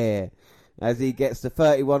bubbly as he gets to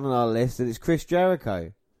 31 on our list, and it's Chris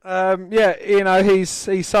Jericho. Yeah, you know, he's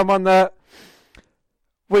someone that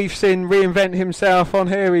we've seen reinvent himself on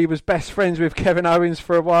here. He was best friends with Kevin Owens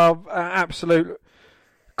for a while. Absolute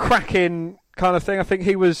cracking kind of thing. I think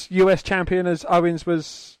he was US champion as Owens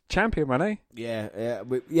was champion, wasn't he? Yeah,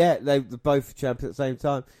 they were both champions at the same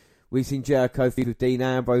time. We've seen Jericho feud with Dean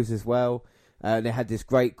Ambrose as well. They had this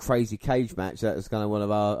great crazy cage match. That was kind of one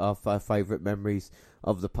of our favourite memories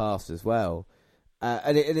of the past as well.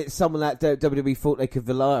 And it's someone that WWE thought they could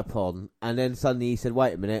rely upon, and then suddenly he said,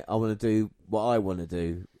 wait a minute, I want to do what I want to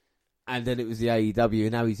do. And then it was the AEW,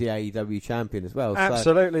 and now he's the AEW champion as well.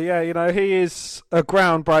 Absolutely, yeah. You know, he is a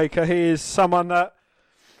groundbreaker. He is someone that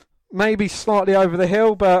maybe slightly over the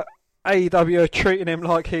hill, but AEW are treating him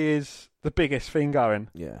like he is the biggest thing going.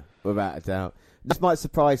 Yeah, without a doubt. This might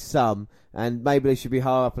surprise some, and maybe they should be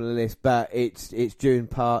higher up on the list, but it's due in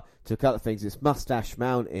part to a couple of things. It's Mustache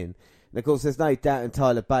Mountain. And of course, there's no doubt in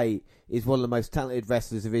Tyler Bate is one of the most talented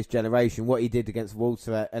wrestlers of his generation. What he did against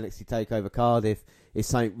Walter at NXT TakeOver Cardiff is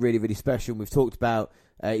something really, really special. And we've talked about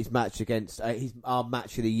his match against our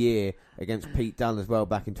match of the year against Pete Dunne as well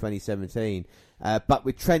back in 2017. But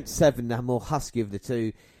with Trent Seven, the more husky of the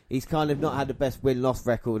two, he's kind of not had the best win-loss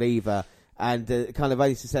record either. And kind of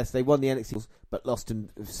only success, they won the NXT but lost them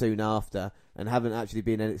soon after, and haven't actually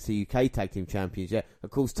been NXT UK Tag Team Champions yet. Of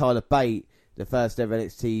course, Tyler Bate, the first ever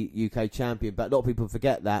NXT UK champion, but a lot of people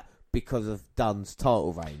forget that because of Dunn's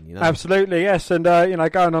title reign. You know? Absolutely, yes. And you know,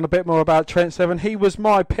 going on a bit more about Trent Seven, he was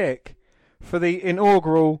my pick for the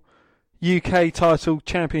inaugural UK title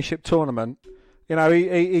championship tournament. You know,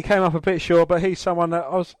 he came up a bit short, but he's someone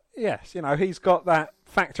that you know, he's got that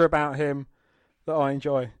factor about him that I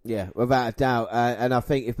enjoy. Yeah, without a doubt. And I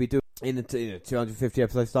think if we do in the 250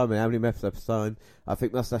 episodes time, and how many episodes time, I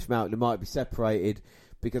think Mustache Mountain might be separated,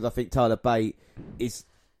 because I think Tyler Bate is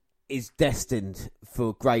destined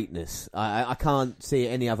for greatness. I can't see it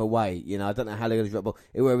any other way. You know, I don't know how they're going to drop ball.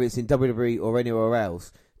 Whether it's in WWE or anywhere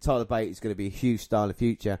else, Tyler Bate is going to be a huge star in the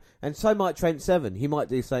future. And so might Trent Seven. He might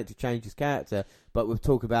do something to change his character. But we'll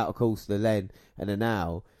talk about, of course, the then and the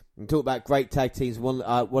now. And talk about great tag teams. One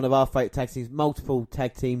of our favourite tag teams, multiple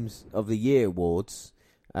tag teams of the year awards.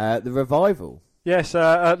 The Revival. Yes,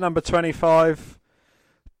 at number 25,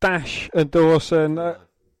 Dash and Dawson.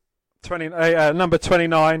 Number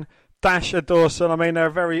 29, Dash and Dawson. I mean, they're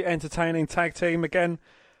a very entertaining tag team. Again,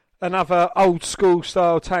 another old school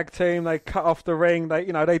style tag team. They cut off the ring.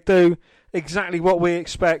 They do exactly what we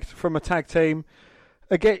expect from a tag team.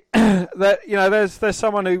 Again, there's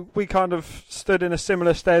someone who we kind of stood in a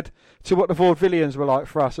similar stead to what the Vaudevillians were like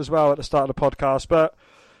for us as well at the start of the podcast. But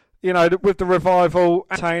you know, with the Revival,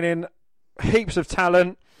 attaining heaps of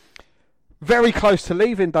talent. Very close to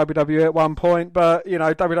leaving WWE at one point, but, you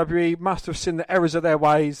know, WWE must have seen the errors of their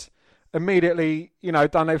ways, immediately, you know,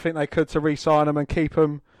 done everything they could to re-sign them and keep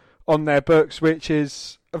them on their books, which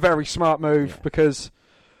is a very smart move because,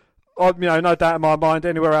 you know, no doubt in my mind,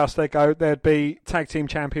 anywhere else they go, there'd be tag team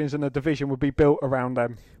champions and the division would be built around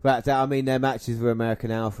them. Right, I mean, their matches with American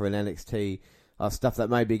Alpha and NXT are stuff that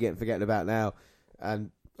maybe getting forgotten about now. And,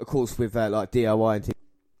 of course, with like DIY and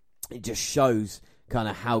it just shows kind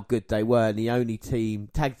of how good they were, and the only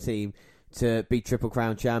tag team to be Triple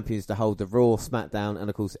Crown champions to hold the Raw, SmackDown, and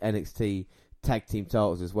of course NXT tag team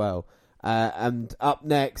titles as well. And up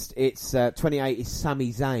next, it's 28 is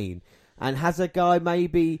Sami Zayn, and has a guy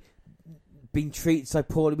maybe been treated so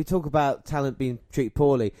poorly. We talk about talent being treated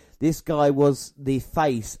poorly. This guy was the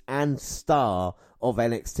face and star of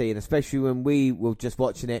NXT, and especially when we were just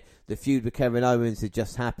watching it, the feud with Kevin Owens had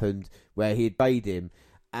just happened where he had baited him,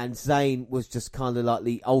 and Zayn was just kind of like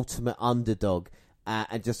the ultimate underdog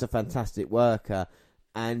and just a fantastic worker.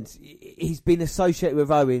 And he's been associated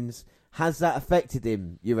with Owens. Has that affected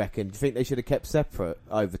him, you reckon? Do you think they should have kept separate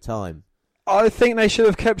over time? I think they should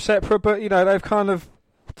have kept separate, but, you know, they've kind of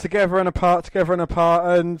together and apart,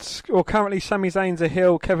 and well, currently Sami Zayn's a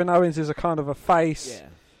heel, Kevin Owens is a kind of a face.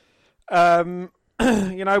 Yeah.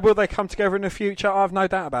 You know, will they come together in the future? I have no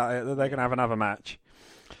doubt about it, that they're going to have another match.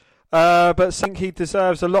 But I think he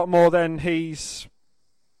deserves a lot more than he's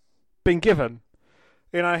been given.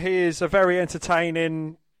 You know, he is a very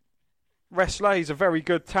entertaining wrestler. He's a very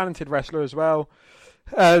good, talented wrestler as well.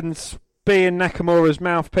 And being Nakamura's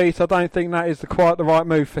mouthpiece, I don't think that is quite the right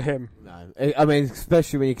move for him. No, I mean,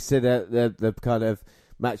 especially when you consider the kind of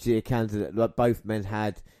match of the candidate that both men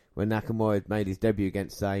had when Nakamura had made his debut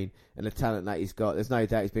against Zayn, and the talent that he's got. There's no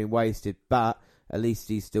doubt he's been wasted, but at least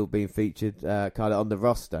he's still being featured kind of on the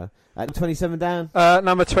roster. At 27 down?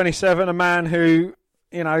 Number 27, a man who,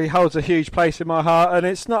 you know, he holds a huge place in my heart, and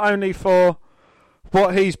it's not only for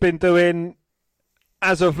what he's been doing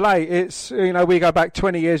as of late. It's, you know, we go back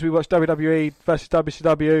 20 years, we watched WWE versus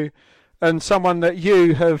WCW, and someone that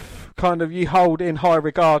you have kind of, you hold in high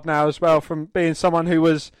regard now as well, from being someone who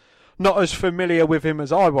was not as familiar with him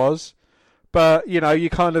as I was, but, you know, you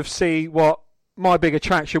kind of see what my big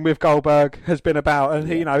attraction with Goldberg has been about, and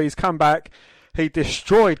he, you know, he's come back, he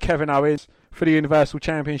destroyed Kevin Owens for the Universal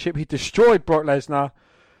Championship, he destroyed Brock Lesnar,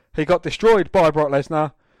 he got destroyed by Brock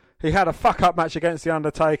Lesnar, he had a fuck-up match against The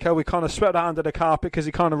Undertaker, we kind of swept that under the carpet because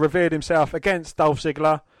he kind of revered himself against Dolph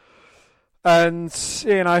Ziggler, and,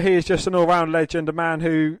 you know, he is just an all-round legend, a man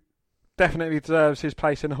who definitely deserves his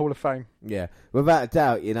place in the Hall of Fame. Yeah, without a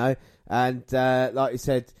doubt, you know. And like you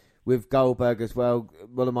said, with Goldberg as well,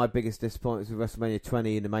 one of my biggest disappointments with WrestleMania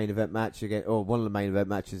 20 in the main event match one of the main event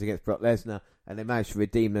matches against Brock Lesnar, and they managed to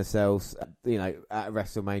redeem themselves, you know, at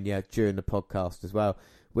WrestleMania during the podcast as well,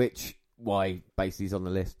 which why basically he's on the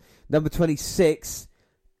list. Number 26,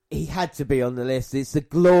 he had to be on the list. It's the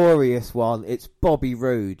glorious one. It's Bobby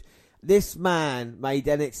Roode. This man made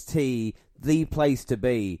NXT the place to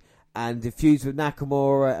be, and the feuds with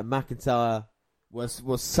Nakamura and McIntyre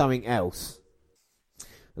was something else.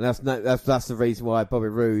 And that's the reason why Bobby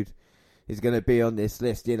Roode is going to be on this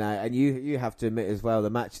list, you know. And you have to admit as well, the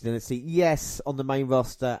match in NXT, yes, on the main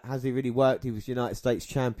roster, has he really worked? He was United States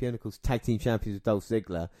champion, of course, tag team champions with Dolph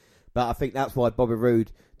Ziggler. But I think that's why Bobby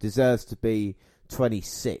Roode deserves to be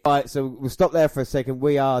 26. All right, so we'll stop there for a second.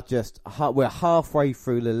 We're halfway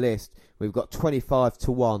through the list. We've got 25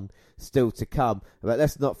 to 1 still to come. But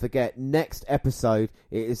let's not forget, next episode,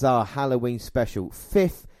 it is our Halloween special,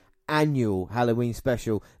 5th annual Halloween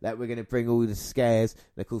special, that we're going to bring all the scares.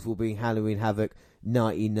 And of course, we'll be Halloween Havoc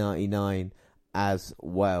 1999 as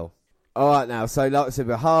well. Alright now, so like I said,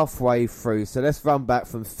 we're halfway through. So let's run back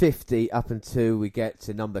from 50 up until we get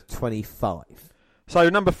to number 25. So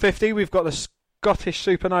number 50, we've got the Scottish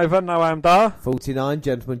Supernova, Noam Dar. 49,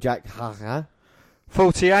 Gentleman Jack Haha.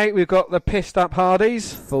 48, we've got the Pissed Up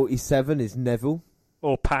Hardys. 47 is Neville.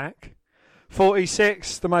 Or Pac.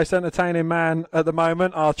 46, the most entertaining man at the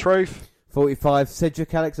moment, R-Truth. 45,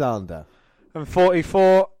 Cedric Alexander. And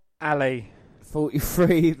 44, Ali.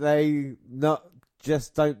 43, they not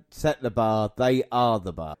just don't set the bar, they are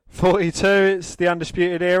the bar. 42, it's the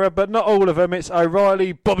Undisputed Era, but not all of them. It's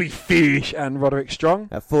O'Reilly, Bobby Fish, and Roderick Strong.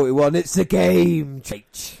 At 41, it's the game,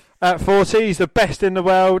 Cheech. At 40, he's the best in the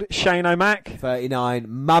world, Shane O'Mac. 39,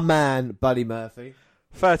 my man, Buddy Murphy.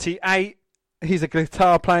 38, he's a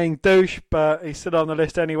guitar-playing douche, but he's still on the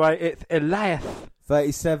list anyway. It's Eliath.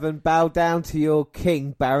 37, bow down to your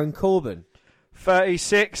king, Baron Corbin.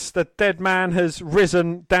 36, the dead man has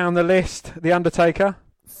risen down the list, The Undertaker.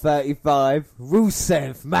 35,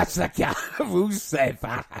 Rusev, Matsaka,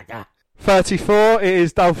 Rusev. 34, it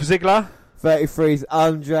is Dolph Ziggler. 33 is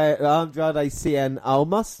Andrade Cien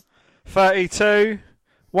Almas. 32,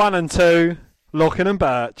 1 and 2, Lorcan and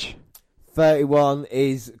Birch. 31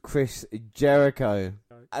 is Chris Jericho.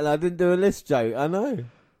 And I didn't do a list joke, I know.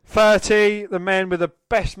 30, the man with the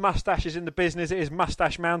best moustaches in the business, it is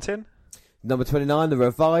Moustache Mountain. Number 29, The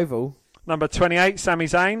Revival. Number 28, Sami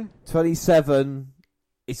Zayn. 27,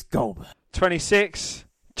 it's Goldberg. 26,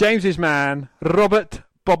 James's man, Robert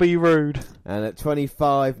Bobby Roode. And at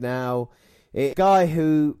 25 now, a guy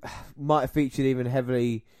who might have featured even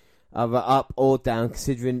heavily either up or down,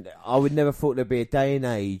 considering I would never thought there'd be a day and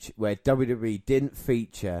age where WWE didn't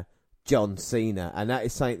feature John Cena. And that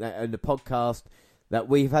is something that on the podcast, that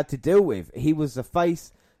we've had to deal with. He was the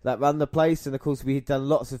face that ran the place, and of course we had done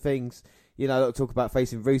lots of things. You know, talk about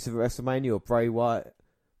facing Rusev at WrestleMania or Bray Wyatt.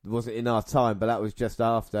 It wasn't in our time, but that was just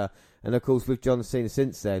after. And of course with John Cena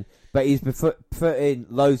since then. But he's put in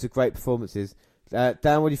loads of great performances. Dan,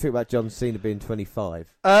 what do you think about John Cena being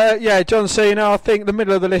 25? Yeah, John Cena, I think the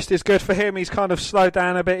middle of the list is good for him. He's kind of slowed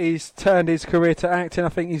down a bit. He's turned his career to acting. I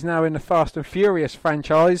think he's now in the Fast and Furious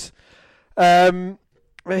franchise. He's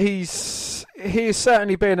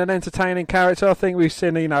certainly been an entertaining character. I think we've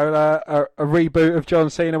seen, a reboot of John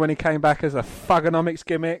Cena when he came back as a Thugonomics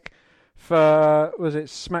gimmick for, was it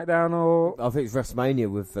SmackDown or... I think it's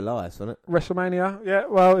WrestleMania with Elias, wasn't it? WrestleMania, yeah.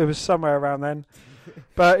 Well, it was somewhere around then.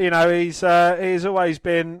 But, he's always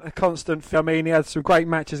been a constant. I mean, he had some great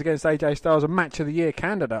matches against AJ Styles, a Match of the Year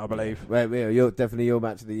candidate, I believe. Well, you're definitely your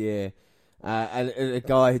Match of the Year. And a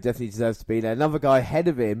guy who definitely deserves to be there. Another guy ahead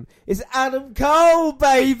of him is Adam Cole,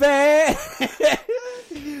 baby!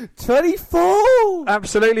 24!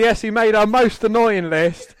 Absolutely, yes. He made our most annoying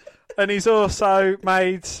list. And he's also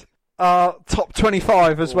made our top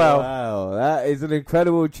 25 as well. Wow, that is an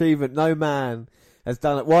incredible achievement. No man has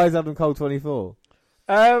done it. Why is Adam Cole 24?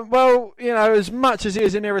 Well, as much as he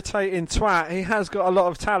is an irritating twat, he has got a lot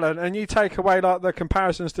of talent. And you take away like the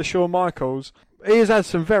comparisons to Shawn Michaels, he has had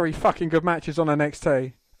some very fucking good matches on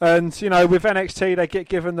NXT. And, with NXT, they get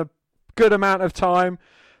given the good amount of time.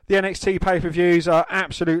 The NXT pay-per-views are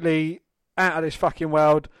absolutely out of this fucking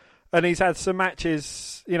world. And he's had some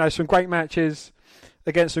matches, some great matches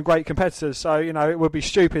against some great competitors. So, it would be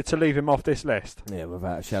stupid to leave him off this list. Yeah,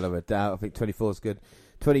 without a shadow of a doubt. I think 24 is good.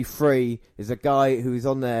 23 is a guy who is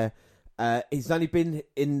on there. He's only been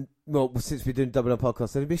in, since we're doing WNR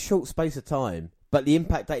podcast, it's been a short space of time. But the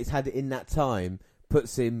impact that he's had in that time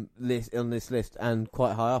puts him on this list and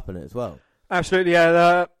quite high up in it as well. Absolutely,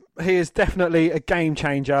 yeah. He is definitely a game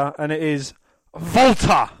changer, and it is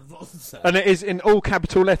Volta. And it is in all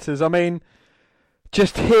capital letters. I mean,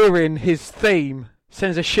 just hearing his theme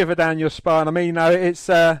sends a shiver down your spine. I mean, it's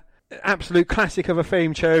absolute classic of a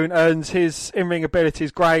theme tune, and his in-ring ability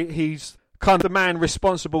is great. He's kind of the man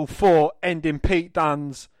responsible for ending Pete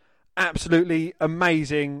Dunne's absolutely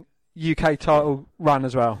amazing UK title run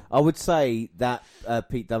as well. I would say that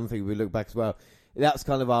Pete Dunne thing, we look back as well, that's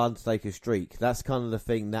kind of our Undertaker streak. That's kind of the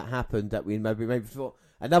thing that happened that we maybe before.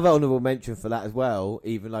 Another honourable mention for that as well,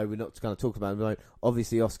 even though we're not kind of talking about it,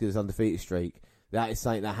 obviously Oscar's undefeated streak. That is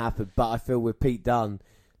something that happened, but I feel with Pete Dunne,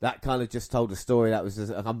 that kind of just told a story that was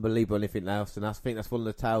just unbelievable and anything else, and I think that's one of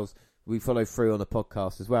the tales we follow through on the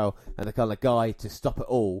podcast as well, and the kind of guy to stop it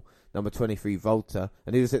all, number 23, Volta.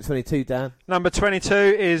 And who was at 22, Dan? Number 22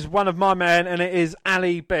 is one of my men, and it is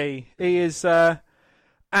Ali B. He is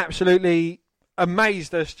absolutely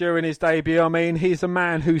amazed us during his debut. I mean, he's a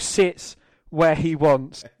man who sits where he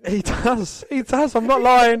wants. He does, I'm not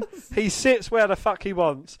lying. He sits where the fuck he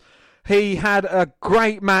wants. He had a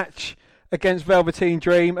great match against Velveteen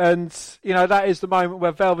Dream, and that is the moment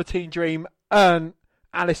where Velveteen Dream earned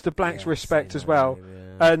Alistair Black's respect as well.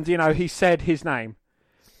 And he said his name.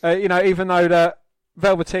 Even though that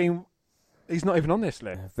Velveteen, he's not even on this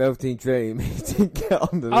list. Velveteen Dream, he didn't get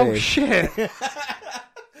on the list. Oh shit!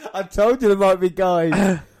 I told you there might be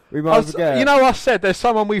guys we might forget. I said there's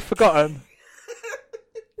someone we've forgotten.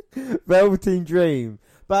 Velveteen Dream,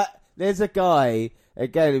 but there's a guy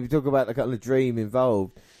again. If we talk about the kind of dream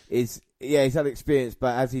involved, he's had experience,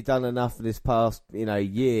 but has he done enough for this past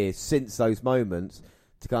year since those moments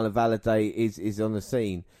to kind of validate is on the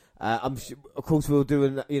scene? Of course, we'll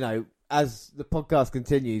do as the podcast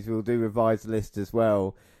continues, we'll do revised list as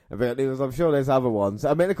well. I'm sure there's other ones.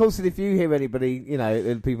 I mean, of course, if you hear anybody,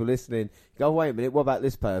 the people listening, go, wait a minute, what about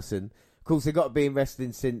this person? Of course, they've got to be in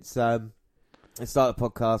wrestling since the start of the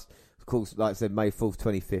podcast. Of course, like I said, May 4th,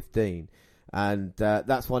 2015. And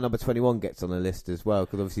that's why number 21 gets on the list as well,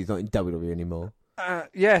 because obviously he's not in WWE anymore.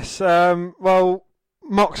 Yes, well,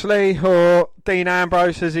 Moxley, or Dean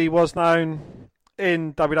Ambrose as he was known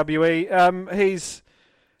in WWE,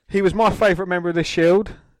 he was my favourite member of the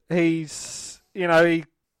Shield. He's,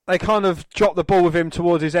 they kind of dropped the ball with him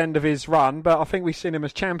towards his end of his run, but I think we've seen him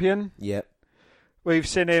as champion. Yep. We've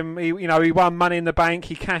seen him, he won Money in the Bank,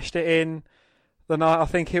 he cashed it in the night. I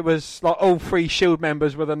think it was like all three Shield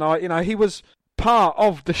members were the night. He was part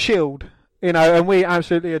of the Shield, and we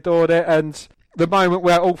absolutely adored it. And the moment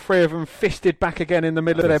where all three of them fisted back again in the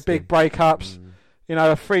middle of their big breakups,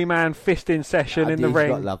 a three-man fisting session in the ring.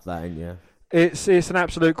 You've got to love that, ain't you? It's an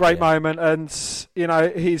absolute great moment, and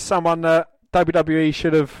he's someone that WWE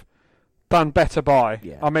should have done better by.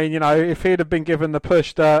 Yeah. I mean, if he'd have been given the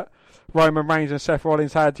push that Roman Reigns and Seth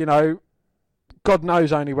Rollins had, God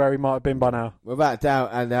knows only where he might have been by now. Without doubt,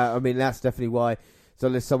 and I mean that's definitely why So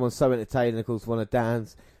there's someone so entertaining, of course, one of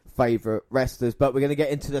Dan's favourite wrestlers. But we're going to get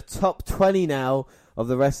into the top 20 now of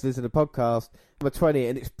the wrestlers in the podcast. Number 20,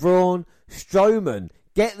 and it's Braun Strowman.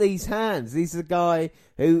 Get these hands. He's the guy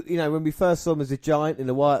who, when we first saw him as a giant in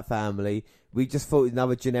the Wyatt family, we just thought he was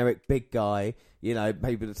another generic big guy,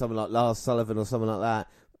 maybe someone like Lars Sullivan or someone like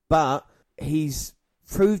that. But he's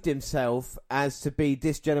proved himself as to be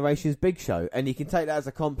this generation's Big Show. And you can take that as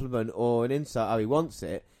a compliment or an insult how he wants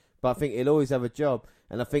it. But I think he'll always have a job.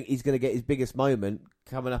 And I think he's going to get his biggest moment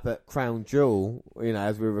coming up at Crown Jewel,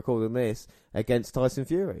 as we're recording this, against Tyson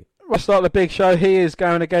Fury. Much like the Big Show, he is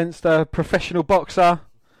going against a professional boxer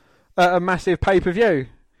at a massive pay-per-view.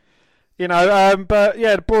 But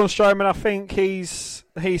yeah, Braun Strowman, I think he's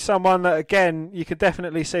someone that, again, you could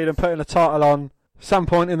definitely see them putting a title on some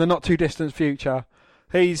point in the not-too-distant future.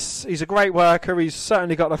 He's a great worker. He's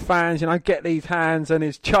certainly got the fans, get these hands, and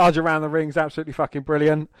his charge around the ring is absolutely fucking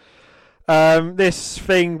brilliant. This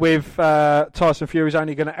thing with Tyson Fury is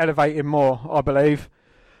only going to elevate him more, I believe.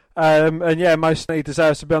 And yeah, most he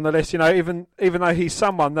deserves to be on the list. Even though he's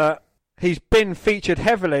someone that he's been featured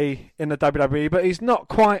heavily in the WWE, but he's not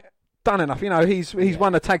quite done enough. He's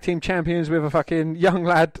won the tag team champions with a fucking young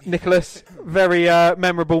lad, Nicholas. Very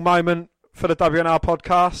memorable moment for the WNR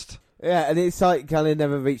podcast. Yeah, and it's like kind of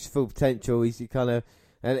never reached full potential. He's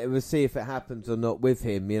and we'll see if it happens or not with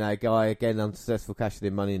him. Guy again unsuccessful cashing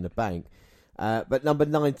in Money in the Bank. But number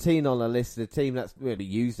 19 on the list of the team that's really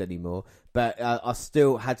used anymore, but I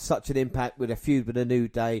still had such an impact with a feud with a New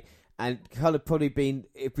Day, and kind of probably been,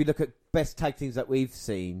 if we look at best tag teams that we've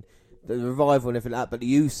seen, the Revival and everything like that, but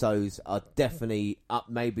the Usos are definitely up,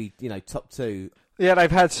 maybe top 2. Yeah,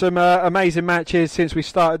 they've had some amazing matches since we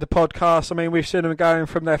started the podcast. I mean, we've seen them going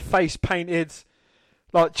from their face painted,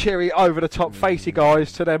 like cheery, over the top, facey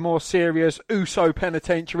guys to their more serious Uso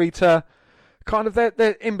penitentiary to kind of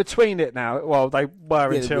they're in between it now. Well, they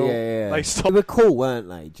were until they stopped. They were cool, weren't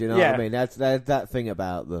they? Do you know what I mean? That's that thing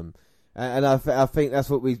about them. And I think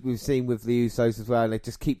that's what we've seen with the Usos as well. They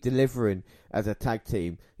just keep delivering as a tag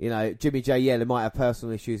team. Jimmy J, they might have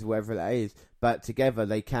personal issues or whatever that is, but together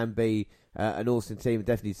they can be an awesome team and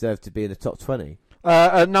definitely deserve to be in the top 20.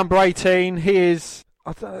 At number 18, he is...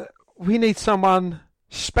 we need someone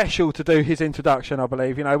special to do his introduction, I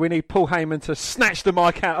believe. We need Paul Heyman to snatch the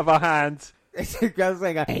mic out of our hands.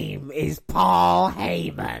 My name is Paul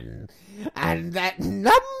Heyman, and that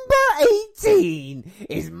number 18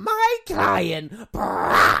 is my client,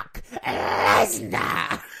 Brock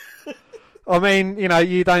Lesnar. I mean,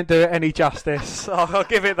 you don't do it any justice. I'll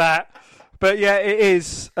give it that. But yeah, it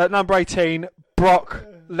is at number 18, Brock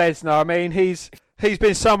Lesnar. I mean, he's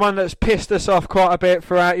been someone that's pissed us off quite a bit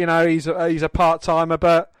throughout. He's a part-timer,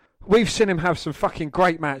 but we've seen him have some fucking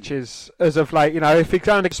great matches as of late. If he's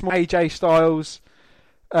going to small AJ Styles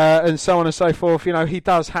and so on and so forth, he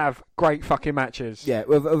does have great fucking matches. Yeah,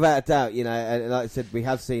 without a doubt, and like I said, we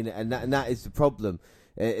have seen it, and that is the problem.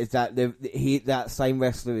 Is that that same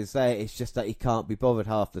wrestler is there? It's just that he can't be bothered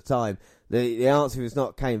half the time. The answer is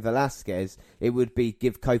not Cain Velasquez. It would be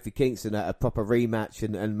give Kofi Kingston a proper rematch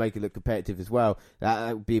and make it look competitive as well.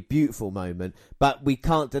 That would be a beautiful moment. But we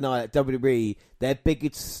can't deny that WWE, their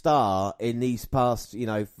biggest star in these past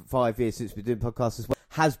 5 years since we've been doing podcasts as well,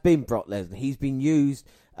 has been Brock Lesnar. He's been used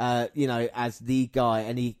as the guy,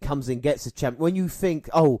 and he comes and gets a champ. When you think,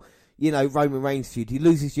 Roman Reigns feud, he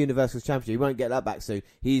loses Universal Championship. He won't get that back soon.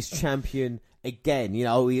 He is champion again.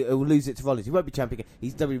 He'll lose it to Rollins. He won't be champion again.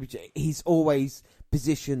 He's WWE. He's always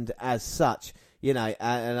positioned as such. And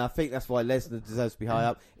I think that's why Lesnar deserves to be high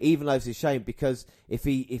up. Even though it's a shame, because if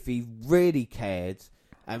he really cared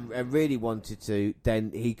and really wanted to,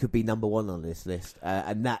 then he could be number 1 on this list.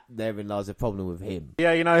 And that therein lies a problem with him.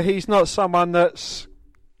 Yeah, he's not someone that's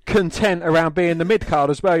content around being the mid-card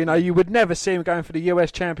as well. You would never see him going for the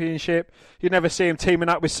US Championship. You'd never see him teaming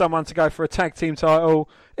up with someone to go for a tag team title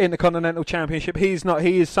in the Continental Championship. He's not.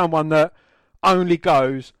 He is someone that only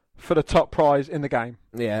goes for the top prize in the game.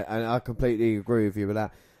 Yeah, and I completely agree with you with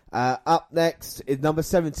that. Up next is number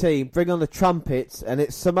 17. Bring on the trumpets, and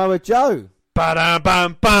it's Samoa Joe. Ba-dum,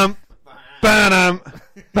 bum, bum. Ba-dum,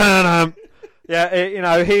 ba-dum.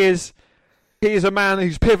 Yeah, he is a man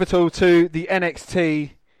who's pivotal to the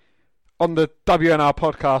NXT on the WNR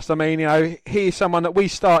podcast. I mean, he's someone that we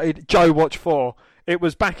started Joe Watch for. It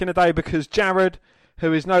was back in the day because Jared,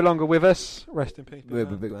 who is no longer with us, rest in peace. We're a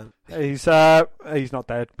big man. He's not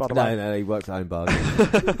dead, by the way. No, he works at home bar.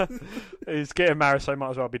 He's getting married, so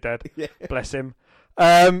might as well be dead. Yeah. Bless him.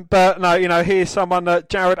 But no, he is someone that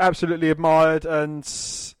Jared absolutely admired, and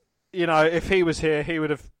if he was here, he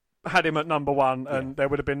would have had him at number 1, and there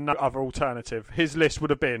would have been no other alternative. His list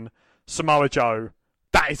would have been Samoa Joe,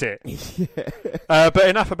 that is it. But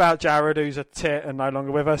enough about Jared, who's a tit and no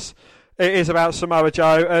longer with us. It is about Samoa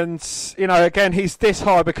Joe, and again, he's this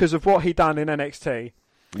high because of what he done in NXT.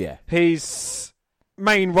 Yeah. His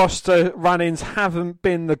main roster run-ins haven't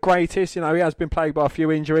been the greatest. He has been plagued by a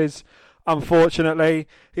few injuries, unfortunately.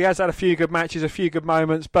 He has had a few good matches, a few good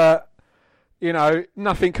moments, but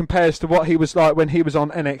nothing compares to what he was like when he was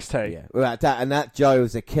on NXT. Yeah, well, that Joe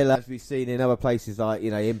was a killer, as we've seen in other places like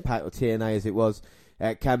Impact or TNA, as it was.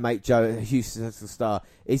 Can make Joe a huge successful star.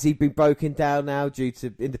 Is he been broken down now due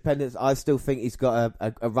to independence? I still think he's got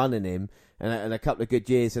a run in him and a couple of good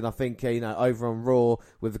years. And I think over on Raw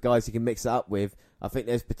with the guys he can mix it up with, I think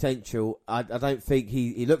there's potential. I don't think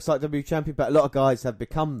he looks like WWE champion, but a lot of guys have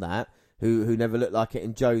become that who never looked like it.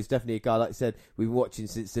 And Joe's definitely a guy, like I said, we've been watching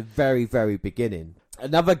since the very, very beginning.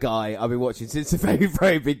 Another guy I've been watching since the very,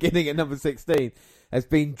 very beginning at number 16 has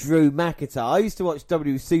been Drew McIntyre. I used to watch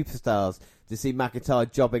WWE Superstars to see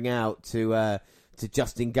McIntyre jobbing out to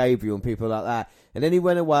Justin Gabriel and people like that. And then he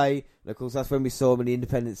went away, and of course that's when we saw him in the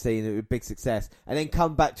independent scene, it was a big success. And then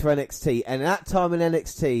come back to NXT, and at that time in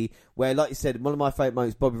NXT, where, like you said, one of my favourite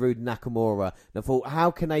moments, Bobby Roode and Nakamura, and I thought,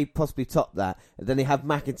 how can they possibly top that? And then they have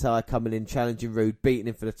McIntyre coming in, challenging Roode, beating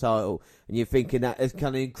him for the title, and you're thinking that it's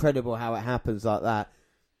kind of incredible how it happens like that.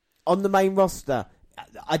 On the main roster,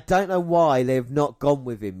 I don't know why they've not gone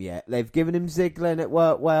with him yet. They've given him Ziggler and it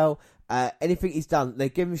worked well. Anything he's done,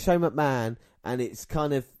 they've given him Shane McMahon, and it's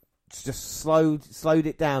kind of just slowed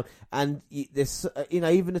it down. And there's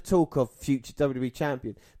even the talk of future WWE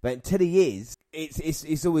champion, but until he is,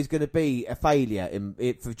 it's always going to be a failure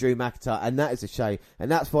for Drew McIntyre, and that is a shame.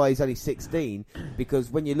 And that's why he's only 16, because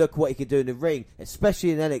when you look what he can do in the ring,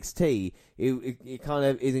 especially in NXT, it kind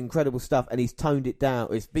of is incredible stuff. And he's toned it down.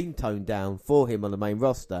 It's been toned down for him on the main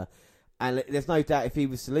roster, and there's no doubt if he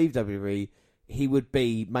was to leave WWE, he would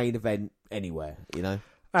be main event anywhere,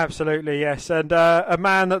 Absolutely, yes. And a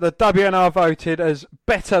man that the WNR voted as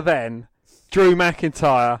better than Drew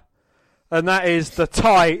McIntyre, and that is the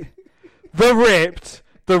tight, the ripped,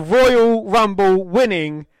 the Royal Rumble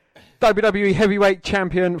winning WWE Heavyweight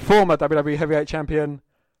Champion, former WWE Heavyweight Champion,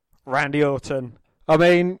 Randy Orton. I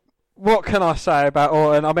mean, what can I say about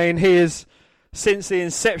Orton? I mean, he is, since the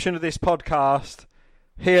inception of this podcast,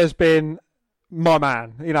 he has been my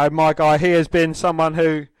man, my guy. He has been someone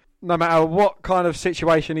who, no matter what kind of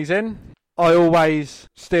situation he's in, I always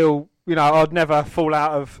still, I'd never fall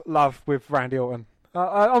out of love with Randy Orton.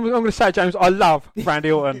 I'm going to say, James, I love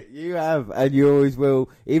Randy Orton. You have, and you always will,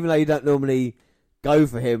 even though you don't normally go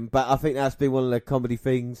for him. But I think that's been one of the comedy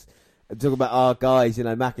things. Talking about our guys,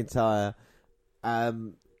 McIntyre.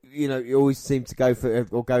 You always seem to go for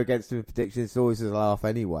or go against him in predictions. It's always a laugh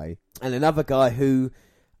anyway. And another guy who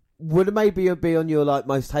would maybe be on your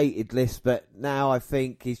most hated list, but now I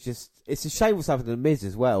think it's a shame what's happened to The Miz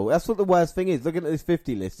as well. That's what the worst thing is, looking at this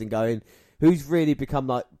 50 list and going, who's really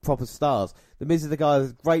become proper stars? The Miz is the guy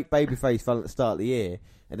with a great babyface fun at the start of the year,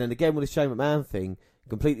 and then again with the Shane McMahon thing,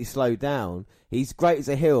 completely slowed down. He's great as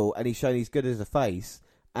a heel, and he's shown he's good as a face,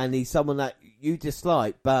 and he's someone that you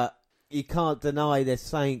dislike, but you can't deny there's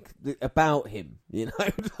something about him,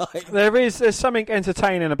 There's something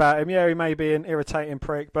entertaining about him. Yeah, he may be an irritating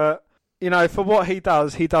prick, but, for what he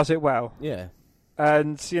does it well. Yeah.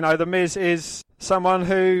 And, The Miz is someone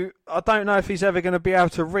who I don't know if he's ever going to be able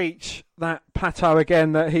to reach that plateau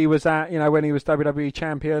again that he was at, when he was WWE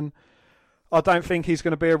champion. I don't think he's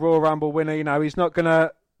going to be a Royal Rumble winner. He's not going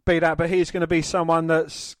to be that, but he's going to be someone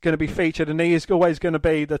that's going to be featured, and he is always going to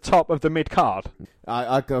be the top of the mid-card.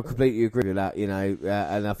 I completely agree with that,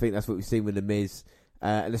 and I think that's what we've seen with The Miz.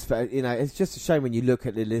 And it's just a shame when you look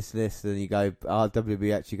at this list and you go, are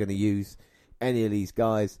WWE actually going to use any of these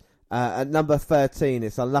guys? At number 13,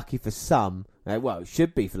 it's unlucky for some. It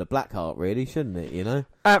should be for the Blackheart, really, shouldn't it,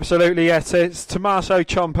 Absolutely, yes. It's Tommaso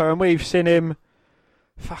Ciampa, and we've seen him,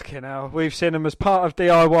 fucking hell, we've seen him as part of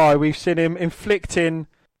DIY. We've seen him inflicting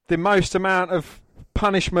the most amount of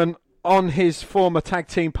punishment on his former tag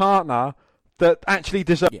team partner that actually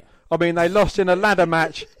deserved. Yeah. I mean, they lost in a ladder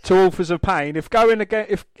match to Authors of Pain. If being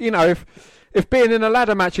in a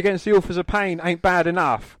ladder match against the Authors of Pain ain't bad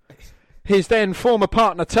enough, his then former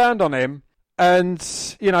partner turned on him and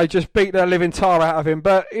just beat the living tar out of him.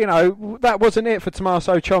 But that wasn't it for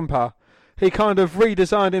Tommaso Ciampa. He kind of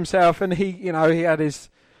redesigned himself, and he had his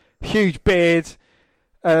huge beard.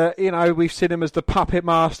 We've seen him as the Puppet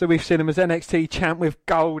Master. We've seen him as NXT champ with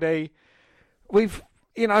Goldie. He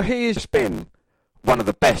has been one of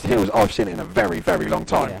the best heels I've seen in a very, very long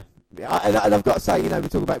time. Yeah. And I've got to say, we're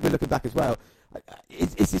looking back as well.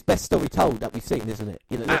 It's his best story told that we've seen, isn't it?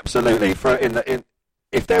 Absolutely.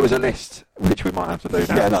 If there was a list, which we might have to do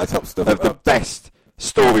now, top story of the best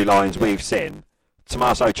storylines we've seen,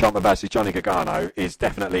 Tommaso Ciampa versus Johnny Gargano is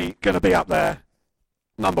definitely going to be up there,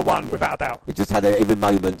 number one, without a doubt. It just had even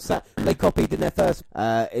moments that they copied in their first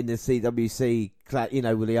in the CWC,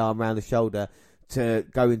 with the arm around the shoulder to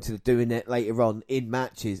go into doing it later on in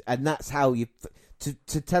matches, and that's how you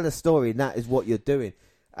to tell a story, and that is what you're doing.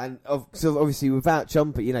 And so obviously without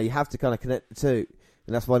Ciampa, you have to kind of connect the two,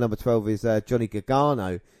 and that's why number 12 is Johnny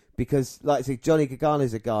Gargano, because like I said, Johnny Gargano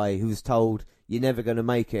is a guy who was told you're never going to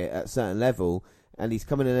make it at a certain level, and he's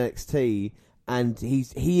coming in NXT, and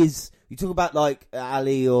he is. You talk about like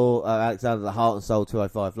Ali or Alexander the Heart and Soul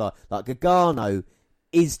 205 Live, like Gargano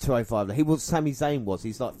is 205 Live. He was Sami Zayn was.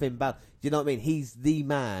 He's like Finn Balor. Do you know what I mean? He's the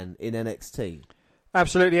man in NXT.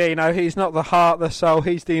 Absolutely, yeah. He's not the heart, the soul.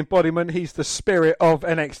 He's the embodiment. He's the spirit of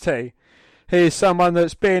NXT. He's someone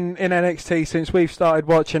that's been in NXT since we've started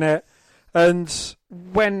watching it. And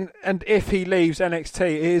if he leaves NXT,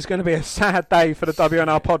 it is going to be a sad day for the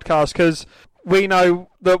WNR podcast, because we know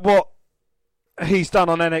that what he's done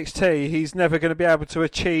on NXT, he's never going to be able to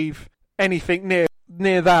achieve anything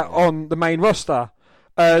near that on the main roster.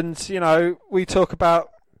 And, we talk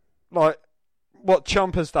about like what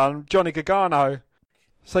Ciampa's done, Johnny Gargano.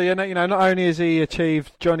 So, not only has he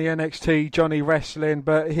achieved Johnny NXT, Johnny Wrestling,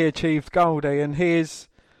 but he achieved Goldie, and he is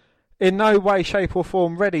in no way, shape or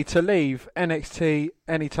form ready to leave NXT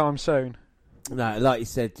anytime soon. No, like you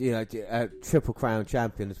said, Triple Crown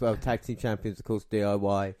champion as well, tag team champions, of course,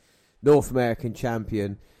 DIY, North American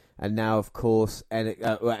champion, and now, of course, and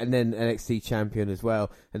then NXT champion as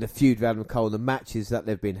well. And the feud with Adam Cole, the matches that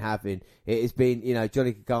they've been having, it has been,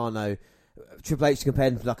 Johnny Gargano, Triple H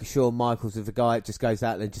compared him to like a Shawn Michaels, with a guy that just goes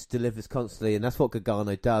out there and just delivers constantly, and that's what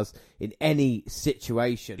Gargano does in any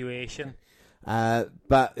situation.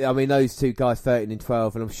 But I mean, those two guys, 13 and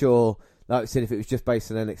 12, and I'm sure, like I said, if it was just based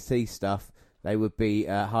on NXT stuff, they would be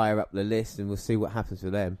higher up the list, and we'll see what happens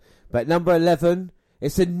with them. But number 11,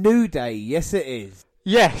 it's a New Day. Yes, it is.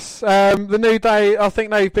 Yes, the New Day, I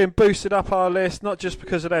think they've been boosted up our list, not just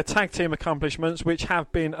because of their tag team accomplishments, which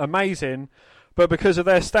have been amazing, but because of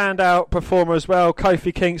their standout performer as well,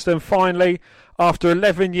 Kofi Kingston, finally, after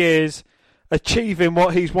 11 years, achieving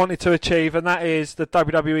what he's wanted to achieve, and that is the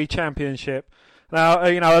WWE Championship. Now,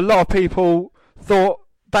 a lot of people thought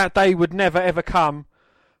that day would never, ever come,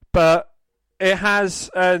 but it has,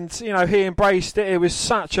 and, he embraced it. It was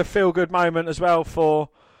such a feel-good moment as well for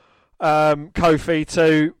Kofi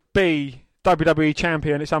to be WWE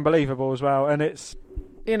Champion. It's unbelievable as well, and it's,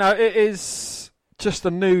 it is just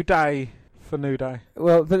a new day for New Day.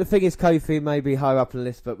 Well, but the thing is, Kofi may be higher up on the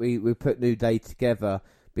list, but we put New Day together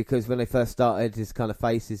because when they first started as kind of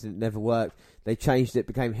faces, it never worked. They changed it,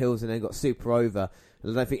 became heels, and then got super over.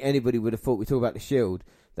 And I don't think anybody would have thought, we talk about the Shield,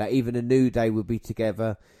 that even a New Day would be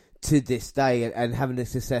together to this day, and having the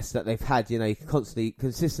success that they've had,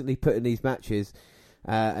 consistently putting these matches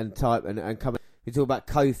and coming. We talk about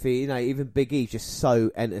Kofi, even Big E, just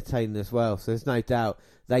so entertaining as well. So there's no doubt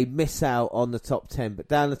they miss out on the top 10, but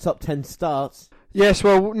down the top 10 starts. Yes,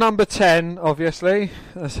 well, number 10, obviously.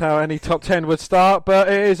 That's how any top 10 would start, but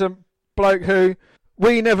it is a bloke who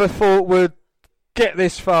we never thought would get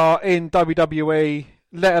this far in WWE,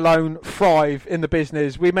 let alone thrive in the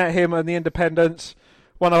business. We met him on the Independents.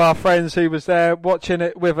 One of our friends who was there watching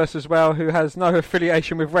it with us as well, who has no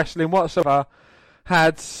affiliation with wrestling whatsoever,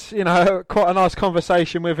 had, quite a nice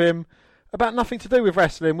conversation with him about nothing to do with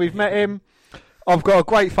wrestling. We've met him. I've got a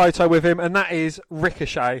great photo with him, and that is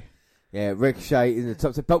Ricochet. Yeah, Ricochet in the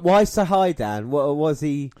top 10. But why so high, Dan? Why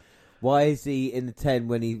is he in the 10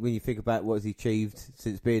 when you think about what he's achieved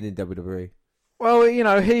since being in WWE? Well,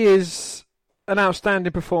 he is an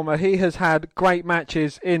outstanding performer. He has had great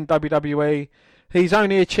matches in WWE. He's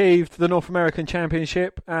only achieved the North American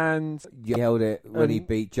Championship, and he held it when he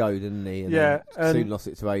beat Joe, didn't he? And then soon lost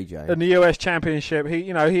it to AJ. And the US Championship, he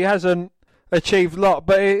hasn't achieved a lot,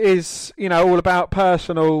 but it is, all about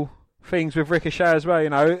personal things with Ricochet as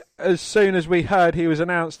well. As soon as we heard he was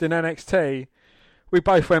announced in NXT, we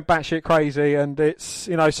both went batshit crazy, and it's,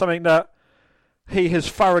 something that he has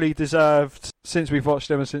thoroughly deserved since we've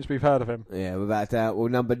watched him and since we've heard of him. Yeah, without doubt. Well,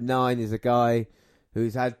 number 9 is a guy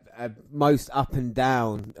who's had a most up and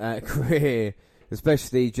down career,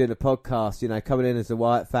 especially during the podcast, coming in as the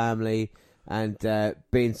Wyatt family and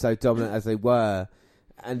being so dominant as they were.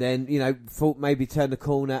 And then, thought maybe turn the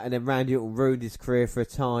corner, and then Randy Orton ruined his career for a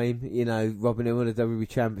time, robbing him of the WWE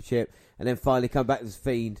Championship, and then finally come back as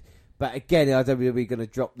Fiend. But again, are WWE going to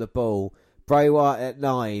drop the ball? Bray Wyatt at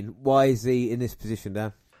 9, why is he in this position,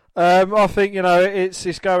 Dan? I think,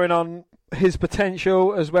 it's going on his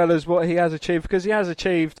potential as well as what he has achieved, because he has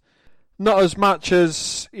achieved not as much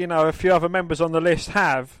as, a few other members on the list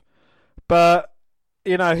have, but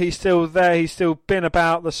you know, he's still there. He's still been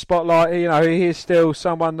about the spotlight. You know, he is still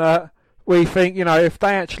someone that we think, you know, if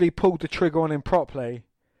they actually pulled the trigger on him properly,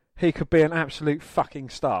 he could be an absolute fucking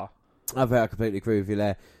star. I completely agree with you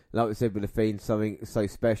there. Like we said with the Fiend, something so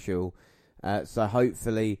special. So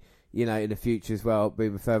hopefully, you know, in the future as well,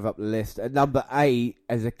 moving further up the list. At number 8,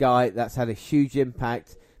 as a guy that's had a huge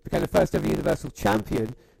impact, became the first ever Universal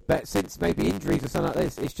Champion, but since maybe injuries or something like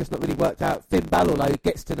this, it's just not really worked out. Finn Balor, though,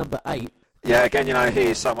 gets to number 8. Yeah, again, you know, he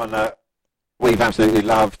is someone that we've absolutely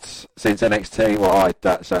loved since NXT. Well, I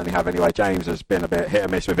certainly have anyway. James has been a bit hit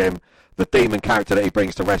and miss with him. The demon character that he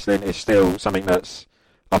brings to wrestling is still something that's,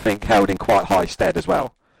 I think, held in quite high stead as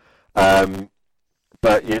well.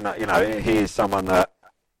 But, you know, he is someone that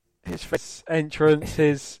his entrance,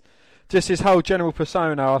 his whole general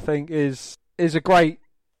persona, I think, is a great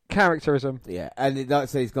characterism. Yeah, and like I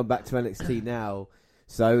say, he's gone back to NXT now,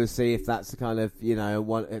 so we'll see if that's the kind of, you know,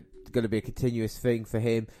 going to be a continuous thing for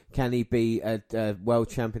him. Can he be a world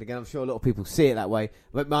champion again? I'm sure a lot of people see it that way,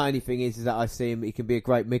 but my only thing is that I see him, he can be a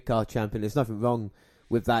great mid-card champion. There's nothing wrong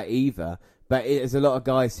with that either. But there's a lot of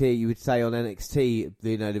guys here, you would say, on NXT,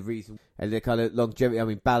 you know, the reason and the kind of longevity. I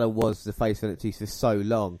mean, Balor was the face of NXT for so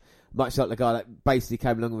long, much like the guy that basically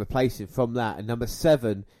came along and replaced him from that. And number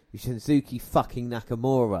 7 is Shinsuke fucking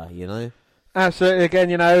Nakamura, you know? Absolutely. Again,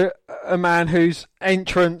 you know, a man whose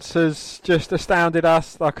entrance has just astounded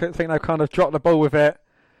us. I think they've kind of dropped the ball with it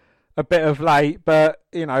a bit of late, but,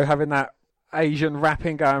 you know, having that Asian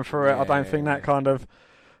rapping going through it, I don't think that kind of...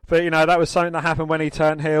 But, you know, that was something that happened when he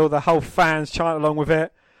turned heel. The whole fans chant along with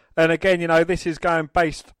it. And again, you know, this is going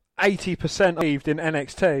based 80% believed in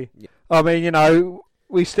NXT. Yeah. I mean, you know,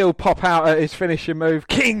 we still pop out at his finishing move,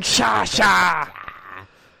 King Shasha!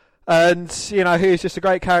 And, you know, he's just a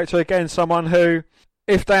great character. Again, someone who,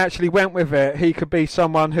 if they actually went with it, he could be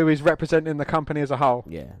someone who is representing the company as a whole.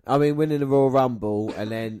 Yeah. I mean, winning the Royal Rumble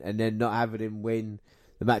and then not having him win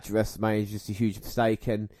the match at WrestleMania is just a huge mistake.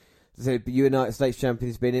 And so the United States champion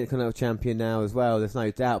has been Intercontinental champion now as well, there's no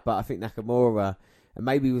doubt. But I think Nakamura, and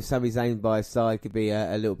maybe with Sami Zayn by his side, could be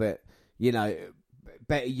a little bit, you know,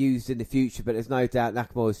 better used in the future. But there's no doubt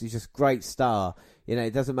Nakamura is just a great star. You know,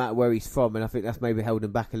 it doesn't matter where he's from, and I think that's maybe held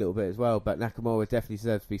him back a little bit as well. But Nakamura definitely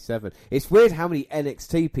deserves to be 7. It's weird how many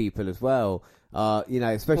NXT people as well, you know,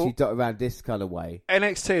 especially dot around this kind of way.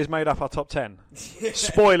 NXT has made up our top 10.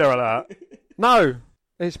 Spoiler alert. No,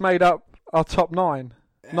 it's made up our top 9.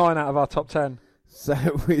 9 out of our top 10. So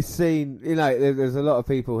we've seen, you know, there's a lot of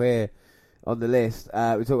people here on the list.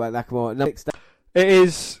 We talk about Nakamura. Next up, it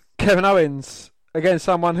is Kevin Owens. Again,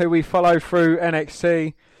 someone who we follow through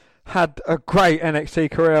NXT. Had a great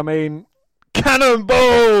NXT career. I mean,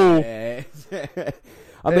 cannonball! Yeah.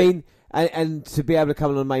 I mean, and to be able to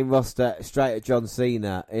come on the main roster straight at John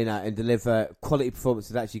Cena, you know, and deliver quality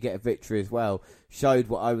performances, actually get a victory as well, showed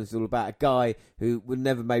what Owens was all about. A guy who would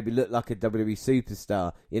never maybe look like a WWE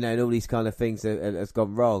superstar, you know, and all these kind of things has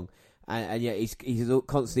gone wrong. And yet he's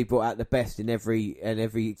constantly brought out the best in every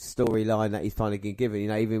storyline that he's finally been given. You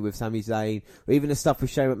know, even with Sami Zayn, or even the stuff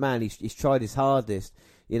with Shane McMahon, he's tried his hardest.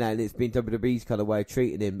 You know, and it's been WWE's kind of way of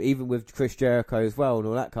treating him, even with Chris Jericho as well, and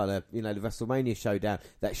all that kind of, you know, the WrestleMania showdown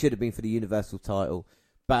that should have been for the Universal title.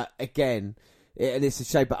 But again, and it's a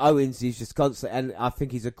shame. But Owens is just constant, and I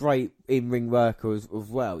think he's a great in-ring worker as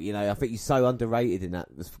well. You know, I think he's so underrated in that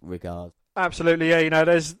regard. Absolutely, yeah. You know,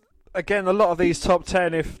 there's again a lot of these top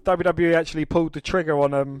 10. If WWE actually pulled the trigger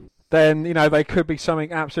on them, then you know they could be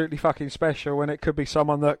something absolutely fucking special, and it could be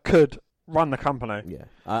someone that could run the company. Yeah,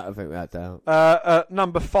 I think without doubt. At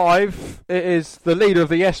number 5, it is the leader of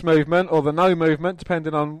the Yes movement, or the No movement,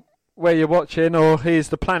 depending on where you're watching, or he's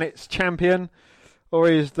the planet's champion, or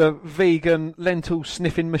he's the vegan lentil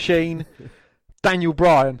sniffing machine, Daniel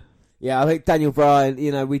Bryan. Yeah, I think Daniel Bryan,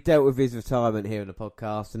 you know, we dealt with his retirement here in the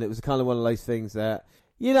podcast, and it was kind of one of those things that,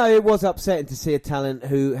 you know, it was upsetting to see a talent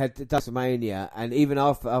who had done WrestleMania, and even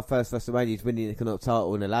our first WrestleMania, he's winning the Continental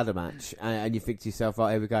title in a ladder match, and you think to yourself,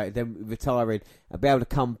 right, here we go, and then retiring, and be able to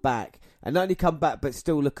come back, and not only come back, but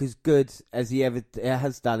still look as good as he ever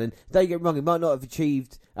has done. And don't get me wrong, he might not have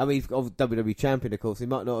achieved, I mean, he's WWE champion, of course, he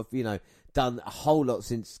might not have, you know, done a whole lot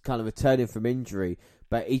since kind of returning from injury,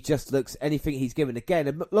 but he just looks, anything he's given, again,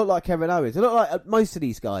 a lot like Kevin Owens, a lot like most of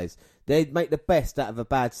these guys, they make the best out of a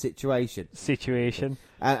bad situation.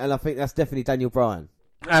 And I think that's definitely Daniel Bryan.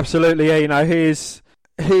 Absolutely, yeah. You know, he's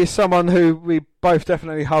someone who we both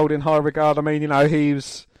definitely hold in high regard. I mean, you know, he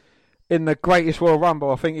was in the greatest Royal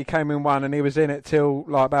Rumble. I think he came in one, and he was in it till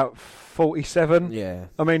like about 47. Yeah.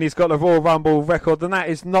 I mean, he's got the Royal Rumble record, and that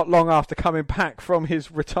is not long after coming back from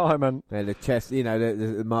his retirement. Yeah, the chest, you know,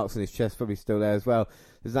 the marks on his chest probably still there as well.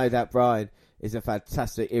 There's no doubt Bryan is a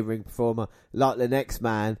fantastic in-ring performer. Like the next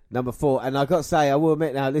man, number 4. And I've got to say, I will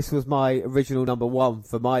admit now, this was my original number 1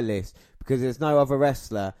 for my list, because there's no other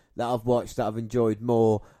wrestler that I've watched that I've enjoyed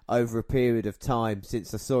more over a period of time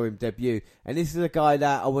since I saw him debut. And this is a guy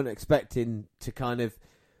that I wasn't expecting to kind of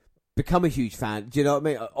become a huge fan, do you know what I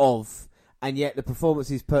mean, of. And yet the performance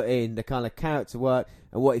he's put in, the kind of character work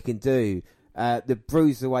and what he can do, the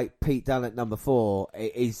bruiserweight Pete Dunne at number 4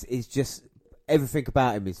 is just, everything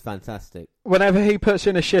about him is fantastic. Whenever he puts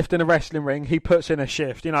in a shift in a wrestling ring, he puts in a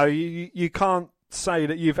shift. You know, you can't say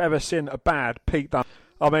that you've ever seen a bad Pete Dunne.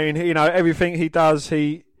 I mean, you know, everything he does,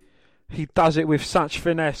 he does it with such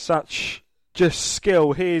finesse, such just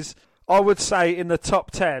skill. He's, I would say, in the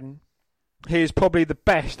top 10, he is probably the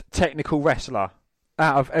best technical wrestler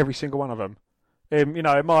out of every single one of them. You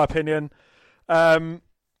know, in my opinion.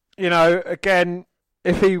 You know, again,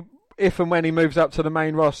 if and when he moves up to the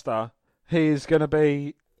main roster, he is going to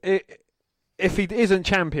be... If he isn't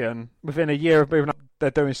champion within a year of moving up,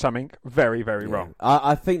 they're doing something very, very wrong.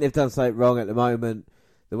 I think they've done something wrong at the moment.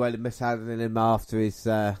 The way they're mishandling him after his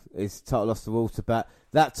title loss to Walter, but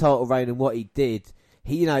that title reign and what he did,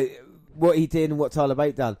 what he did and what Tyler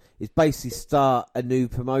Bate done is basically start a new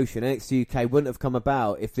promotion. NXT UK wouldn't have come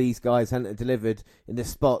about if these guys hadn't delivered in the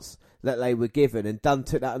spots that they were given, and Dunn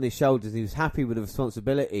took that on his shoulders. He was happy with the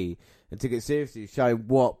responsibility and took it seriously, showing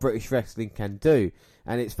what British wrestling can do.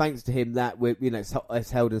 And it's thanks to him that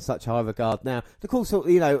it's held in such high regard now. Of course,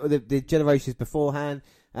 the generations beforehand,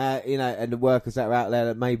 and the workers that are out there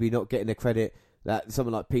that maybe not getting the credit that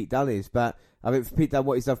someone like Pete Dunne is. But I mean, for Pete Dunne,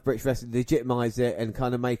 what he's done for British wrestling, legitimise it and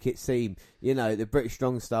kind of make it seem, the British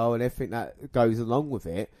strong style and everything that goes along with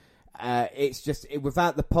it. It's just,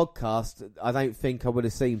 without the podcast, I don't think I would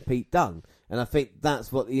have seen Pete Dunne. And I think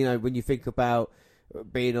that's what, when you think about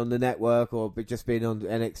being on the network or just being on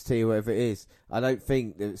NXT or whatever it is, I don't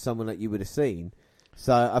think that it's someone that you would have seen.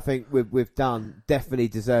 So I think with Dunne, definitely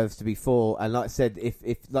deserves to be 4. And like I said, if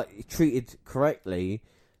treated correctly,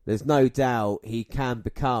 there's no doubt he can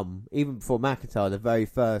become, even before McIntyre, the very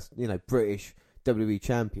first, British WWE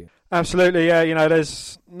champion. Absolutely, yeah.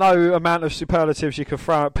 There's no amount of superlatives you could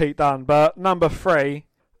throw at Pete Dunne. But number 3,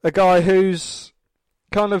 a guy who's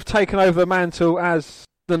kind of taken over the mantle as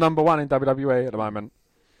the number 1 in WWE at the moment.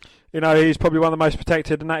 He's probably one of the most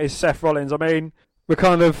protected, and that is Seth Rollins. I mean, we're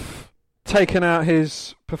kind of taking out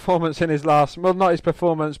his performance in his last... Well, not his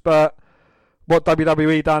performance, but what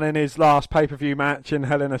WWE done in his last pay-per-view match in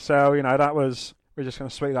Hell in a Cell. That was... We're just going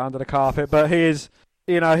to sweep that under the carpet. But he is...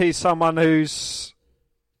 he's someone who's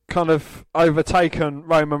kind of overtaken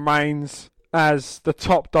Roman Reigns as the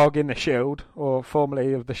top dog in the Shield, or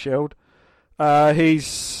formerly of the Shield.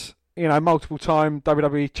 He's, multiple-time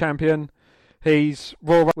WWE champion. He's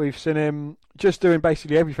Raw. We've seen him just doing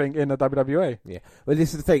basically everything in the WWE. Yeah. Well,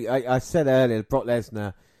 this is the thing. I said earlier, Brock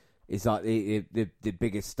Lesnar is like the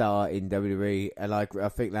biggest star in WWE, and I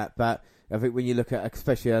think that. But I think when you look at,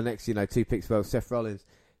 especially our next, 2 picks, well, Seth Rollins,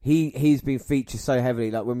 he's been featured so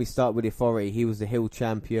heavily. Like when we start with Euphoria, he was the heel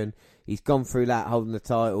champion. He's gone through that, holding the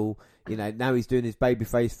title. Now he's doing his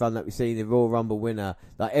babyface run that we've seen, the Royal Rumble winner.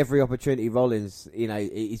 Like every opportunity Rollins,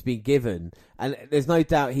 he's been given, and there's no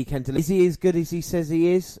doubt he can deliver. Is he as good as he says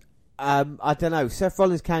he is? I don't know. Seth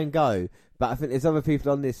Rollins can go, but I think there's other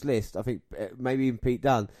people on this list. I think maybe even Pete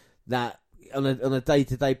Dunne that on a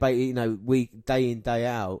day-to-day basis, week day in day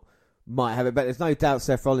out, might have it. But there's no doubt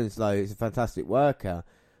Seth Rollins though is a fantastic worker.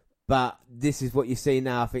 But this is what you see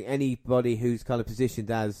now. I think anybody who's kind of positioned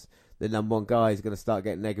as the number 1 guy is going to start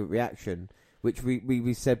getting negative reaction, which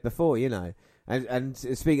we said before, And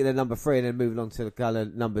speaking of number 3, and then moving on to the kind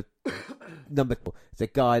of number 4, it's a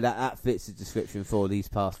guy that fits the description for these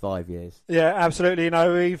past 5 years. Yeah, absolutely.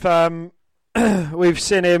 We've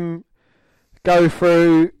seen him go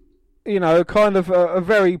through, kind of a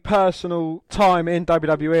very personal time in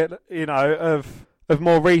WWE, of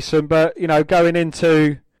more recent, but going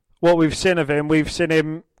into what we've seen of him, we've seen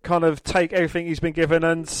him kind of take everything he's been given,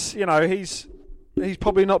 and he's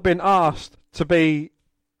probably not been asked to be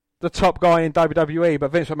the top guy in WWE,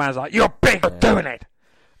 but Vince McMahon's like, you're big for doing it,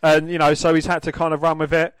 and so he's had to kind of run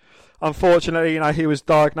with it. Unfortunately, he was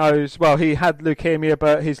diagnosed. Well, he had leukemia,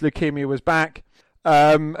 but his leukemia was back,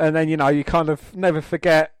 and then you kind of never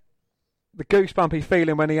forget the goosebumpy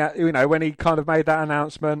feeling when he kind of made that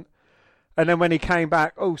announcement, and then when he came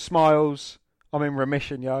back, smiles, I'm in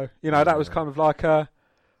remission, yo. That was kind of like a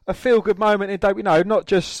feel-good moment in WWE, not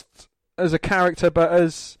just as a character, but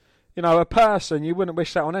as, a person. You wouldn't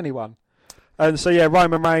wish that on anyone. And so,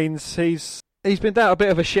 Roman Reigns, he's been dealt a bit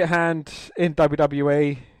of a shit hand in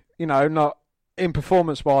WWE, not in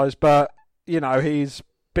performance-wise, but, he's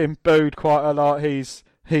been booed quite a lot. He's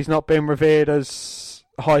he's not been revered as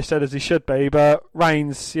high said as he should be. But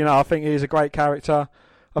Reigns, I think he's a great character.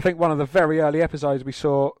 I think one of the very early episodes we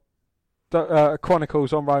saw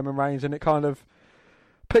chronicles on Roman Reigns, and it kind of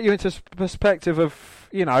put you into perspective of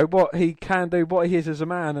what he can do, what he is as a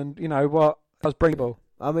man, and what does bringable.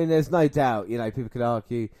 I mean, there's no doubt. People could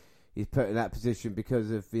argue he's put in that position because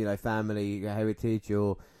of family heritage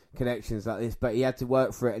or connections like this, but he had to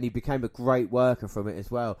work for it, and he became a great worker from it as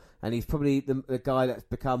well. And he's probably the guy that's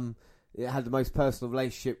had the most personal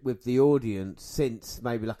relationship with the audience since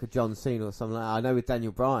maybe like a John Cena or something like that. I know with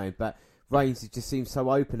Daniel Bryan, but Reigns just seems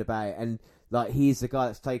so open about it, and like he's the guy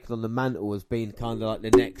that's taken on the mantle as being kind of like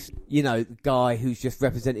the next, guy who's just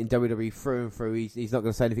representing WWE through and through. He's not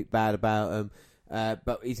going to say anything bad about him,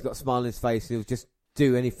 but he's got a smile on his face, and he'll just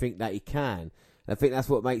do anything that he can. And I think that's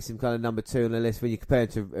what makes him kind of number 2 on the list when you compare him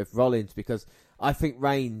to Rollins, because I think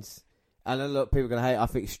Reigns, and a lot of people are going to hate, I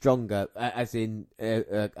think stronger, as in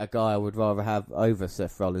a guy I would rather have over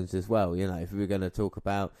Seth Rollins as well. If we were going to talk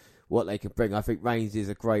about what they can bring, I think Reigns is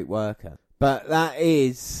a great worker. But that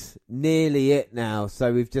is nearly it now.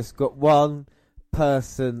 So we've just got one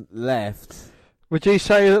person left. Would you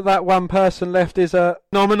say that one person left is a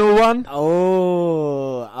nominal one?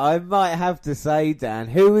 Oh, I might have to say, Dan,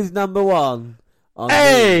 who is number 1 on the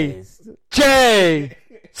list? AJ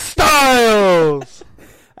Styles!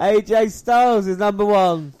 AJ Styles is number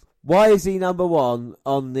 1. Why is he number 1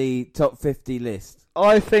 on the top 50 list?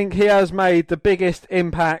 I think he has made the biggest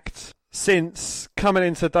impact since coming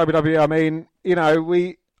into WWE. I mean,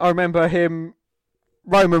 I remember him.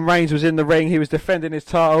 Roman Reigns was in the ring. He was defending his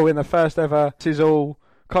title in the first ever all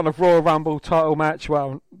kind of Royal Rumble title match.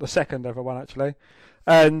 Well, the second ever one actually,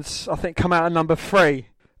 and I think come out at number 3.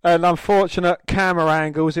 And unfortunate camera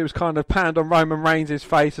angles, it was kind of panned on Roman Reigns'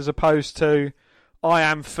 face as opposed to "I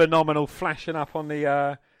am phenomenal" flashing up on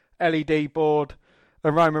the LED board.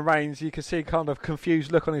 And Roman Reigns, you could see kind of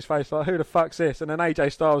confused look on his face, like, who the fuck's this? And then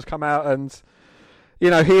AJ Styles come out and, he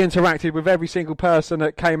interacted with every single person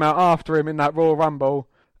that came out after him in that Royal Rumble.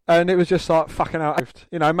 And it was just like fucking out.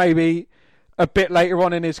 Maybe a bit later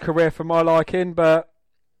on in his career for my liking, but,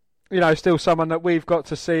 still someone that we've got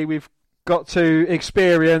to see, we've got to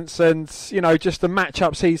experience, and, just the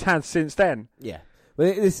matchups he's had since then. Yeah.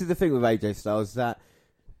 Well, this is the thing with AJ Styles, that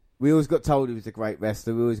we always got told he was a great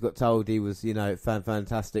wrestler. We always got told he was,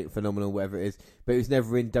 fantastic, phenomenal, whatever it is. But he was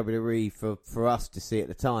never in WWE for us to see at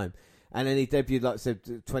the time. And then he debuted, like I said,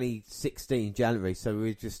 2016 January. So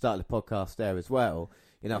we just started the podcast there as well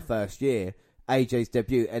in our first year. AJ's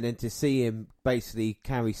debut, and then to see him basically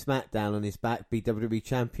carry SmackDown on his back, be WWE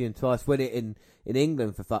champion twice, win it in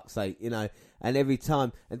England for fuck's sake, And every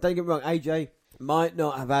time, and don't get me wrong, AJ might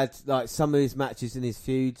not have had like some of his matches in his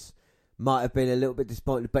feuds. Might have been a little bit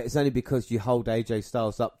disappointed, but it's only because you hold AJ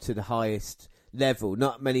Styles up to the highest level.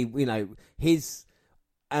 Not many, his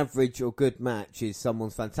average or good match is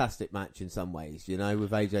someone's fantastic match in some ways,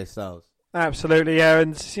 with AJ Styles. Absolutely, yeah,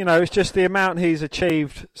 and, it's just the amount he's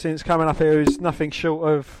achieved since coming up here is nothing short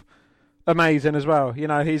of amazing as well.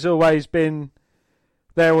 He's always been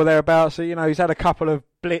there or thereabouts. So, he's had a couple of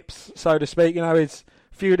blips, so to speak. His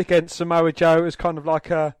feud against Samoa Joe was kind of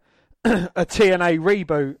like a TNA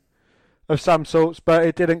reboot of some sorts, but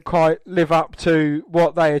it didn't quite live up to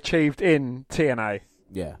what they achieved in TNA.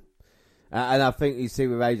 Yeah. And I think you see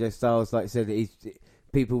with AJ Styles, like I said,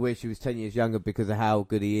 people wish he was 10 years younger because of how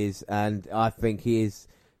good he is, and I think he is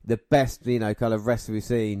the best, kind of wrestler we've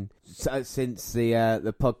seen since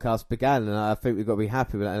the podcast began, and I think we've got to be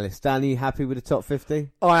happy with that list. Dan, are you happy with the top 50?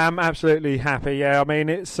 I am absolutely happy, yeah. I mean,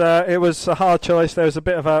 it was a hard choice. There was a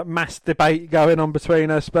bit of a mass debate going on between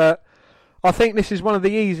us, but I think this is one of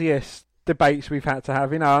the easiest debates we've had to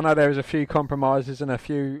have. I know there was a few compromises and a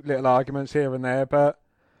few little arguments here and there, but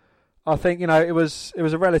I think it was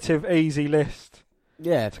a relative easy list,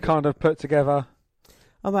 to kind of put together.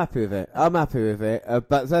 I'm happy with it.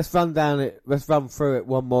 But let's run through it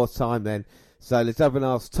one more time then. So the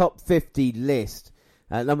WNR's top 50 list.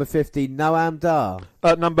 At number 50, Noam Dar.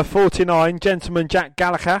 At number 49, Gentleman Jack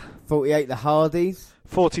Gallagher. 48, The Hardys.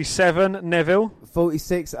 47, Neville.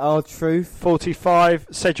 46, R-Truth. 45,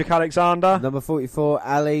 Cedric Alexander. Number 44,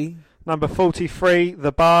 Ali. Number 43,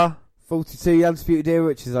 The Bar. 42, The Undisputed Era,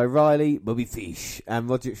 which is O'Reilly, Bobby Fish, and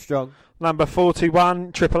Roderick Strong. Number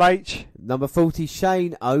 41, Triple H. Number 40,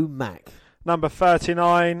 Shane O'Mac. Number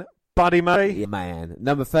 39, Buddy Murray. Yeah, man.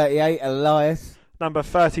 Number 38, Elias. Number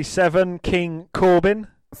 37, King Corbin.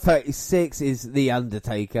 36 is The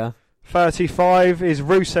Undertaker. 35 is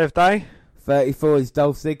Rusev Day. 34 is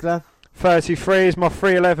Dolph Ziggler. 33 is my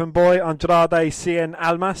 311 boy, Andrade Cien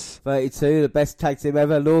Almas. 32, the best tag team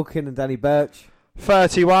ever, Lorcan and Danny Burch.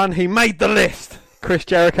 31, he made the list. Chris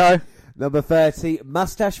Jericho. Number 30,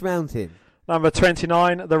 Mustache Mountain. Number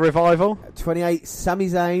 29, The Revival. 28, Sami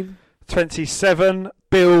Zayn. 27,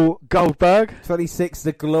 Bill Goldberg. 26,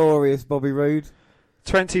 the glorious Bobby Roode.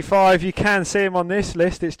 25, you can see him on this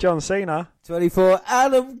list, it's John Cena. 24,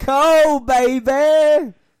 Adam Cole,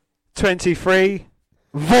 baby. 23,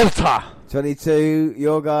 Volta. 22,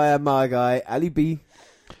 your guy and my guy, Ali B.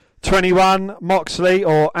 21, Moxley,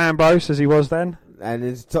 or Ambrose as he was then. And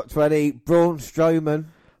in top 20, Braun Strowman.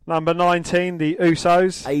 Number 19, the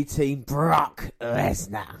Usos. 18, Brock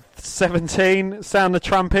Lesnar. 17, sound the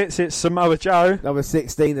trumpets, it's Samoa Joe. Number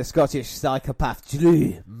 16, the Scottish psychopath,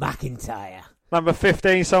 Drew McIntyre. Number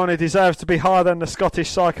 15, someone who deserves to be higher than the Scottish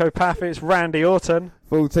psychopath, it's Randy Orton.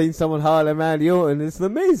 14, someone higher than Randy Orton, it's The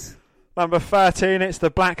Miz. Number 13, it's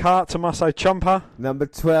the Blackheart, Tommaso Ciampa. Number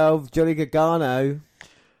 12, Johnny Gargano.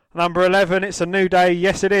 Number 11, it's A New Day,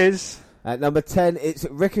 yes it is. At number 10, it's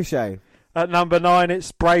Ricochet. At number 9,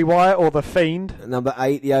 it's Bray Wyatt, or The Fiend. At number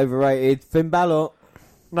 8, the overrated Finn Balor.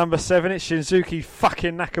 Number 7, it's Shinsuke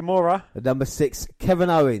fucking Nakamura. At number 6, Kevin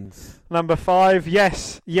Owens. Number 5,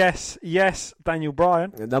 yes, Daniel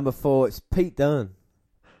Bryan. At number 4, it's Pete Dunne.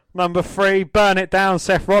 Number 3, burn it down,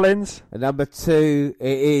 Seth Rollins. At number 2,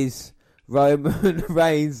 it is Roman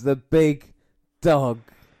Reigns, the big dog.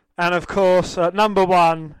 And of course, at number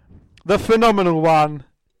 1, the phenomenal one,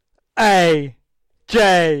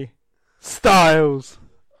 AJ Styles.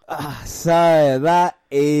 So that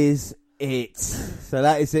is it. So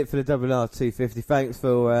that is it for the WNR250. Thanks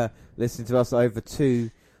for listening to us over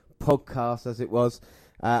 2 podcasts, as it was.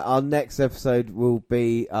 Our next episode will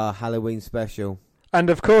be our Halloween special. And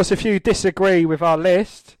of course, if you disagree with our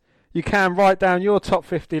list, you can write down your top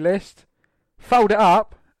 50 list, fold it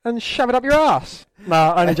up, and shove it up your ass.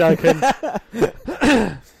 No, only joking.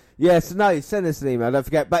 Yes, no, send us an email, don't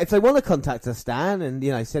forget. But if they want to contact us, Dan,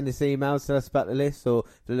 and send us emails, tell us about the list, or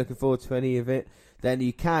if they're looking forward to any of it, then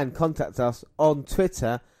you can contact us on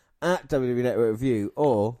Twitter at WWE Network Review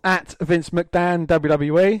or at Vince McDan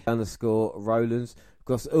WWE _ Rollins.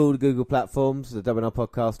 Across all the Google platforms, the WNR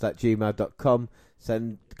podcast at gmail.com.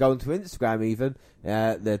 Go onto Instagram even,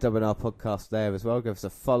 the WNR podcast there as well. Give us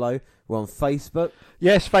a follow. We're on Facebook.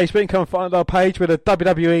 Yes, Facebook. You can come and find our page with a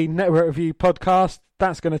WWE Network Review podcast.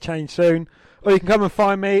 That's going to change soon. Or you can come and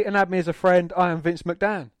find me and add me as a friend. I am Vince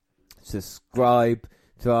McDan. Subscribe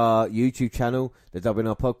to our YouTube channel, the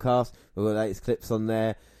WNR podcast. We've got the latest clips on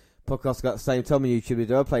there. Podcasts got the same time on YouTube.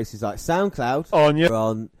 There are places like SoundCloud. We're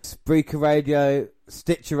on Spreaker Radio,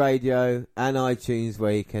 Stitcher Radio, and iTunes,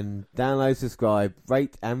 where you can download, subscribe,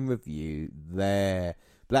 rate, and review there.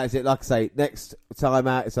 But that's it. Like I say, next time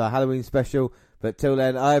out, it's our Halloween special. But till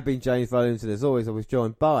then, I have been James Rollins, and as always, I was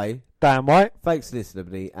joined by Dan White. Thanks for listening,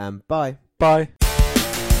 everybody, and bye. Bye.